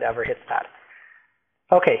the asset ever hits that.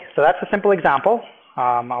 Okay, so that's a simple example.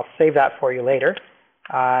 I'll save that for you later.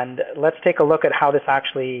 And let's take a look at how this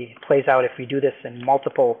actually plays out if we do this in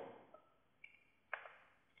multiple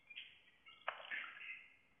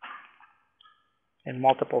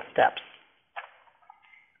steps.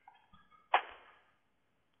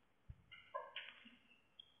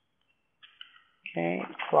 Okay,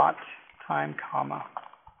 plot time, comma,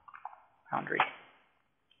 boundary.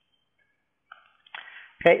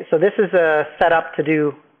 Okay, so this is a setup to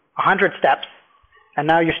do 100 steps, and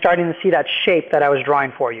now you're starting to see that shape that I was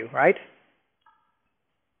drawing for you, right?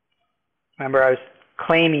 Remember, I was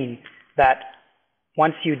claiming that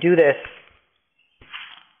once you do this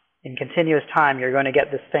in continuous time, you're going to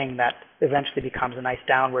get this thing that eventually becomes a nice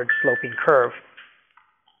downward sloping curve.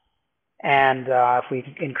 And if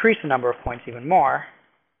we increase the number of points even more,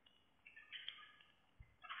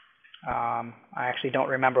 I actually don't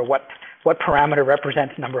remember what parameter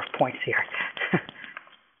represents number of points here.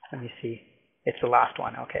 Let me see. It's the last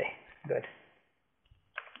one. Okay, good.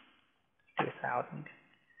 2,000.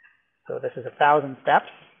 So this is 1,000 steps.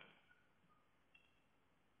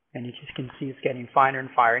 And you just can see it's getting finer and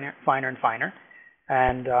finer, finer and finer.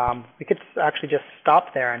 And we could actually just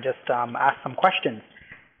stop there and just ask some questions.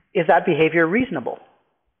 Is that behavior reasonable?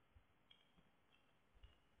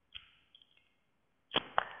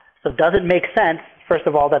 So does it make sense, first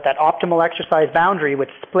of all, that optimal exercise boundary, which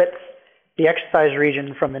splits the exercise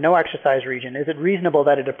region from the no exercise region, is it reasonable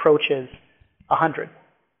that it approaches 100?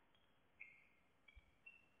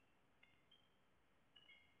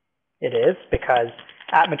 It is, because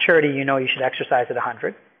at maturity, you know you should exercise at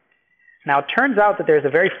 100. Now, it turns out that there's a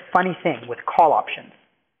very funny thing with call options.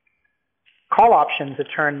 Call options, it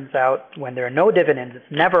turns out, when there are no dividends,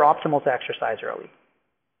 it's never optimal to exercise early.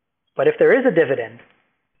 But if there is a dividend,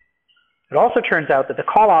 it also turns out that the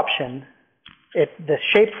call option, the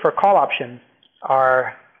shapes for call options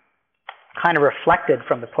are kind of reflected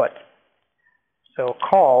from the put. So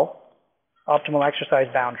call, optimal exercise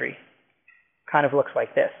boundary, kind of looks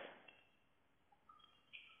like this.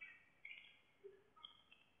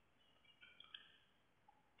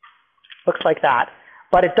 Looks like that.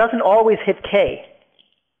 But it doesn't always hit K.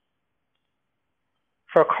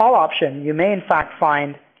 For a call option, you may in fact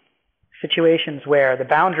find situations where the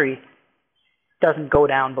boundary doesn't go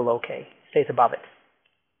down below K, stays above it.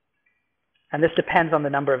 And this depends on the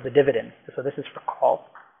number of the dividends. So this is for call,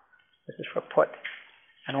 this is for put,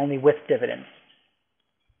 and only with dividends.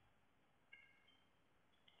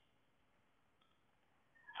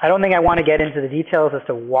 I don't think I want to get into the details as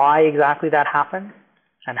to why exactly that happened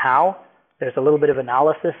and how. There's a little bit of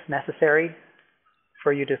analysis necessary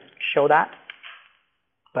for you to show that,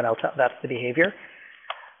 but that's the behavior.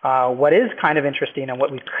 What is kind of interesting and what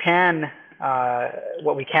we can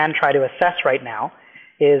try to assess right now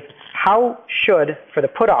is how should, for the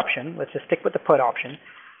put option, let's just stick with the put option,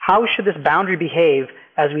 how should this boundary behave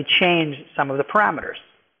as we change some of the parameters?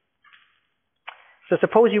 So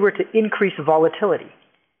suppose you were to increase volatility.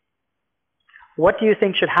 What do you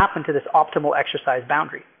think should happen to this optimal exercise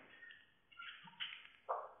boundary?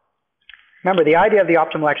 Remember, the idea of the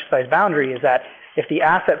optimal exercise boundary is that if the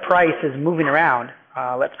asset price is moving around,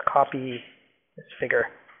 let's copy this figure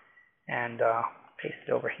and paste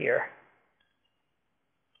it over here.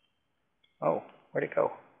 Oh, where'd it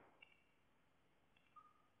go?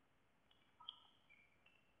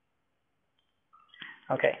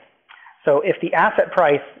 Okay, so if the asset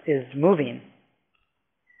price is moving,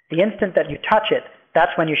 the instant that you touch it,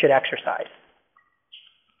 that's when you should exercise.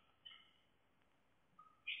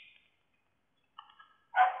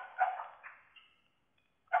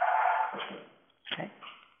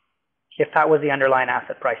 If that was the underlying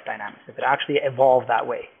asset price dynamics, if it actually evolved that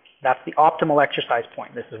way. That's the optimal exercise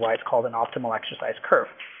point. This is why it's called an optimal exercise curve.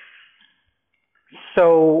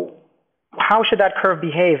 So how should that curve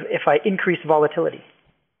behave if I increase volatility?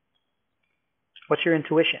 What's your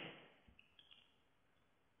intuition?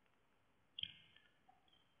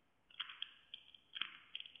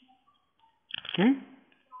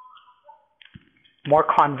 More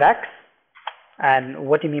convex? And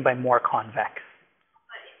what do you mean by more convex?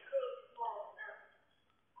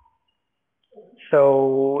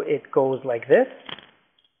 So it goes like this.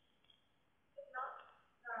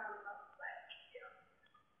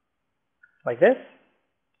 Like this.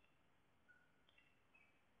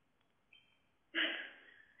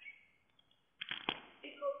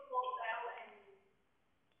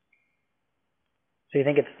 So you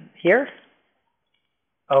think it's here?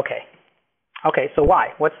 Okay. Okay, so why?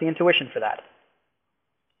 What's the intuition for that?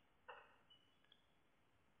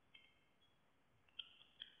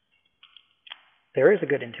 There is a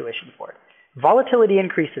good intuition for it. Volatility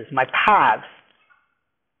increases, my paths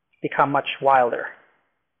become much wilder,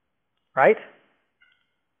 right?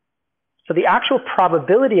 So the actual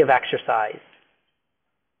probability of exercise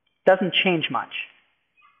doesn't change much.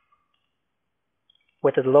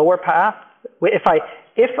 With a lower path, if I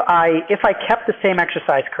kept the same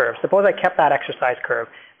exercise curve, suppose I kept that exercise curve,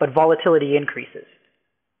 but volatility increases,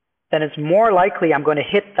 then it's more likely I'm going to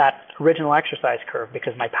hit that original exercise curve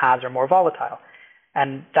because my paths are more volatile.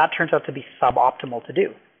 And that turns out to be suboptimal to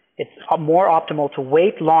do. It's more optimal to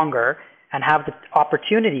wait longer and have the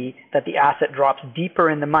opportunity that the asset drops deeper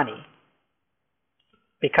in the money,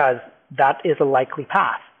 because that is a likely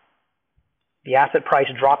path. The asset price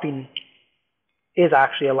dropping is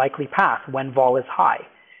actually a likely path when vol is high.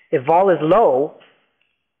 If vol is low,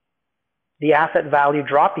 the asset value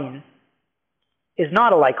dropping is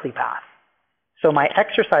not a likely path. So my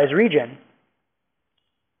exercise region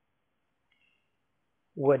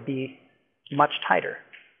would be much tighter.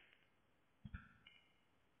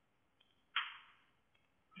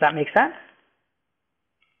 Does that make sense?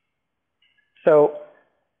 So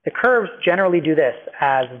the curves generally do this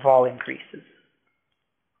as vol increases.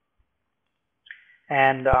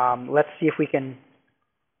 And let's see if we can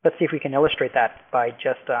illustrate that by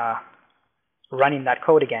just running that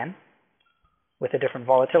code again with a different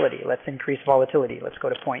volatility. Let's increase volatility. Let's go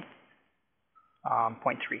to 0.3.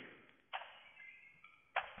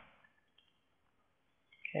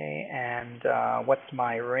 Okay, and what's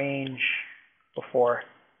my range before?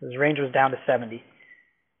 This range was down to 70.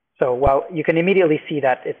 So, well, you can immediately see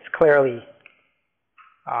that it's clearly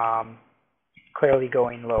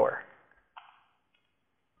going lower.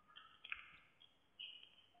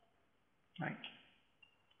 Right.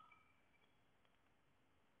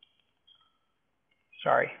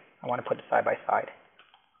 Sorry, I want to put it side by side.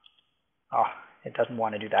 Oh, it doesn't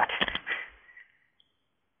want to do that.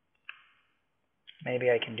 Maybe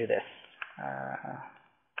I can do this.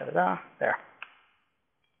 There.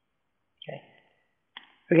 Okay.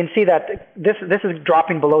 We can see that this is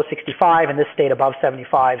dropping below 65, and this stayed above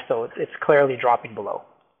 75, so it's clearly dropping below.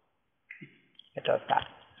 It does that.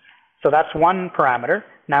 So that's one parameter.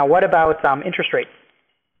 Now, what about interest rates?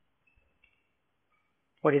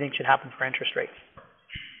 What do you think should happen for interest rates?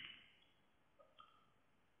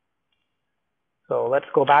 So let's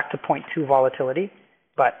go back to 0.2 volatility,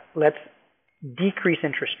 but let's decrease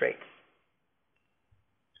interest rates.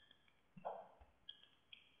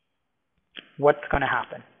 What's going to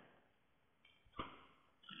happen?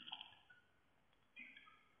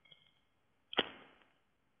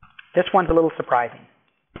 This one's a little surprising.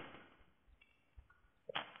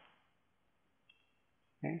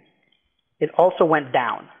 Okay. It also went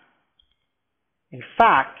down. In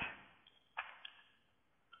fact,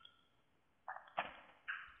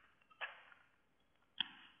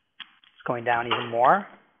 it's going down even more.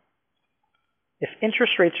 If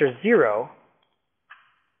interest rates are 0,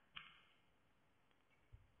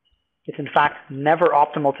 it's in fact never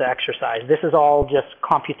optimal to exercise. This is all just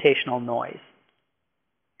computational noise.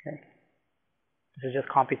 Okay. This is just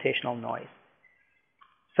computational noise.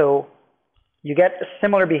 So you get a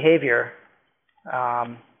similar behavior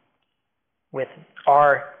with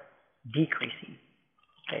R decreasing.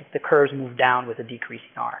 Okay. The curves move down with a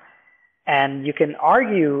decreasing R. And you can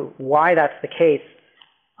argue why that's the case,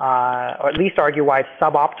 or at least argue why it's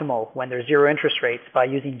suboptimal when there's 0 interest rates by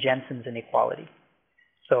using Jensen's inequality.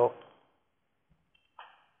 So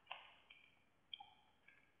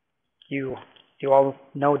you all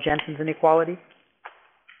know Jensen's inequality?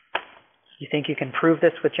 You think you can prove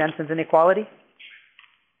this with Jensen's inequality?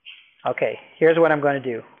 Okay, here's what I'm going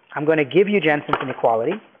to do. I'm going to give you Jensen's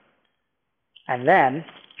inequality, and then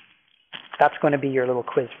that's going to be your little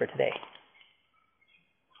quiz for today.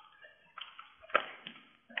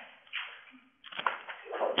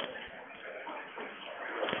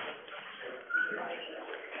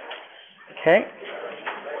 Okay.